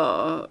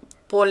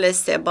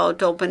policy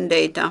about open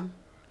data.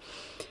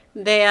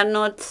 They are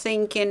not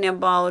thinking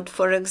about,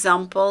 for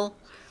example,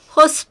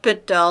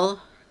 hospital,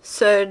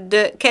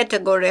 third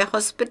category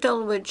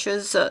hospital, which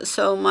is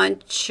so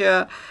much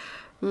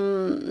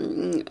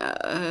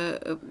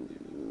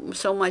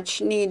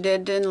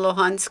needed in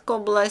Luhansk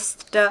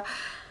Oblast,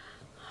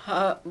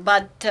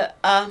 but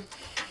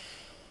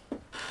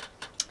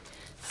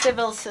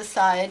civil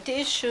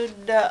society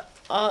should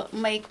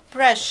make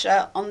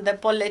pressure on the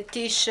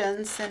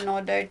politicians in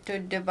order to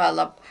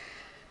develop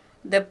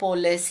the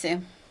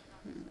policy.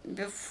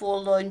 Before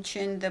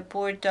launching the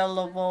portal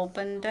of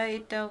open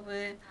data,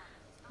 we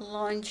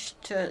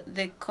launched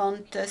the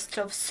contest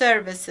of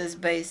services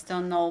based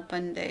on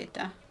open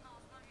data.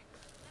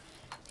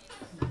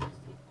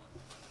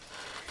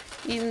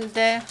 In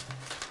the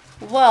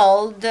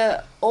world,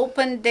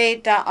 open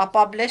data are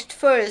published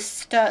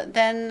first,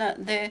 then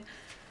the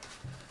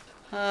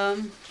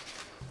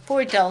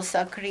portals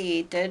are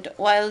created,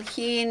 while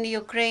here in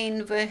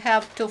Ukraine we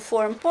have to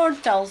form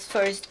portals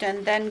first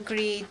and then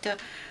create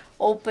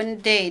open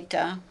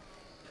data.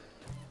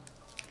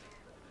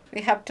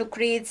 We have to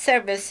create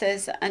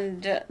services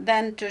and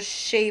then to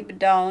shape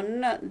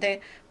down the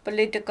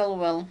political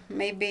will.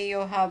 Maybe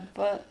you have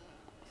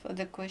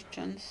further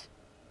questions.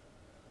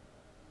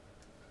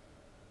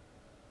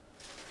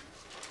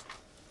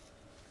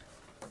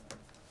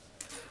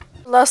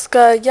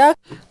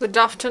 Good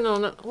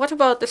afternoon. What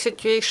about the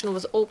situation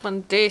with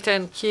open data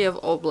in Kiev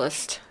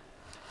Oblast?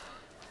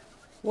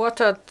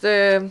 What are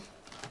the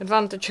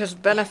advantages,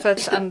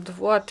 benefits, and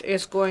what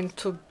is going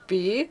to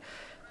be?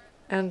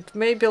 And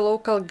maybe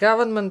local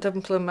government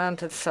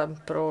implemented some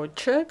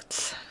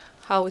projects.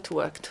 How it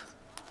worked?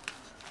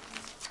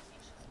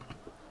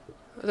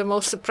 The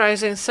most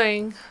surprising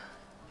thing,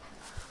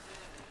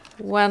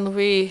 when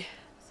we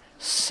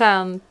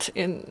sent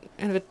in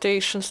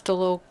invitations to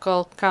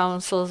local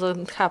councils,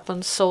 and it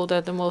happened so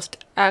that the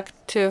most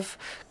active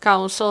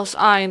councils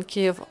are in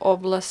Kiev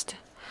Oblast,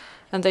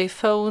 and they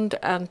phoned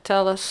and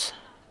tell us,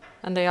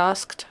 and they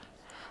asked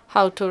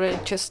how to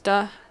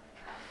register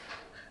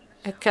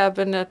a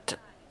cabinet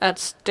at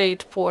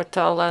state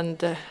portal,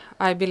 and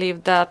I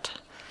believe that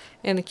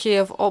in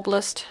Kiev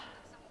Oblast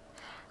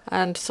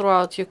and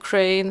throughout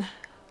Ukraine,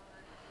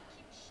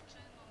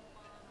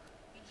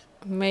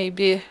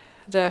 maybe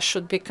there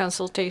should be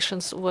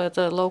consultations with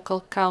the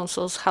local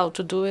councils how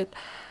to do it.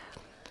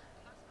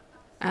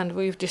 And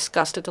we've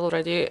discussed it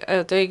already.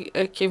 They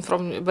came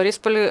from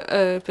Borispol,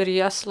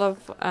 Peryaslav,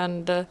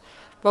 and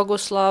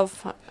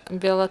Boguslav,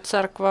 Bela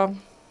Tserkva.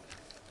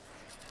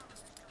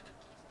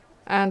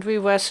 And we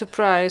were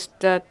surprised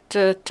that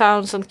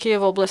towns in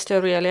Kiev Oblast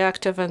are really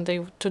active and they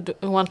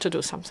want to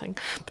do something.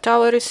 But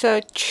our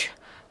research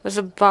was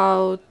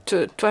about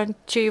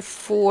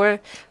 24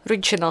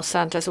 regional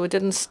centers. We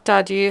didn't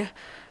study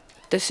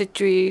the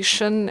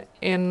situation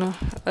in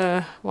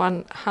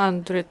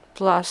 100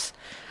 plus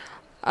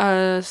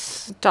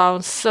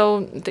towns.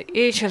 So the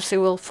agency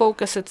will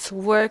focus its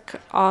work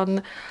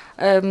on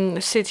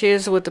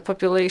cities with the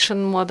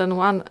population more than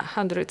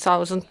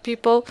 100,000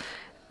 people.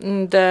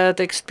 And, the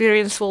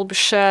experience will be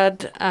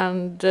shared,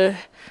 and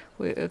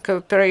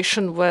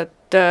cooperation with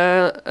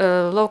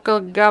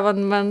local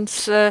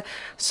governments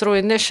through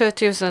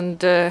initiatives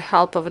and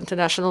help of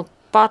international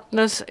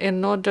partners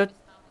in order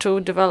to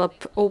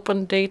develop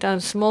open data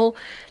in small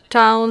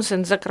towns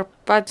in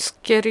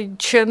Zakarpatsky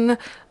region.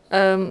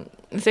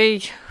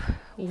 They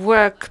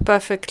work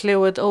perfectly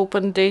with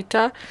open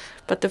data,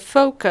 but the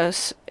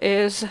focus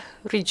is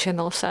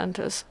regional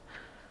centers.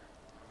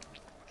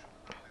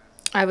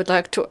 I would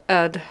like to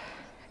add,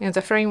 in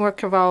the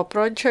framework of our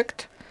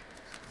project,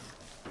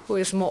 who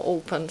is more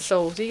open.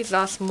 So these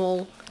are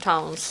small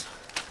towns,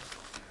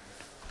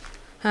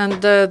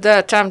 and the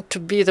attempt to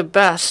be the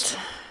best,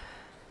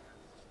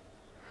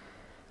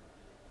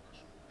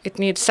 it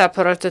needs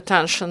separate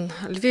attention.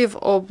 Lviv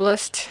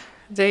Oblast,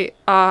 they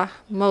are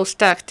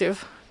most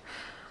active,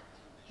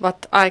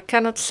 but I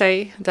cannot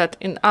say that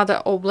in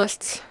other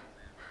oblasts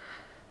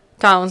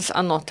towns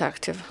are not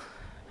active.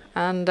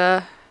 And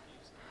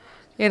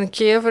in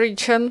Kiev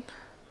region,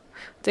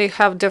 they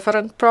have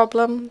different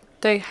problem.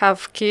 They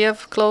have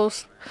Kiev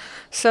close,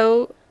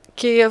 so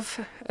Kiev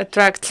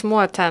attracts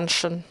more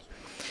attention.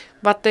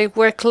 But they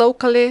work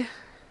locally,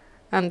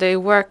 and they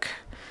work,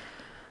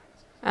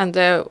 and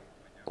their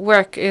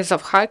work is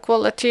of high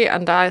quality,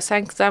 and I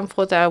thank them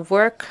for their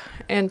work.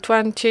 In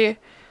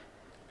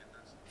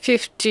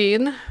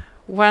 2015,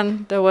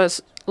 when there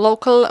was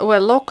local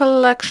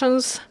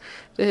elections,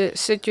 the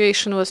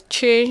situation was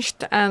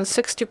changed, and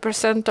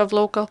 60% of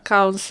local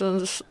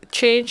councils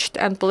changed,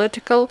 and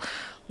political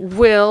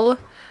will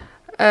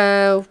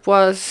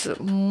was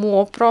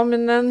more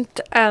prominent,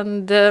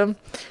 and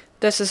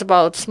this is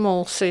about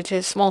small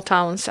cities, small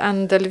towns.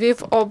 And the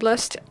Lviv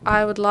Oblast,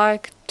 I would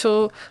like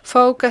to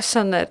focus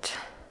on it.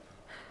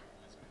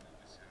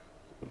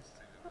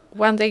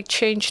 When they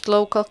changed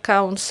local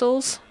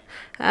councils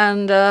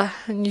and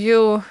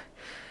new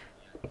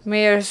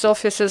mayor's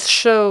offices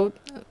showed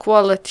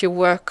quality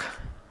work,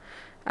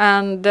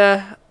 and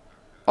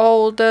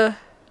all the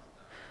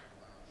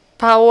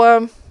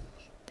power,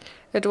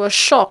 it was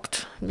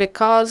shocked,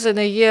 because in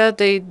a year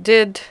they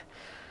did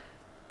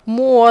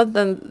more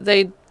than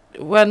they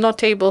were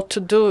not able to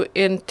do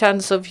in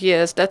tens of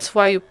years. That's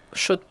why you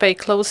should pay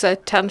closer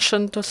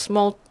attention to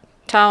small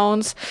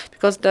towns,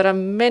 because there are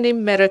many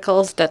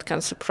miracles that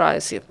can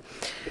surprise you.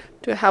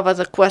 Do you have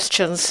other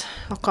questions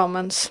or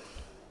comments?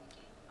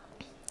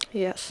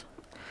 Yes.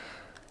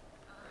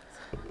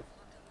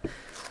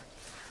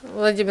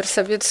 Vladimir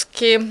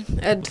Savitsky,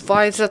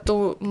 advisor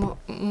to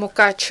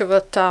Mukachevo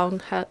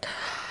town head.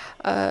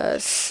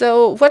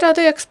 So what are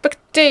the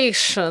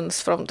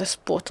expectations from this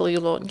portal you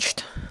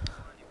launched?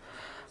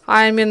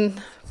 I mean,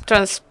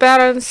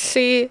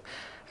 transparency,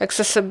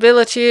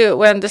 accessibility,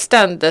 we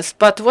understand this.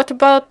 But what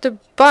about the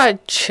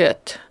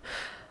budget?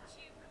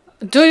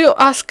 Do you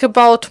ask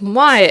about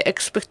my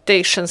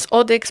expectations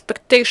or the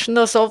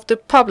expectations of the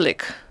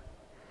public?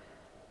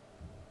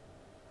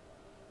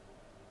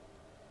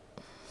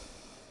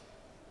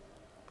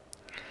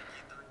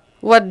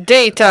 What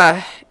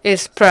data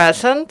is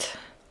present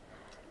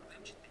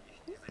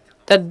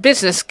that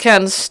business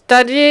can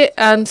study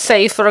and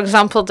say, for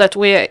example, that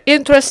we are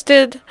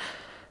interested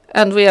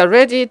and we are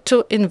ready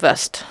to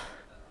invest?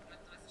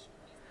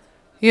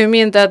 You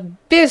mean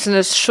that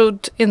business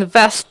should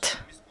invest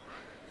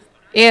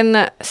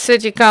in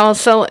city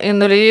council in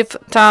Lviv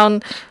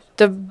town?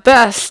 The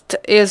best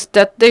is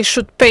that they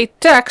should pay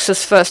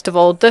taxes, first of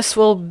all. This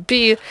will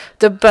be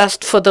the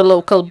best for the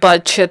local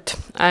budget.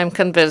 I'm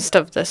convinced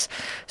of this.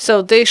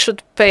 So they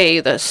should pay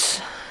this.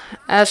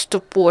 As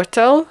to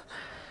portal,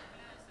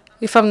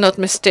 if I'm not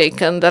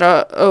mistaken, there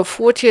are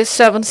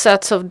 47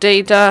 sets of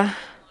data.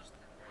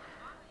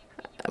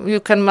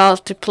 You can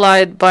multiply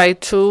it by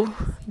 2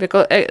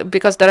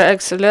 because there are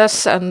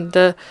XLS and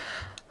the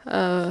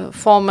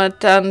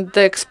format and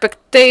the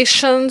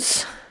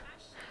expectations.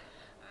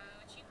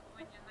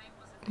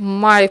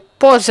 My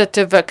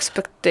positive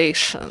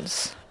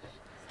expectations.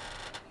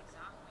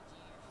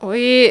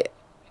 We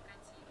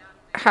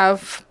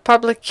have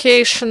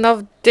publication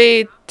of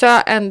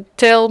data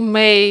until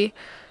May.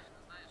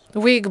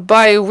 Week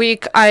by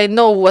week, I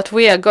know what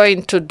we are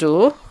going to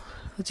do.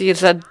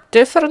 These are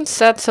different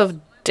sets of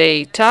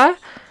data.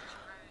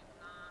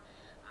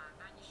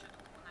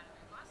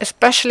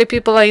 Especially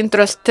people are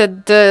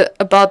interested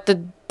about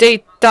the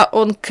data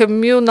on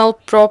communal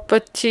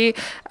property,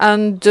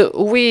 and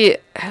we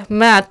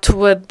met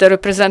with the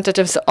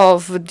representatives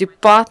of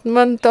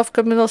Department of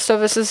Communal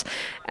Services,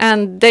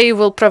 and they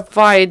will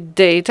provide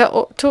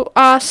data to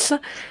us,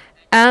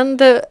 and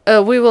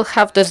we will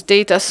have this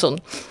data soon.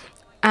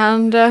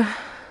 And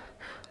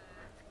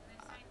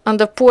on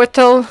the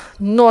portal,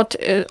 not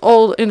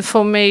all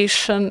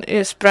information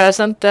is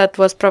present that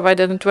was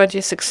provided in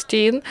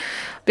 2016,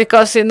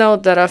 because, you know,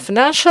 there are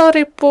financial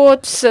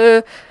reports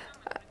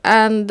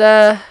and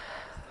the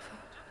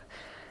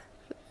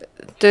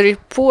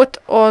report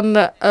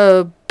on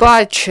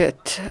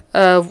budget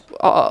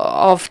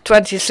of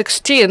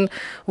 2016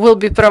 will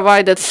be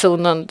provided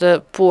soon on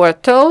the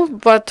portal,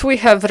 but we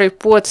have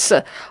reports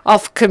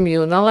of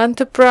communal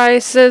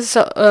enterprises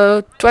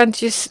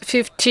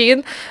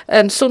 2015,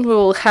 and soon we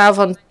will have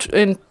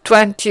in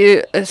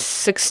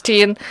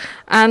 2016,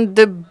 and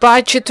the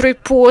budget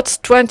reports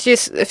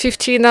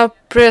 2015 are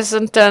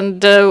present,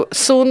 and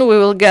soon we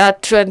will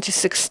get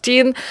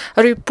 2016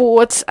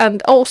 reports,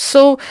 and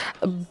also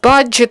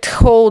budget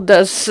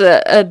holders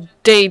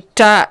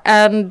data,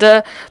 and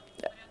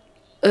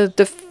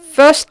the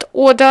first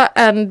order,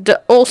 and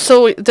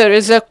also there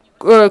is a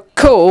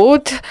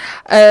code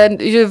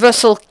and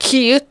universal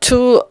key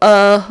to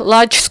a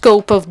large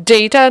scope of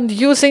data, and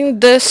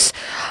using this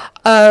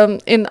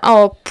in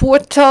our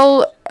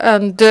portal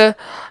and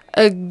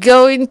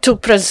going to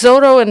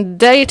Prezoro and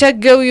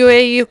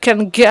Data.go.ua, you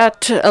can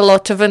get a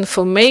lot of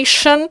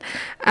information,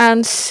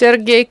 and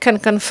Sergey can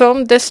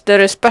confirm this. There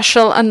is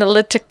special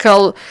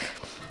analytical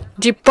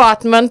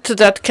department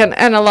that can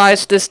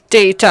analyze this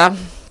data.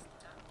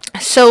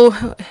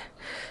 So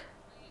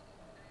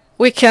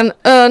we can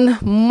earn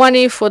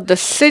money for the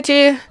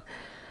city.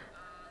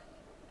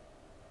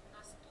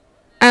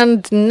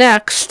 And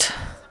next,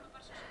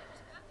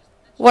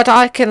 what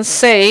I can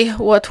say,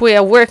 what we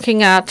are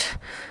working at,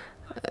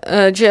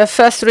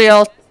 GFS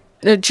real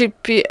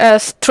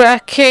GPS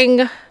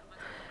tracking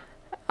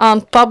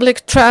on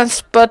public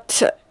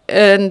transport,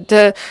 and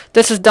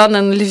this is done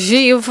in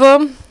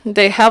Lviv.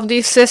 They have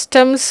these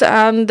systems,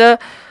 and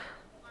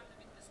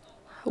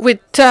we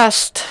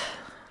test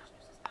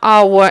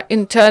our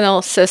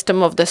internal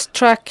system of this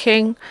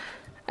tracking,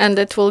 and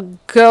it will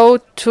go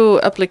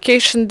to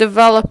application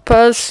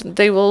developers.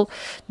 They will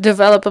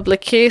develop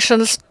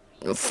applications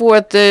for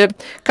the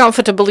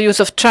comfortable use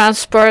of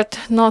transport,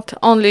 not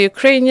only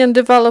Ukrainian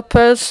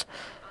developers,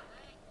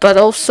 but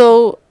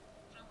also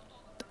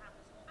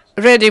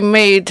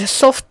ready-made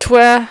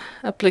software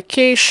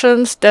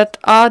applications that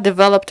are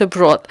developed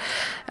abroad.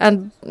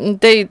 And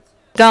they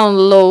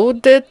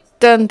download it,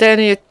 and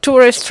any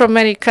tourist from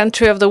any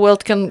country of the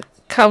world can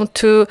come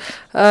to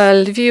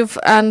Lviv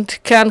and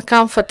can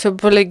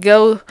comfortably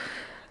go,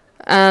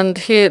 and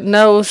he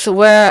knows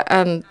where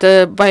and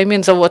by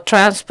means of what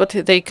transport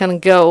they can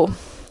go.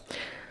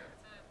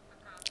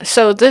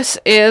 So this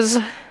is,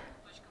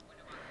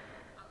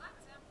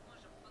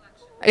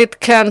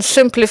 it can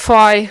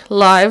simplify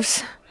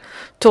lives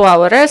to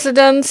our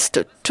residents,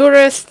 to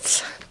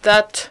tourists,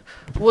 that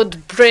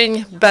would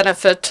bring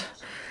benefit.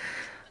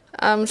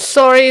 I'm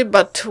sorry,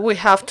 but we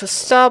have to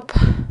stop.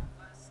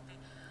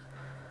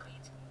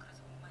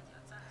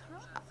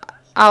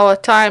 Our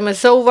time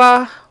is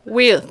over.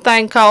 We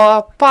thank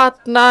our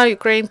partner,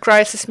 Ukraine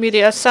Crisis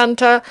Media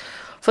Center,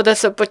 for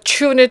this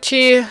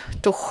opportunity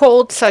to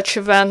hold such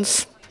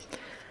events.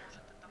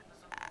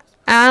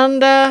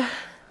 And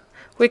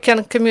we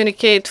can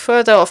communicate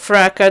further off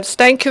records.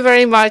 Thank you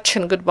very much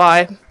and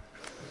goodbye.